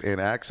cultures and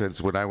accents.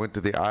 When I went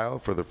to the aisle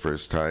for the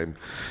first time,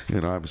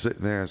 I'm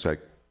sitting there, and it's like,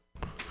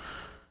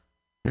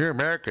 "You're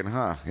American,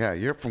 huh? Yeah,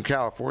 you're from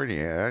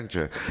California, aren't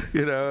you?"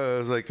 I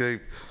was like,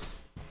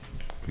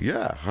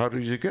 yeah, how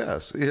did you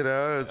guess?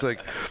 It's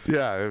like,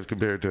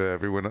 compared to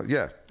everyone,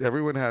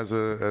 everyone has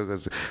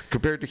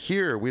compared to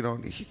here, we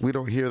don't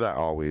hear that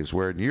always.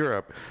 Where in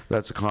Europe,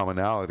 that's a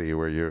commonality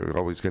where you're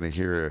always going to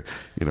hear,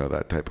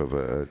 that type of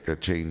a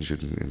change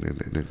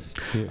in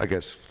I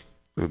guess,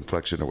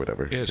 inflection or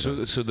whatever. Yeah, so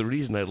the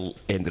reason I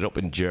ended up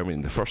in Germany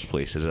in the first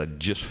place is I'd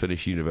just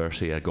finished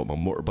university. I got my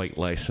motorbike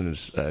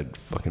license. I'd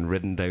fucking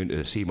ridden down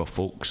to see my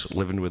folks,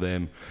 living with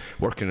them,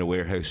 working in a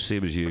warehouse,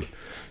 same as you.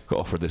 Got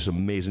offered this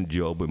amazing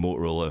job with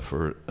Motorola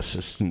for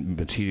assistant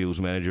materials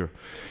manager.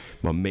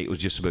 My mate was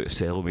just about to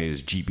sell me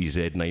his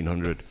GBZ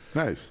 900.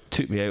 Nice.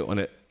 Took me out on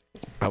it,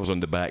 I was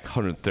on the back,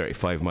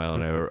 135 mile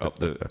an hour up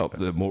the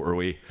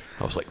motorway.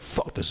 I was like,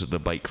 "Fuck, this is the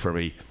bike for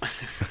me."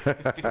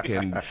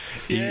 And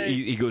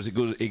he goes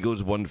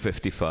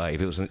 155. I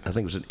think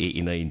it was an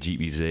 '89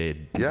 GBZ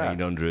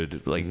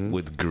 900, like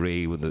with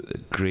grey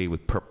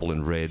with purple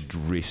and red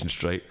racing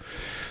stripe.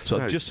 So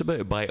I'm just about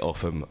to buy it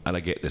off him, and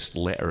I get this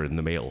letter in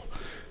the mail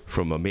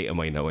from a mate of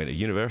mine I went to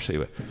university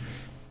with.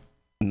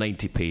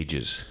 90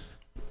 pages.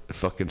 The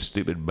fucking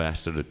stupid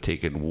bastard had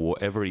taken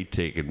whatever he'd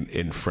taken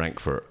in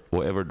Frankfurt,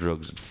 whatever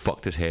drugs,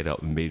 fucked his head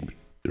up and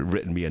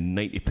written me a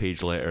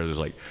 90-page letter that was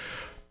like,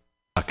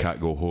 "I can't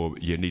go home,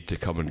 you need to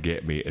come and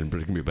get me and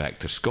bring me back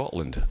to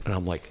Scotland." And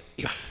I'm like,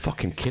 "You're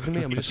fucking kidding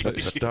me? I'm just about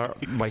to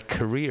start my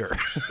career."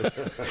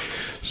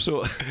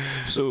 So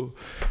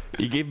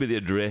he gave me the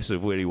address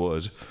of where he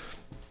was.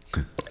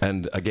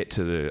 And I get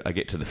to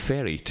the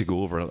ferry to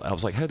go over. I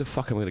was like, "How the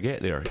fuck am I going to get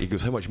there?" He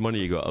goes, "How much money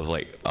you got?" I was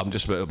like, "I'm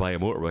just about to buy a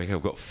motorbike.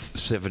 I've got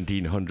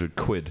 1,700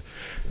 quid,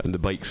 and the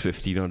bike's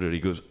 1,500. He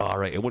goes, "All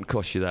right, it won't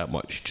cost you that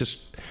much.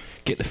 Just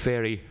get the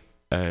ferry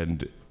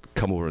and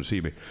come over and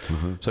see me."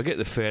 So I get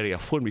the ferry. I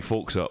phone me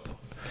folks up,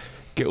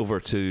 get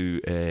over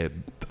to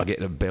I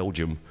get to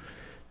Belgium,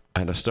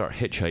 and I start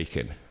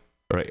hitchhiking.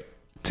 Right,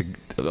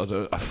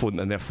 I phone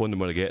them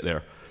when I get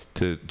there.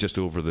 To just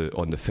over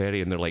on the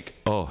ferry, and they're like,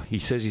 "Oh, he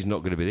says he's not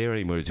going to be there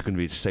anymore. He's going to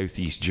be in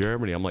southeast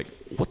Germany." I'm like,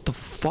 "What the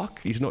fuck?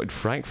 He's not in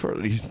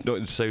Frankfurt. He's not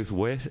in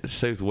southwest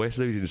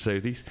now. He's in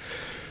southeast."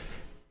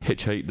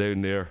 Hitchhiked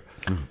down there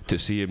to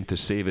see him to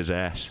save his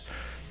ass.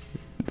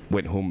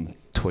 Went home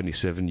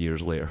 27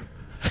 years later.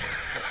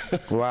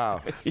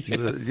 Wow.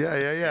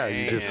 Yeah.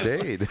 You just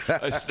stayed.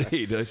 I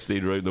stayed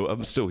around.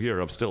 I'm still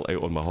here. I'm still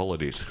out on my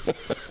holidays.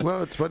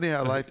 Well, it's funny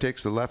how life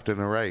takes a left and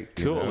a right.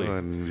 Totally.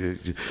 And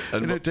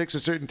it takes a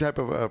certain type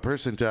of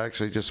person to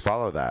actually just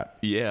follow that.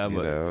 Yeah.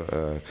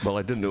 Well,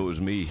 I didn't know it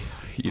was me.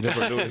 You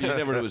never know. You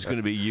never know it was going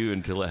to be you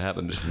until it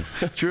happened.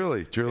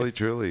 Truly.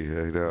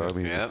 I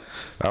mean,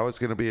 I was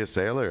going to be a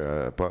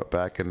sailor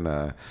back in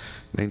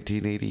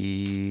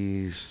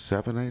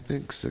 1987, I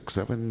think,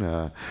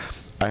 7.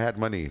 I had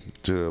money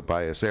to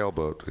buy a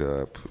sailboat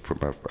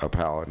from a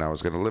pal, and I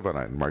was going to live on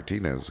it in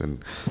Martinez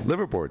and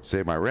liverboard,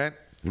 save my rent,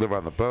 live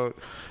on the boat.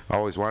 I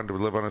always wanted to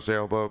live on a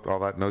sailboat, all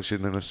that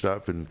notion and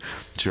stuff, and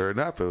sure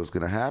enough, it was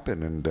going to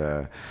happen. And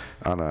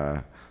on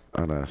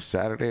a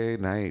Saturday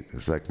night,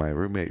 it's like my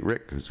roommate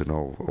Rick, who's an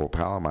old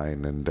pal of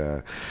mine, and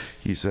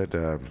he said,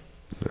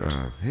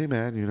 "Hey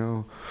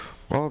man,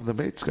 all of the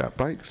mates got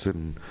bikes,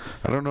 and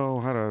I don't know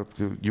how to.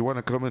 You want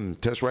to come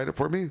and test ride it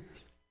for me?"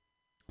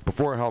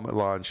 Before helmet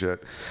law and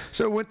shit.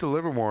 So I went to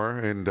Livermore,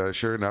 and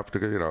sure enough,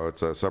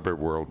 it's a suburb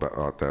world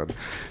out there,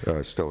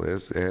 still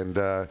is, and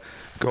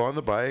go on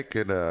the bike,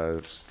 and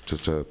it's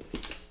just a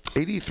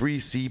 83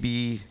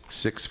 CB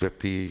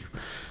 650.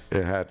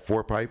 It had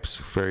 4 pipes,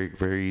 very,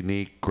 very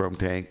unique chrome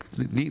tank,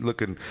 neat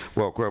looking,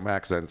 chrome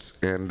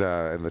accents, and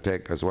the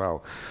tank as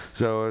well.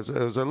 So it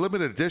was a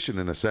limited edition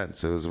in a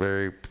sense. It was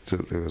very,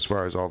 as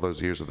far as all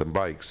those years of them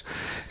bikes,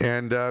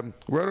 and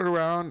rode it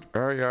around.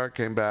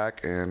 Came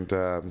back,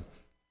 and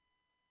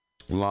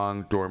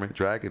long dormant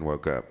dragon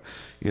woke up.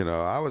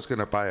 I was going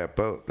to buy a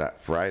boat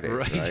that Friday,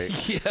 right?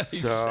 Yeah, exactly.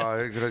 So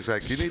I was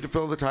like, "You need to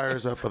fill the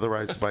tires up,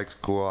 otherwise the bike's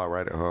cool. I'll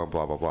ride it home,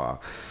 blah, blah, blah."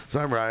 So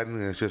I'm riding,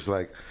 and it's just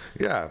like,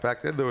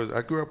 back then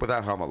I grew up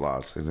without helmet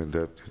laws, and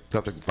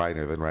nothing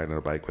finer than riding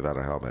a bike without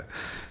a helmet.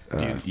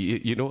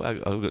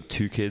 I've got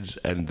 2 kids,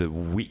 and the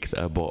week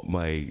that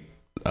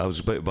I was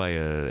about to buy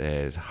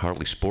a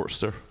Harley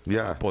Sportster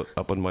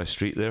up on my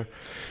street there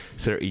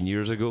 13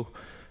 years ago,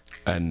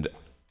 and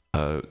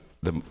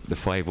the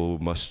 5.0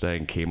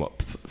 Mustang came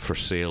up for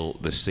sale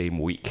the same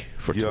week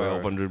for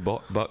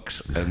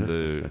 $1,200 and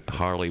the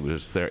Harley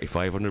was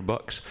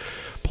 $3,500.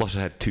 Plus,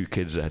 I had 2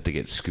 kids that had to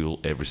get to school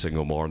every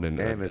single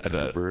morning. And it's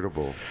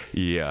convertible.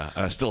 Yeah,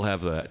 I still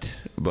have that.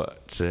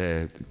 But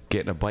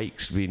getting a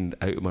bike's been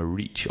out of my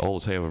reach all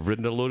the time. I've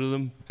ridden a load of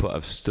them, but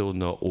I've still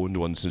not owned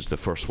one since the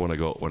first one I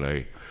got when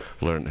I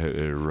learned how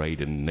to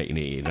ride in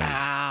 1989.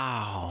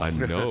 Ow! I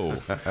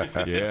know.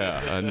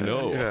 Yeah, I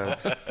know. Yeah.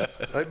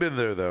 I've been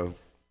there, though.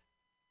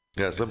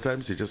 Yeah,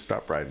 sometimes you just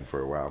stop riding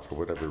for a while for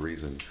whatever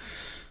reason.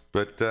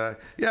 But, so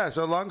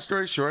long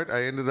story short,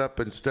 I ended up,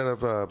 instead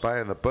of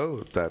buying the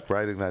boat,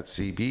 riding that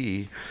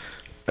CB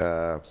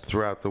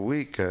throughout the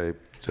week, in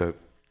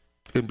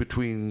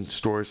between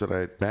stores that I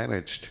had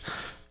managed,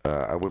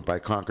 I went by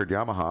Concord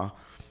Yamaha,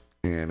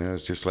 and it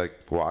was just like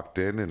walked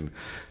in, and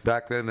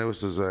back then there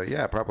was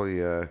probably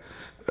they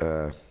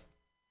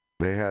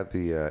had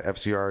the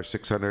FCR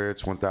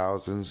 600s,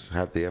 1000s,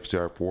 had the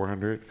FCR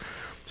 400.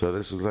 So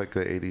this was like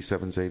the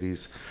 87s,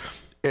 80s.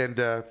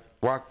 And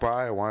walked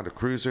by, I wanted a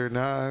cruiser.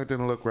 No, it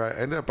didn't look right. I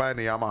ended up buying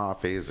a Yamaha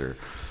Phaser.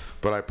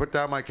 But I put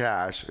down my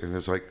cash, and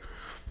it's like,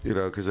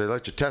 because they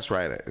let you test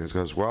ride it. And it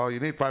goes, "Well, you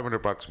need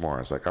 $500 more."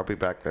 It's like, "I'll be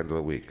back at the end of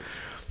the week."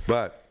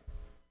 But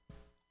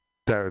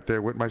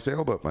there went my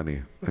sailboat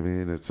money. I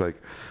mean, it's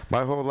like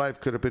my whole life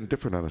could have been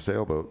different on a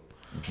sailboat.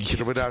 Should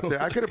have been out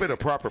there. I could have been a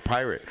proper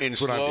pirate. In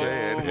That's what I'm slow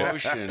saying.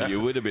 motion.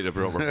 You would have been a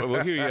proper.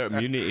 Well, here you're at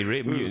Mutiny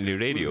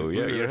Radio.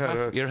 Yeah,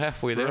 you're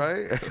halfway there.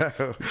 Right?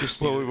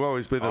 Well, we've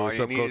always been there All with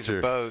you need is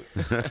a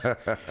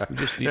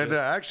subculture. And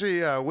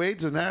actually,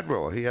 Wade's an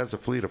admiral. He has a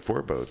fleet of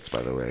 4 boats,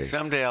 by the way.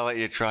 Someday I'll let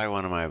you try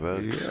one of my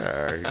boats.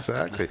 Yeah,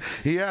 exactly.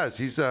 He has.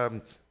 He's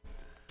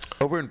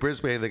over in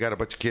Brisbane. They got a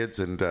bunch of kids,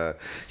 and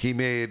he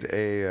made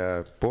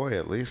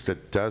at least a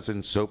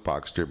dozen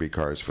soapbox derby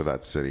cars for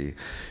that city.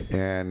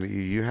 And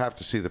you have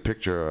to see the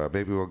picture.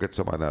 Maybe we'll get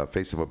some on the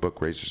face of a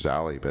book, Racers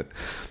Alley. But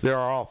they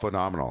are all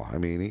phenomenal. I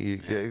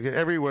mean,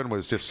 everyone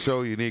was just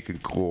so unique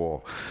and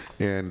cool.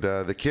 And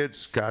the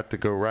kids got to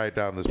go ride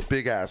down this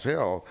big ass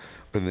hill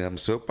in them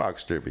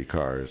soapbox derby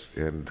cars,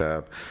 and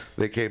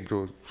they came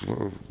to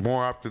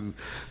more often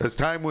as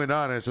time went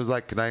on. I was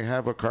like, "Can I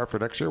have a car for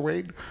next year,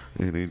 Wade?"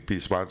 And he'd be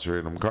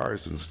sponsoring them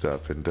cars and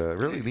stuff, and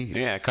really neat.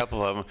 Yeah, a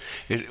couple of them.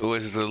 It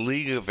was the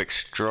League of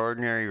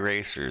Extraordinary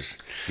Racers.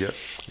 Yep.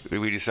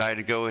 We decided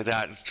to go with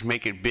that to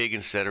make it big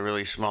instead of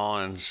really small,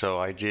 and so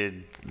I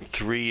did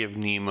 3 of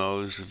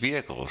Nemo's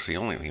vehicles. He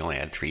only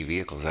had 3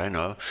 vehicles, I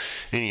know.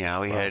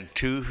 Anyhow, he had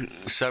 2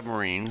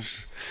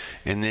 submarines.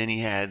 And then he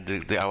had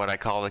the what I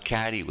call the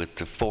caddy with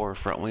the 4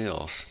 front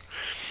wheels.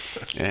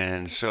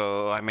 And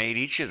so I made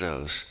each of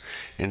those.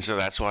 And so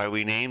that's why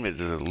we named it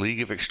the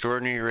League of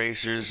Extraordinary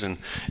Racers. And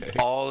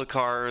all the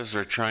cars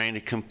are trying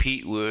to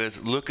compete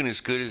with looking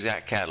as good as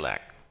that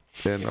Cadillac.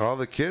 And all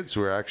the kids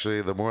were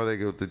actually, the more they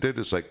did,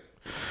 it's like,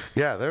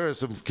 yeah, there are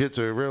some kids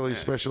who are really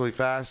especially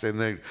fast, and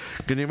they,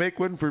 can you make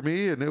one for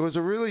me? And it was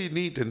a really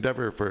neat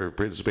endeavor for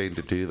Brisbane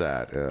to do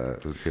that,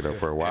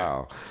 for a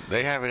while. Yeah.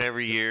 They have it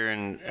every year,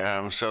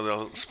 and so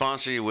they'll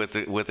sponsor you with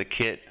a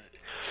kit.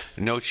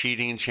 No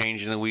cheating and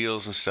changing the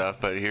wheels and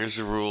stuff, but here's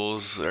the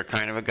rules. They're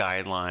kind of a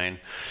guideline.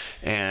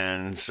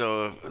 And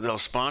so they'll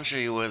sponsor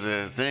you with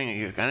a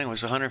thing. I think it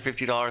was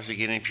 $150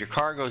 again. If your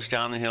car goes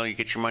down the hill, you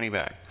get your money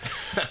back.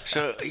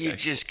 So you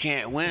just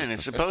can't win.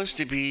 It's supposed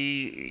to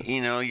be,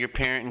 your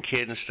parent and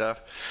kid and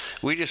stuff.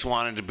 We just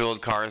wanted to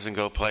build cars and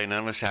go play.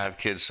 None of us have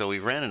kids, so we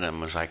rented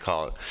them, as I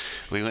call it.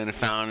 We went and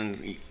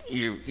found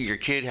your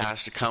kid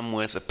has to come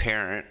with a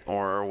parent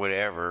or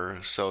whatever.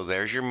 So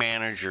there's your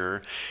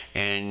manager,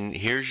 and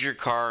here's your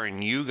car,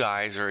 and you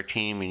guys are a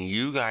team, and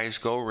you guys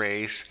go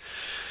race.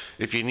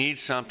 If you need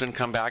something,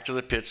 come back to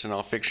the pits and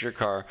I'll fix your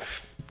car.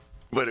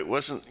 But it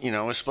wasn't, it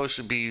was supposed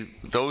to be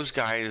those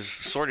guys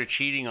sort of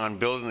cheating on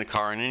building the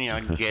car and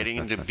then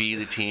getting to be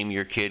the team.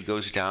 Your kid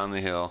goes down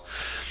the hill,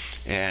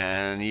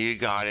 and you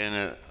got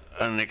in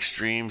an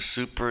extreme,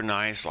 super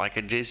nice, like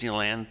a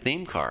Disneyland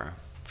theme car.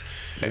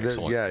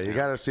 Excellent. Yeah, you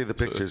got to see the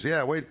pictures.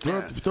 Yeah, wait,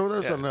 throw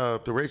those on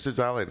the Racers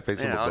Alley and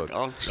face of the book.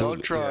 I'll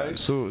try.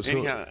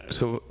 Yeah.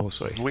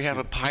 Sorry. We have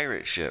a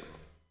pirate ship.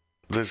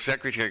 The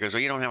secretary goes, "Oh,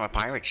 you don't have a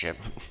pirate ship."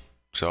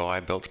 So I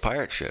built a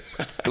pirate ship.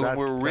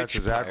 We're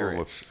rich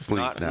pirates,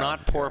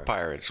 not poor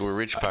pirates. We're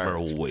rich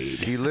pirates.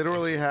 He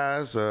literally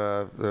has 3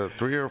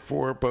 or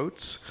 4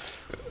 boats.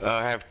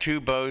 I have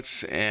 2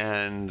 boats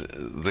and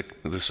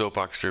the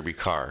soapbox derby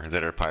car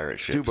that are pirate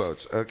ships. 2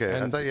 boats. Okay,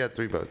 I thought you had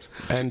 3 boats.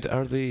 And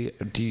are they?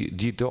 Do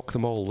you dock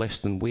them all less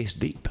than waist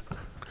deep?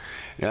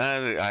 Do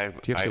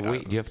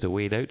you have to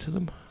wade out to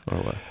them, or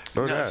what?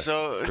 Oh, no, yeah.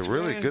 So they're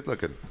really good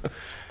looking.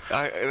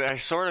 I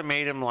sort of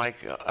made them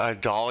like a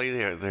dolly.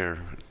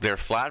 They're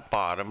flat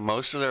bottom.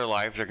 Most of their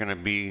life they're going to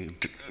be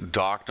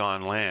docked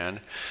on land.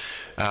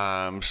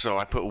 So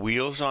I put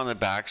wheels on the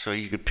back so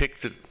you could pick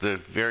the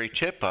very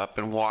tip up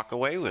and walk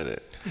away with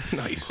it.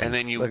 Nice. And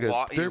then you like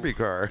walk a derby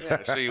car.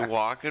 So you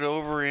walk it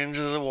over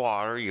into the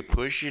water. You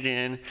push it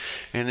in,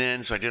 and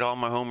then so I did all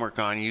my homework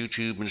on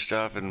YouTube and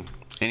stuff. And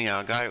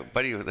anyhow, a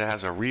buddy that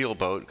has a real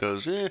boat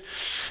goes,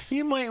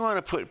 you might want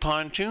to put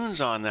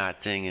pontoons on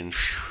that thing. And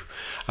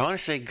I want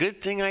to say,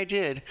 good thing I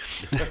did.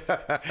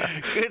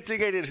 Good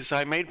thing I did. So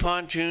I made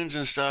pontoons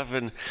and stuff,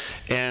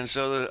 and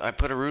so I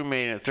put a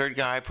roommate and a third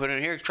guy. I put it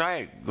in here, try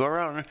it, go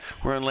around.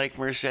 We're in Lake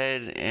Merced,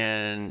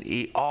 and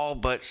he all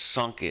but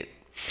sunk it.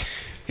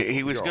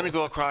 He was going to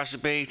go across the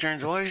bay. He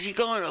turns, what is he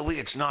going? Oh,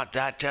 it's not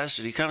that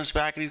tested. He comes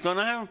back and he's going,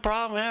 I have a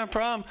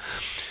problem.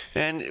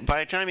 And by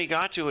the time he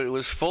got to it, it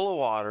was full of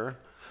water.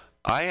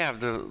 I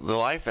have the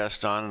life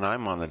vest on, and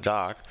I'm on the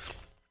dock.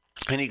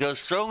 And he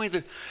goes, throw me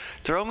the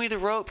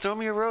rope, throw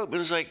me a rope. And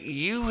it's like,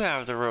 you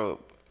have the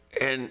rope.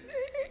 And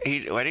I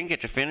didn't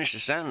get to finish the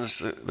sentence.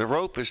 The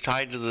rope is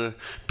tied to the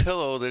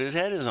pillow that his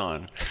head is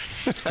on.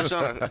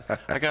 So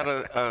I got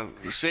a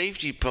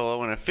safety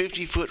pillow and a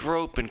 50-foot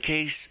rope in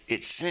case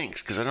it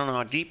sinks, because I don't know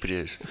how deep it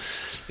is.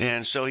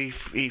 And so he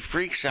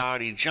freaks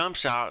out. He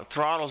jumps out,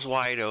 throttle's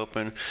wide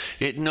open.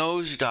 It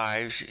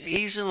nosedives.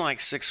 He's in like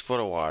 6 foot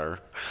of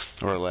water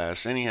or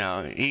less.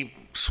 Anyhow, he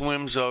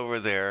swims over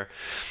there.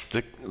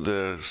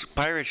 The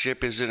pirate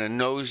ship is in a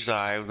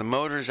nosedive. The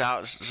motor's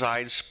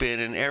outside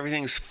spinning.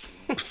 Everything's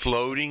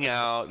floating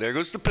out. There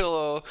goes the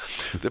pillow.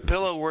 The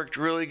pillow worked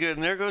really good,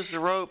 and there goes the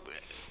rope.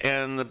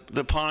 and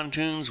the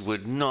pontoons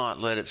would not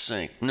let it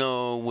sink.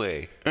 No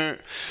way.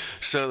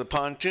 So the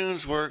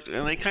pontoons worked,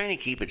 and they kind of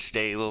keep it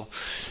stable,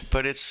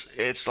 but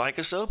it's like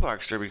a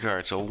soapbox derby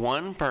car. So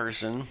one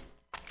person,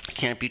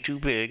 can't be too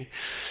big,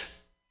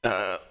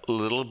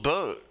 little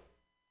boat.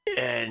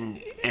 And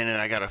then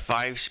I got a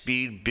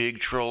 5-speed big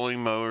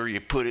trolling motor. You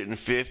put it in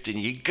fifth and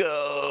you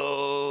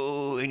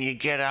go, and you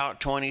get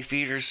out 20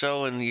 feet or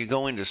so, and you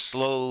go into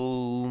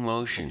slow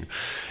motion.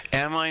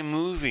 Am I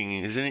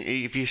moving?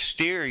 If you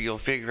steer, you'll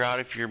figure out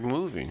if you're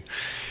moving.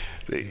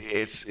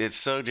 It's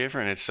so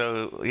different. It's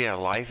so,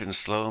 life in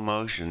slow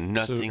motion.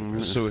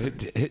 Nothing. So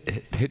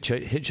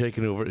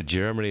hitchhiking over to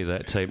Germany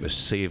that time to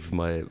save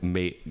my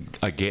mate.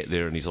 I get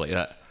there and he's like,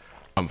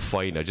 I'm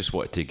fine. I just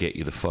wanted to get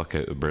you the fuck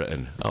out of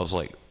Britain. I was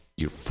like,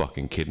 you're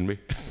fucking kidding me?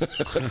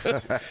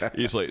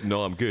 He's like,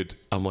 no, I'm good.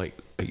 I'm like,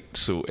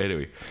 so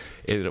anyway,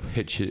 ended up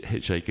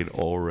hitchhiking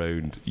all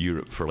around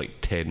Europe for like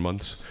 10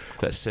 months.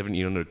 That's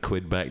 1,700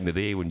 quid back in the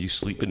day when you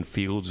sleep in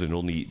fields and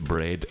only eat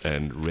bread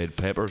and red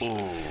peppers.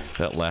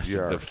 That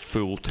lasted the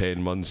full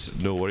 10 months,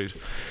 no worries.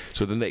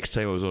 So the next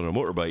time I was on a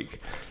motorbike,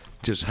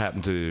 just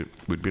happened to,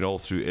 we'd been all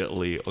through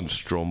Italy on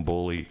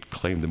Stromboli,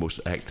 climbed the most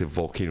active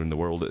volcano in the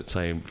world at the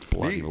time,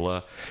 blah, blah,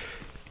 blah.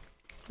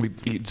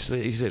 He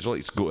says,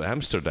 let's go to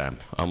Amsterdam.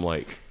 I'm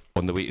like,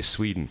 on the way to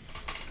Sweden.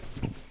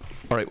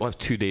 All right, we'll have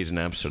 2 days in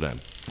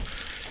Amsterdam.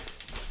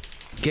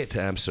 Get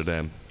to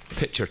Amsterdam,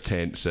 pitch our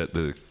tents at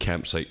the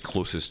campsite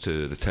closest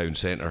to the town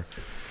centre.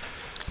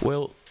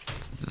 Well,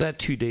 that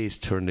 2 days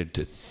turned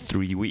into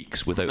 3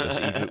 weeks without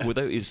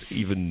us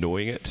even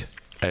knowing it.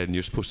 And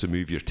you're supposed to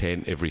move your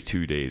tent every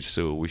 2 days,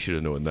 so we should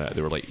have known that.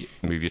 They were like,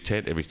 move your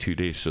tent every 2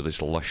 days so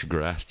this lush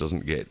grass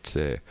doesn't get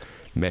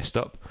messed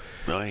up.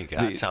 Oh,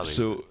 that's how they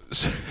So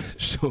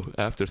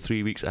after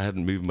 3 weeks, I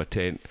hadn't moved my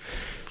tent.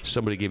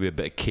 Somebody gave me a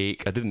bit of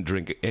cake. I didn't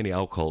drink any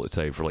alcohol at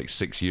the time for like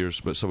 6 years,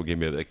 but someone gave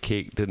me a bit of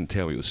cake. Didn't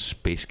tell me it was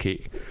space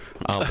cake.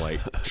 I'm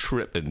like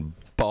tripping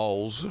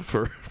balls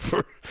for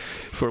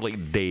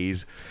like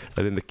days.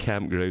 And then the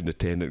campground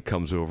attendant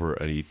comes over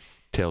and he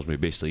tells me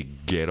basically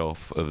get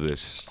off of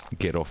this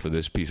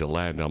piece of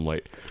land. I'm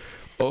like,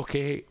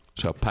 okay.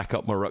 So I pack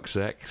up my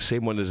rucksack,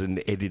 same one as in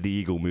the Eddie the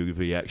Eagle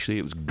movie. Actually,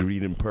 it was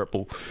green and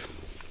purple,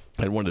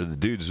 and one of the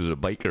dudes was a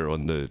biker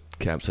on the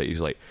campsite. He's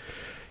like,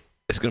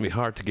 it's going to be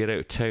hard to get out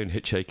of town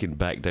hitchhiking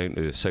back down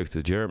to the south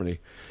of Germany.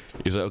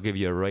 He's like, I'll give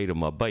you a ride on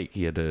my bike.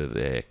 He had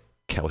a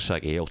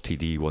Kawasaki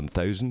LTD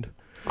 1000.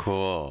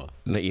 Cool.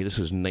 This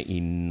was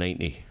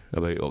 1990,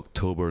 about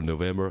October,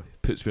 November.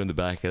 Puts me on the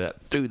back of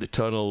that, through the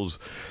tunnels,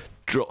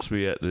 drops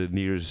me at the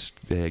nearest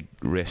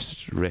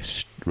rest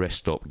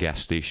stop,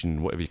 gas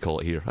station, whatever you call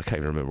it here. I can't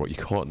even remember what you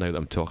call it now that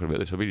I'm talking about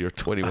this. I've been here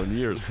 21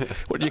 years.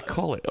 What do you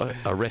call it?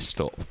 A rest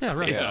stop.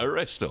 Yeah, a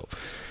rest stop.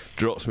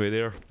 Drops me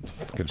there.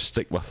 I can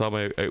stick my thumb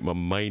out my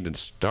mind and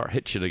start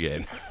hitching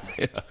again.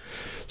 Yeah.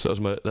 So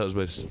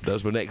that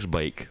was my next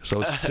bike.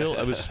 So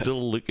I was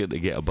still looking to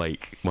get a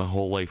bike. My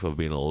whole life I've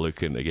been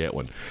looking to get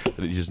one,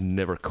 and it just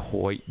never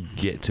quite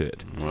get to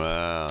it.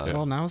 Wow. Yeah.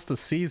 Well, now's the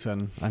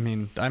season. I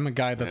mean, I'm a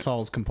guy that's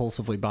always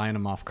compulsively buying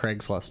them off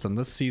Craigslist, and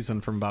this season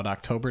from about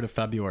October to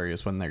February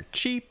is when they're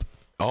cheap.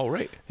 All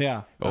right.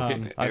 Yeah.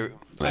 Okay.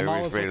 I'm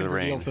always looking for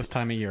deals this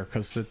time of year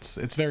because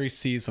it's very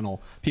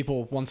seasonal.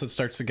 People, once it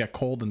starts to get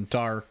cold and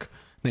dark,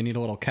 they need a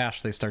little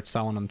cash. They start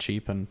selling them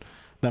cheap, and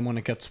then when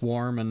it gets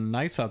warm and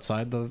nice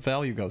outside, the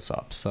value goes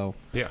up. So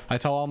yeah. I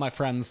tell all my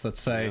friends that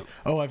say,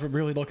 "Oh, I'm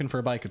really looking for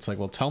a bike." It's like,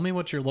 well, tell me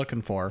what you're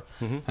looking for,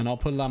 and I'll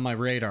put it on my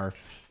radar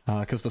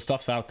because the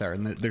stuff's out there,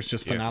 and there's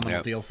just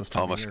phenomenal deals this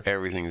time. Almost of year.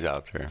 everything's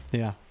out there.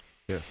 Yeah.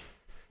 Yeah.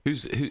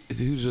 Whose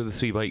are the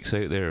 3 bikes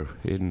out there?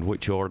 In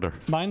which order?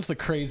 Mine's the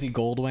crazy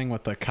Goldwing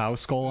with the cow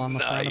skull on the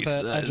front of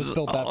it. I just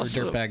built that for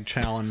Dirtbag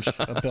Challenge,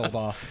 a build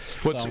off.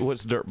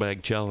 What's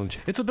Dirtbag Challenge?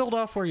 It's a build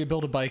off where you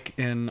build a bike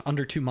in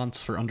under 2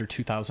 months for under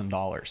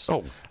 $2,000.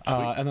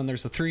 Oh, and then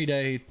there's a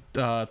 3-day,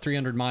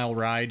 300-mile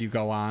ride you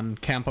go on,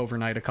 camp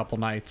overnight a couple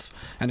nights,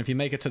 and if you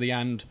make it to the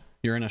end,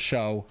 you're in a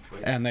show,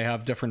 and they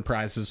have different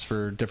prizes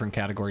for different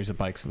categories of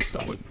bikes and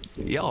stuff.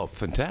 Yeah,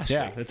 fantastic.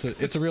 Yeah,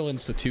 it's a real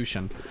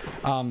institution.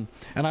 And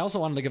I also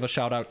wanted to give a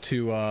shout out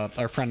to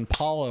our friend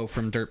Paulo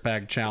from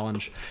Dirtbag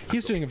Challenge.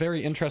 He's doing a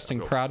very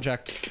interesting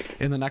project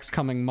in the next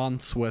coming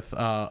months with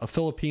a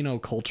Filipino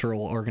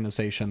cultural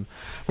organization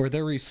where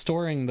they're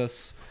restoring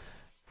this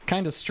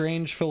kind of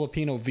strange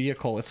Filipino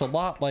vehicle. It's a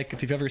lot like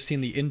if you've ever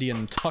seen the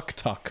Indian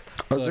tuk-tuk.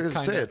 I was going to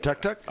say a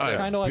tuk-tuk?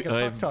 Kind of like a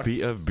tuk-tuk.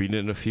 I've been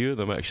in a few of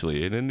them,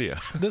 actually, in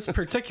India. This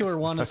particular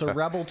one is a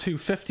Rebel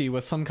 250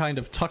 with some kind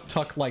of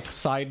tuk-tuk-like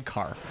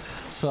sidecar.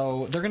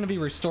 So they're going to be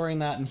restoring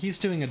that, and he's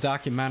doing a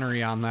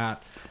documentary on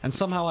that. And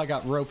somehow I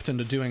got roped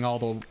into doing all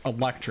the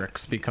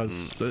electrics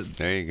because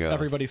there you go.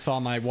 Everybody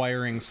saw my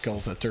wiring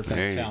skills at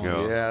Dirtbag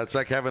Challenge. Yeah, it's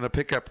like having a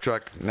pickup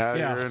truck. Now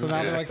you're in. So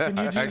now they're like, can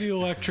you do the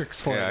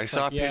electrics for us? Yeah, I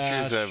saw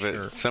pictures of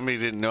of it. Somebody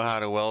didn't know how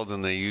to weld,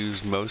 and they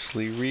used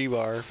mostly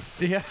rebar.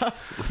 Yeah.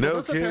 No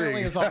this kidding.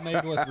 apparently is all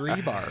made with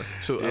rebar.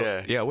 So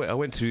I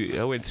went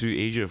through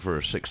Asia for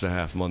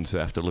 6.5 months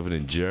after living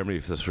in Germany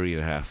for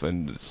 3.5,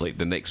 and like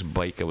the next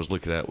bike I was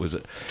looking at was I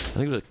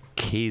think it was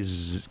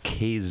a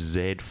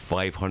KZ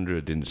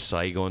 500 in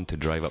Saigon to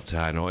drive up to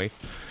Hanoi.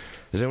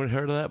 Has anyone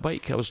heard of that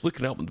bike? I was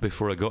looking up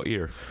before I got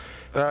here.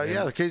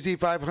 Yeah, the KZ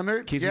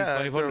 500. KZ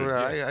 500.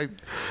 I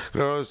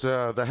those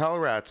the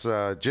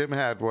Hellrats. Jim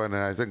had one,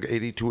 and I think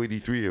 82,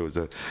 83. It was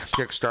a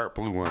kickstart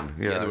blue one.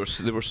 Yeah,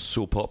 they were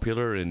so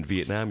popular in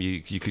Vietnam.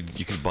 You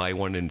could buy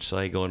one in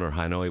Saigon or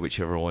Hanoi,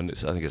 whichever one. I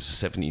think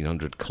it's a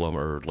 1,700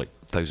 kilometer, like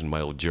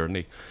 1,000-mile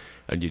journey.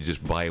 And you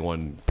just buy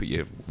one, put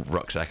your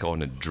rucksack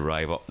on, and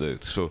drive up the.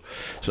 So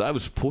I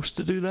was supposed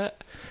to do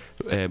that.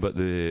 But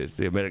the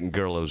American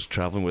girl I was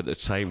traveling with at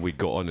the time, we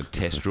got on and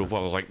test drove. I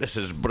was like, "This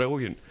is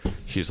brilliant."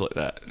 She's like,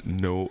 "That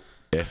no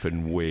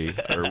effing way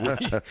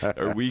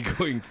are we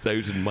going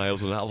 1,000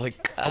 miles?" And I was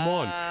like, "Come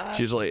on."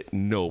 She's like,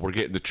 "No, we're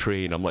getting the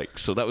train." I'm like,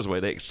 so that was my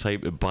next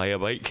time to buy a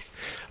bike,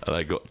 and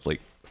I got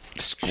like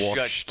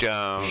squashed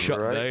down.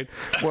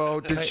 Well,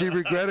 did she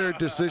regret her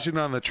decision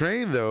on the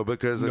train though?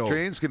 Because the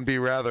trains can be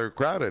rather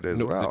crowded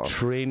as well. The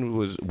train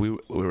was. We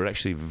were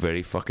actually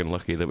very fucking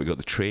lucky that we got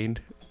the train.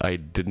 I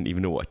didn't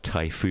even know what a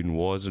typhoon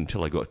was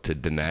until I got to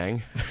Da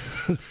Nang.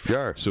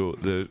 Yeah.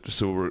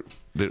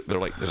 They're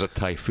like, there's a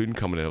typhoon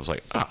coming in. I was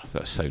like,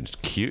 that sounds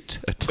cute.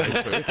 A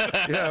typhoon.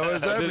 Yeah, what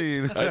does that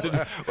mean?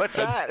 What's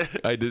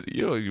that? I did.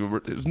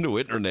 There's no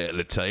internet at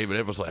the time, and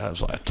everyone's like, I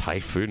was like, a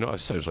typhoon. Oh, it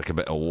sounds like a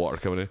bit of water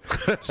coming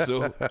in.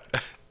 So.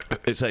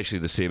 It's actually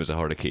the same as a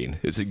hurricane.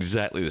 It's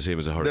exactly the same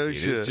as a hurricane. No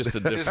shit. It's just a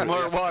different. It's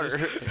more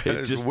water.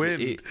 It's just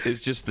wind.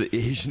 It's just the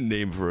Asian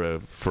name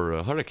for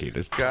a hurricane.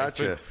 It's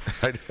gotcha.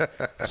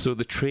 So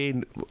the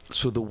train,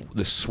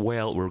 the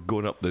swell. We're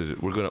going up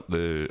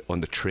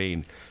on the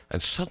train,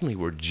 and suddenly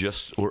we're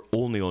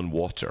only on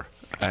water,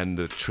 and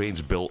the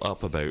train's built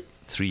up about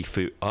 3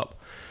 foot up,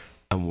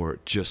 and we're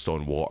just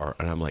on water,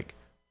 and I'm like,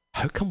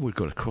 how come we're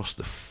going to cross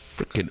the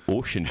freaking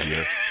ocean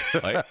here?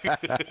 Right?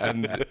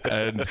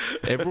 and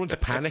everyone's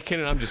panicking,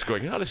 and I'm just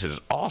going, this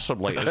is awesome.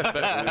 Like, it's a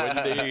bit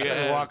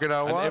windy. Walking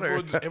on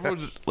water.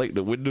 Everyone's like,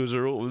 the windows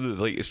are open.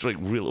 Like, it's like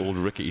real old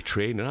rickety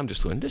train, and I'm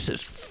just going, this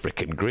is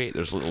freaking great.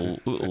 There's little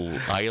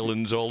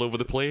islands all over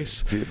the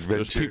place.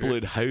 There's people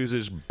in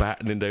houses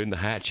battening down the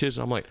hatches.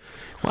 I'm like,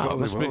 wow,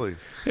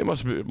 it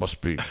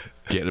must be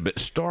getting a bit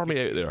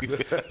stormy out there.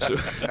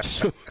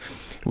 So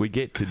we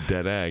get to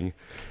Da Nang,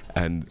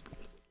 and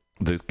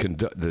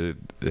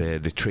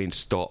the train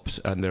stops,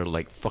 and they're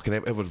like fucking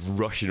everyone's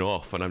rushing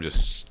off, and I'm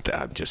just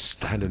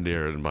standing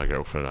there, and my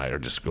girlfriend and I are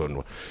just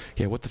going,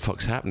 yeah, what the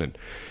fuck's happening?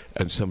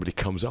 And somebody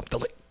comes up, they're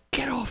like,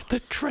 get off the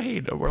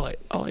train, and we're like,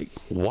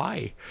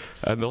 why?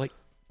 And they're like,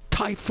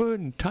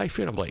 typhoon.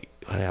 I'm like,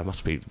 it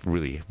must be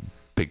really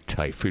big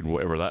typhoon,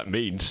 whatever that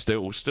means.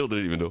 Still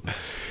didn't even know.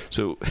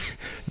 So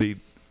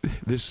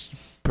this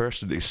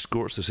person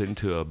escorts us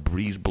into a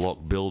breeze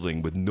block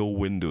building with no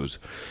windows,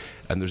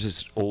 and there's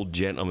this old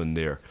gentleman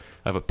there.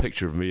 I have a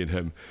picture of me and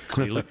him.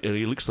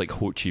 He looks like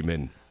Ho Chi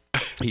Minh.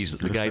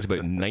 The guy's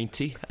about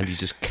 90, and he's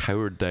just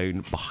cowered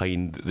down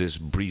behind this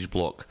breeze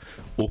block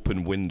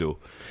open window,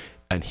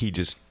 and he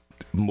just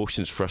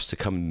motions for us to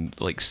come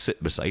and like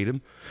sit beside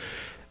him.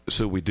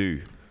 So we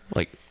do.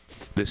 Like,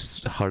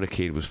 this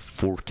hurricane was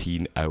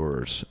 14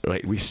 hours.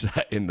 Right, we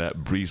sat in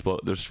that breeze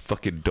block. There's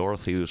fucking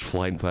Dorothy was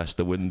flying past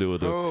the window.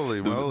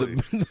 Holy moly!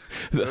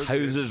 The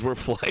houses were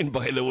flying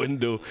by the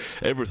window.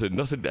 Everything.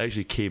 Nothing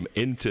actually came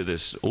into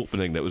this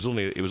opening. It was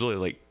only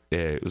like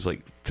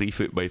 3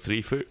 foot by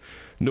 3 foot.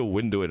 No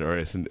window in it or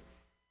anything.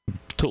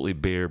 Totally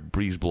bare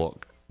breeze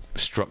block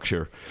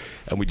structure,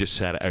 and we just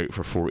sat it out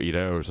for 14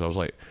 hours. And I was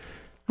like,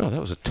 oh, that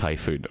was a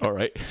typhoon. All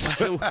right.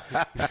 So,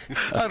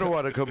 I don't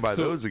want to come by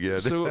those again.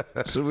 so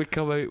we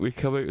come out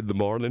in the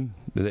morning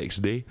the next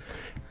day,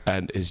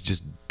 and it's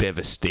just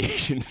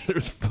devastation.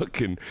 There's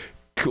fucking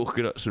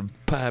coconuts and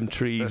palm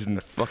trees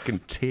and fucking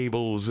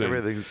tables. And,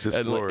 everything's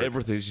just like,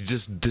 everything's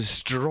just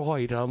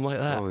destroyed. I'm like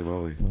that. Holy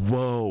moly!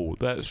 Whoa,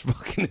 that's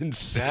fucking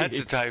insane. That's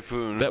a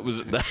typhoon.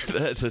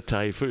 That's a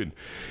typhoon.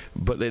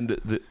 But then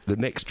the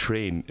next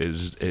train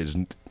is.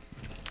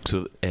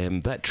 So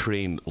that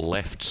train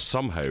left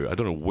somehow. I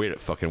don't know where it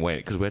fucking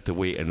went, because we had to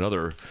wait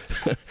another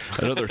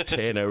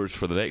 10 hours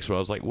for the next one. I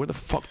was like, where the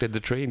fuck did the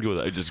train go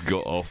that I just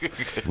got off?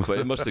 But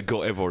it must have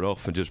got everyone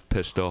off and just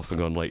pissed off and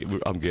gone like,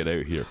 I'm getting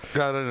out of here.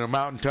 Got in a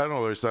mountain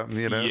tunnel or something,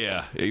 you know?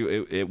 Yeah,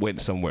 it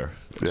went somewhere.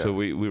 Yeah. So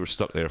we were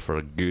stuck there for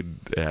a good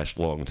ass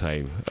long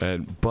time.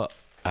 But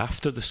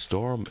after the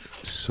storm,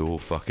 so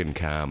fucking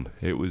calm.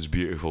 It was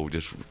beautiful.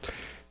 Just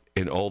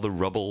in all the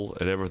rubble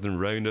and everything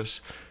around us,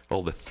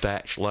 all the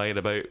thatch lying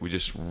about, we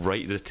just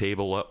righted the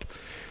table up,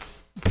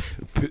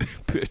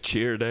 put a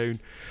chair down,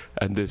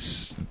 and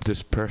this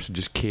person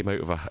just came out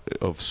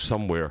of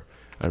somewhere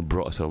and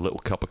brought us a little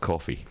cup of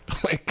coffee,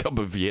 like a cup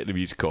of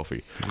Vietnamese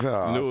coffee. Oh,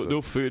 awesome.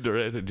 No food or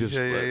anything. Just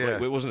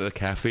Like, it wasn't a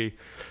cafe.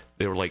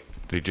 they were like,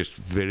 they just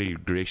very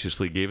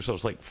graciously gave us. I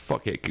was like,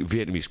 fuck it,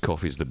 Vietnamese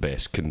coffee is the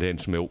best.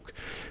 Condensed milk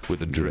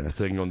with a drip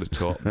thing on the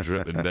top,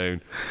 dripping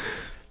down.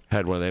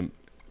 Had one of them.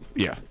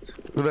 Yeah.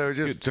 Well, they were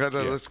just trying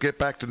to let's get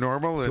back to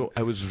normal. So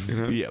I was,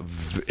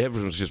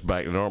 everyone was just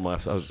back to normal.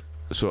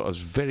 So I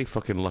was very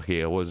fucking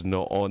lucky I was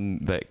not on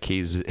that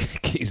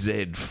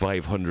KZ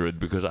 500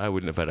 because I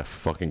wouldn't have had a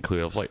fucking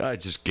clue. I was like,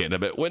 just getting a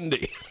bit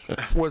windy.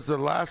 Was the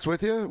last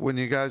with you when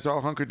you guys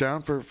all hunkered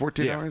down for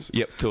 14 hours?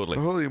 Yep, totally.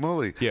 Holy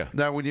moly! Yeah.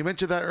 Now, when you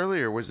mentioned that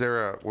earlier, was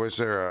there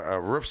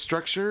a roof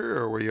structure,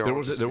 or were you? There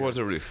was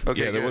a roof.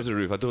 Okay, there was a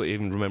roof. I don't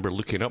even remember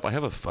looking up. I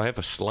have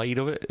a slide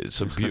of it.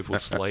 It's a beautiful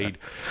slide.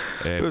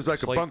 It was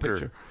like a bunker.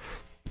 Picture.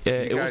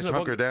 You guys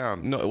hunker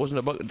down. No, it wasn't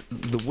a bunker.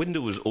 The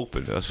window was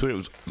open. I swear it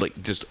was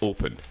like just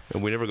open,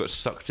 and we never got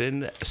sucked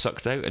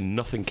out, and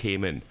nothing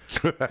came in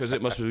because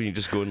it must have been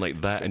just going like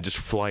that and just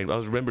flying. I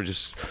remember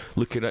just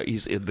looking at.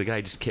 The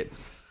guy just kept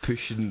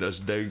pushing us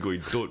down,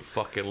 going, "Don't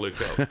fucking look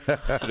up."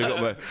 And I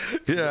got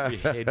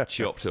my head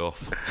chopped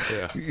off.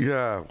 Yeah.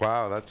 Yeah.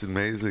 Wow, that's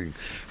amazing.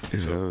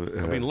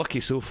 I've been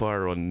lucky so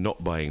far on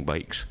not buying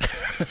bikes.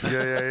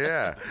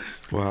 Yeah.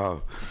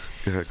 Wow.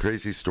 Yeah,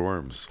 crazy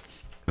storms.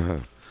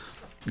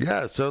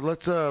 Yeah, so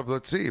let's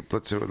see.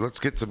 Let's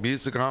get some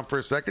music on for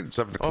a second.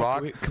 7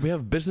 o'clock. Can we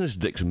have Business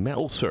Dick's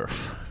Metal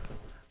Surf?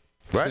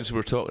 What? Since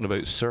we're talking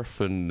about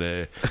surf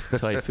and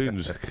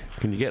typhoons,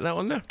 can you get that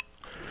on there?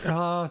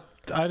 I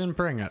didn't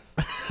bring it.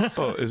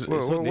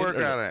 We'll work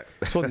on it.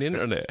 It's on the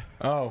internet.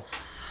 Oh.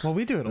 Well,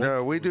 we do it.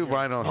 No, we do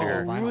vinyl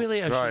here. Oh,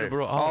 really? Sorry.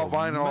 All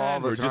vinyl all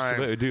the we're time. just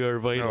about to do our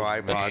vinyl. No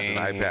iPods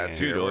and iPads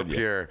here. We're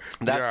pure.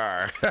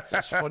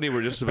 It's funny.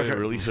 We're just about to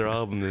release our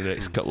album in the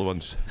next couple of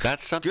months.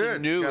 That's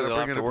something new. Gotta we'll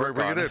bring have to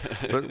work on.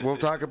 But we'll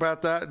talk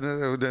about that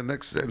in the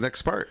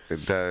next part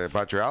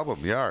about your album.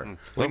 Yeah.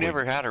 We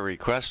never had a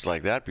request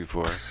like that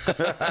before.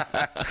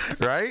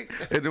 Right?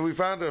 And then we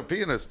found a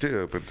pianist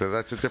too, but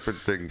that's a different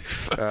thing.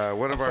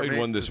 One of our mates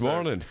one this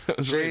morning.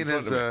 Shane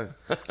is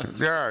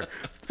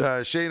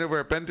Shane over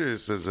at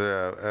Bender's as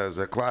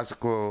a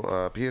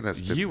classical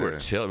pianist. You were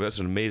telling me that's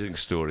an amazing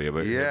story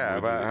about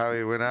about how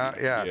he went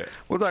out. Yeah.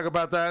 We'll talk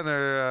about that in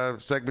our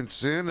segment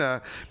soon.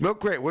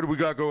 Milk Crate, what do we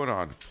got going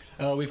on?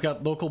 We've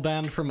got local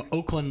band from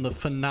Oakland, the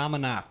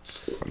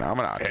Phenomenauts.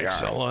 Phenomenauts,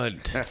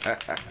 excellent.